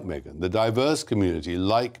 They like Meghan. The diverse community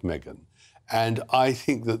like Meghan. And I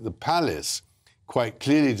think that the palace quite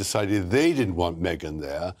clearly decided they didn't want Meghan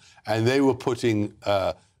there, and they were putting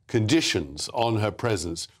conditions on her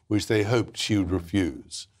presence which they hoped she would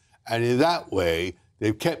refuse. And in that way,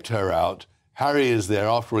 they've kept her out. Harry is there.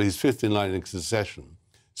 After all, he's fifth in line in succession.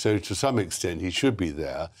 So to some extent, he should be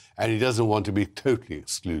there, and he doesn't want to be totally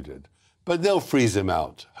excluded. But they'll freeze him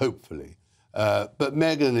out, hopefully. But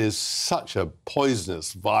Meghan is such a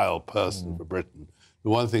poisonous, vile person for Britain. The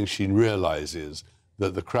one thing she realises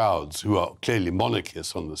that the crowds, who are clearly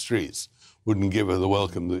monarchists on the streets, wouldn't give her the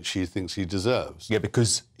welcome that she thinks she deserves. Yeah,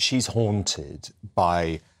 because she's haunted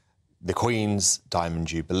by the Queen's Diamond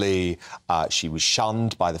Jubilee. She was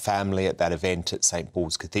shunned by the family at that event at St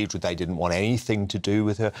Paul's Cathedral. They didn't want anything to do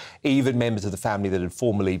with her. Even members of the family that had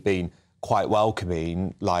formerly been quite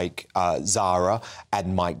welcoming, like Zara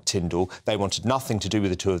and Mike Tindall, they wanted nothing to do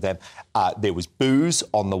with the two of them. There was boos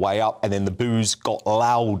on the way up, and then the boos got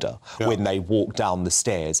louder when they walked down the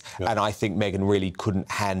stairs. And I think Meghan really couldn't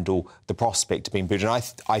handle the prospect of being booed.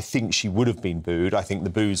 And I think she would have been booed. I think the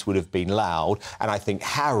boos would have been loud. And I think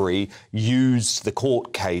Harry used the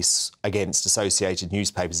court case against Associated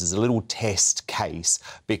Newspapers as a little test case,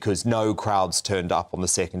 because no crowds turned up on the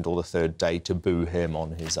second or the third day to boo him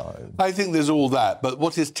on his own. I think there's all that, but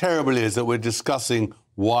what is terrible is that we're discussing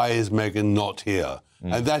why is Meghan not here,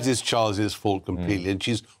 and that is Charles's fault completely, and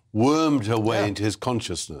she's wormed her way into his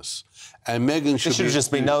consciousness. And Meghan should have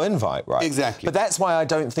just been no invite, right? Exactly. But that's why I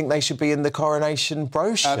don't think they should be in the coronation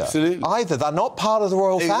brochure. Absolutely. Either. They're not part of the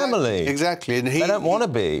royal family. Exactly. And they don't want to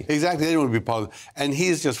be. Exactly. They don't want to be part of it. And he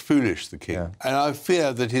is just foolish, the king. And I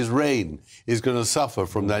fear that his reign is going to suffer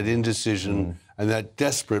from that indecision and that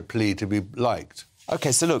desperate plea to be liked.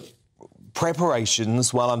 OK, so look,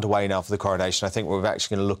 preparations well underway now for the coronation. I think we're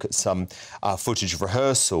actually going to look at some footage of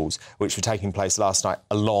rehearsals which were taking place last night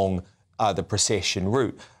along the procession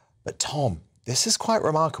route. But, Tom, this is quite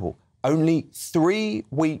remarkable. Only 3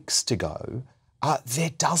 weeks to go.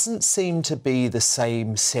 There doesn't seem to be the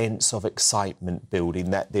same sense of excitement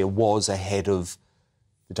building that there was ahead of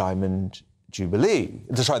the Diamond Jubilee.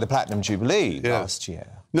 Sorry, the Platinum Jubilee last year.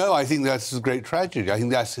 No, I think that's a great tragedy. I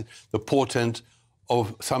think that's the portent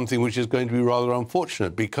of something which is going to be rather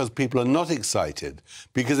unfortunate, because people are not excited,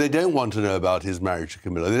 because they don't want to know about his marriage to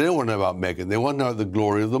Camilla. They don't want to know about Meghan. They want to know the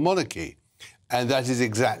glory of the monarchy. And that is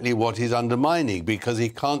exactly what he's undermining, because he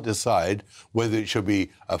can't decide whether it should be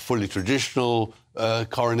a fully traditional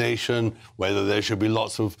coronation, whether there should be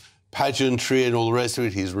lots of pageantry and all the rest of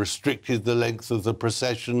it. He's restricted the length of the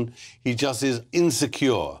procession. He just is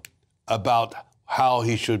insecure about how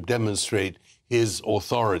he should demonstrate his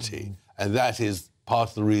authority. And that is part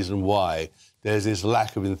of the reason why there's this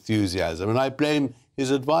lack of enthusiasm. And I blame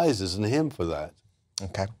his advisors and him for that.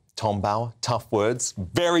 OK. Tom Bauer, tough words.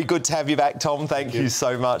 Very good to have you back, Tom. Thank you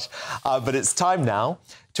so much. But it's time now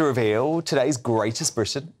to reveal today's greatest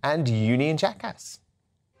Britain and Union jackass.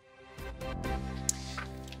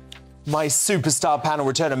 My superstar panel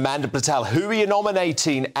return, Amanda Patel. Who are you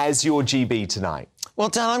nominating as your GB tonight? Well,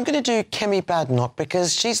 Dan, I'm going to do Kemi Badenoch,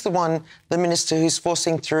 because she's the minister who's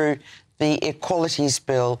forcing through the Equalities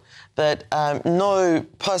Bill that no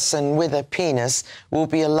person with a penis will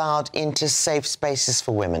be allowed into safe spaces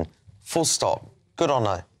for women. Full stop. Good on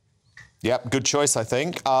her. Yep, good choice, I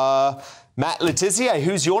think. Matt Letizia,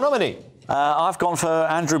 who's your nominee? I've gone for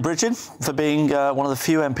Andrew Bridgen for being one of the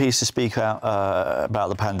few MPs to speak out about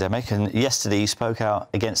the pandemic. And yesterday he spoke out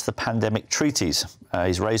against the pandemic treaties.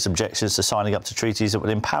 He's raised objections to signing up to treaties that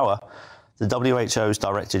would empower the WHO's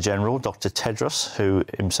Director General, Dr. Tedros, who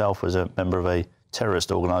himself was a member of a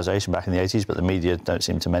terrorist organisation back in the 80s, but the media don't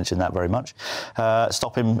seem to mention that very much,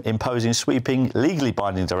 stop him imposing sweeping, legally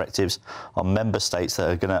binding directives on member states that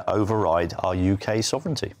are going to override our UK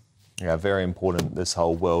sovereignty. Yeah, very important, this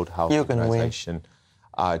whole World Health Organization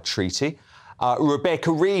treaty.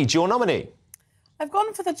 Rebecca Reid, your nominee? I've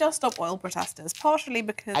gone for the Just Stop Oil protesters, partially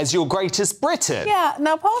because... As your greatest Britain? Yeah,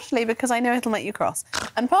 no, partially because I know it'll make you cross.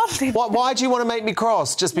 And partially... Why do you want to make me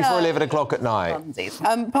cross just before 11 o'clock at night?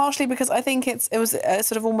 Partially because I think it was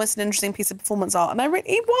sort of almost an interesting piece of performance art. And I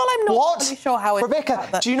really... While I'm not really sure how it...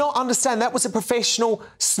 Rebecca, do you not understand? That was a professional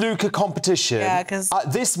snooker competition. Yeah, because...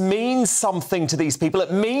 this means something to these people.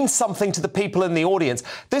 It means something to the people in the audience.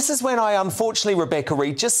 This is when I, unfortunately, Rebecca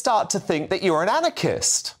Reid, just start to think that you're an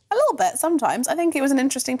anarchist. A little bit, sometimes. I think it was an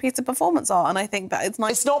interesting piece of performance art, and I think that it's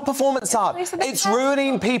nice... It's not performance art. It's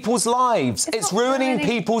ruining people's lives. It's ruining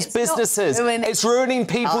people's businesses. It's ruining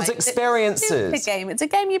people's experiences. It's a game. It's a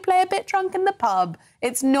game you play a bit drunk in the pub.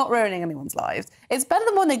 It's not ruining anyone's lives. It's better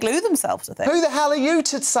than when they glue themselves to things. Who the hell are you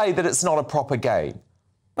to say that it's not a proper game?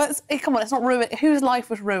 But come on, it's not ruined. Whose life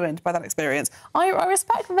was ruined by that experience? I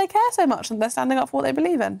respect that they care so much and they're standing up for what they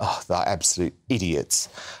believe in. Oh, they're absolute idiots.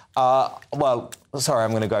 Well, sorry, I'm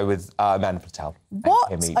going to go with Amanda Patel.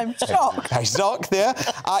 What? I'm shocked. Shocked there.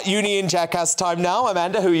 Union jackass time now.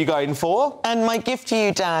 Amanda, who are you going for? And my gift to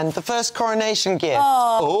you, Dan, the first coronation gift.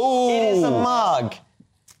 Oh. It is a mug.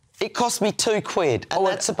 It cost me £2, and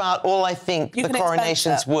that's about all I think the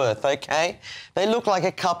coronation's worth, OK? They look like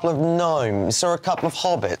a couple of gnomes or a couple of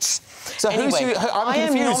hobbits. So anyway, I'm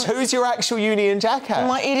confused. Who's your actual Union Jack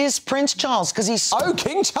hat? It is Prince Charles, because he's... Oh,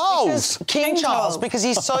 King Charles! King Charles, because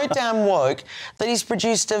he's so damn woke that he's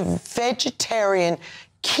produced a vegetarian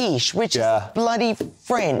quiche, which is bloody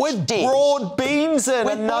French with dish. Broad beans in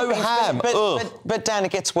and no ham. But Dan,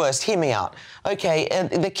 it gets worse. Hear me out. OK,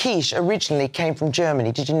 the quiche originally came from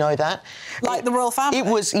Germany. Did you know that? Like the royal family? It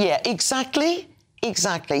was, yeah, exactly.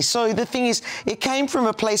 Exactly. So the thing is, it came from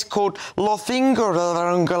a place called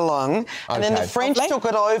Lothingerung, and then the French took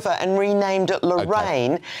it over and renamed it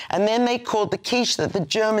Lorraine, and then they called the quiche that the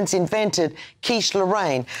Germans invented quiche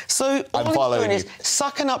Lorraine. So all he's doing is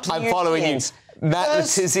sucking up to the Europeans. I'm following you. Matt Le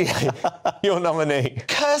Tissier, your nominee.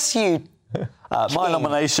 Curse you. My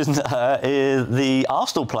nomination is the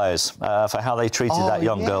Arsenal players for how they treated that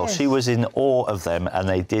young girl. She was in awe of them, and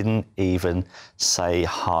they didn't even say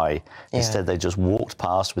hi. Instead, they just walked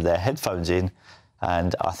past with their headphones in,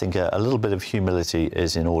 and I think a little bit of humility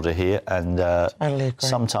is in order here. And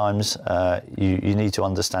sometimes you need to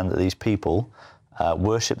understand that these people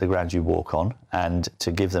worship the ground you walk on, and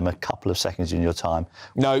to give them a couple of seconds in your time.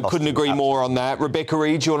 No, couldn't agree more on that. Rebecca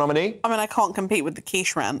Reid, your nominee? I mean, I can't compete with the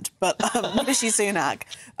quiche rant, but Rishi Sunak,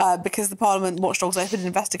 because the Parliament watchdogs opened an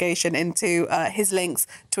investigation into his links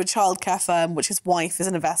to a childcare firm, which his wife is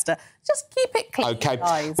an investor. Just keep it clean,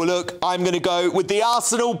 guys. Well, look, I'm going to go with the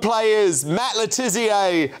Arsenal players. Matt Le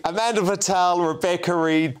Tissier, Amanda Patel, Rebecca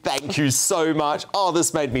Reid, thank you so much. Oh,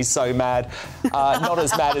 this made me so mad. Not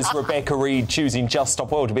as mad as Rebecca Reid choosing Just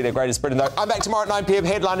Stop Oil to be the greatest Britain, though. I'm back tomorrow at 9 p.m.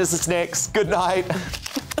 Headliners is next. Good night.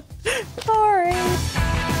 Sorry.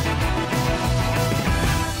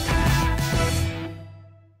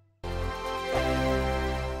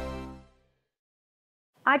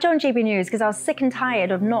 I joined GB News because I was sick and tired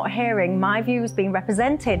of not hearing my views being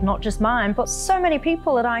represented, not just mine, but so many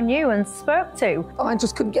people that I knew and spoke to. I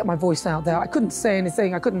just couldn't get my voice out there. I couldn't say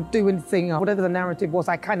anything. I couldn't do anything. Whatever the narrative was,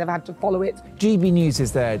 I kind of had to follow it. GB News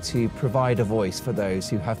is there to provide a voice for those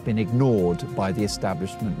who have been ignored by the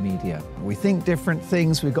establishment media. We think different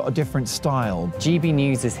things, we've got a different style. GB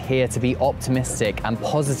News is here to be optimistic and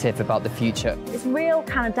positive about the future. It's real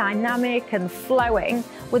kind of dynamic and flowing,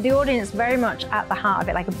 with the audience very much at the heart of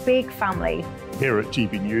it, like a big family. Here at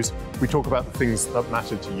GB News, we talk about the things that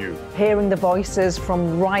matter to you. Hearing the voices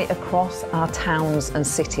from right across our towns and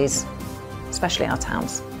cities, especially our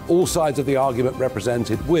towns. All sides of the argument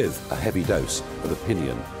represented with a heavy dose of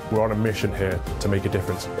opinion. We're on a mission here to make a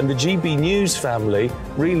difference. And the GB News family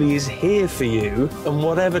really is here for you, and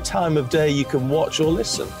whatever time of day you can watch or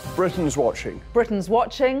listen. Britain's watching. Britain's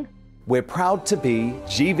watching. We're proud to be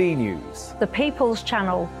GB News. The People's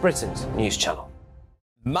Channel. Britain's news channel.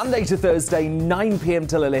 Monday to Thursday, 9 p.m.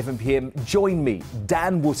 till 11 p.m. Join me,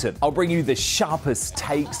 Dan Wootton. I'll bring you the sharpest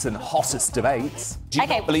takes and hottest debates. Do you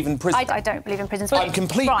not believe in prison? I don't believe in prison. I'm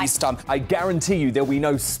completely stunned. I guarantee you there'll be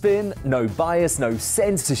no spin, no bias, no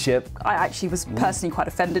censorship. I actually was personally quite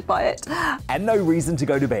offended by it. And no reason to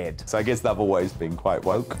go to bed. So I guess they've always been quite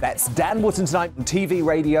woke. That's Dan Wootton tonight on TV,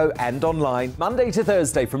 radio and online. Monday to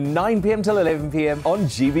Thursday from 9 p.m. till 11 p.m. on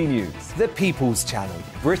GB News. The People's Channel,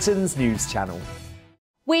 Britain's news channel.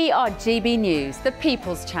 We are GB News, the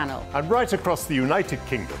People's Channel. And right across the United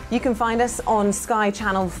Kingdom. You can find us on Sky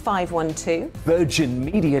Channel 512. Virgin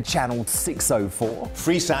Media Channel 604.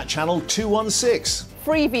 Freesat Channel 216.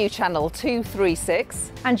 Freeview Channel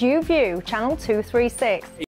 236. And YouView Channel 236.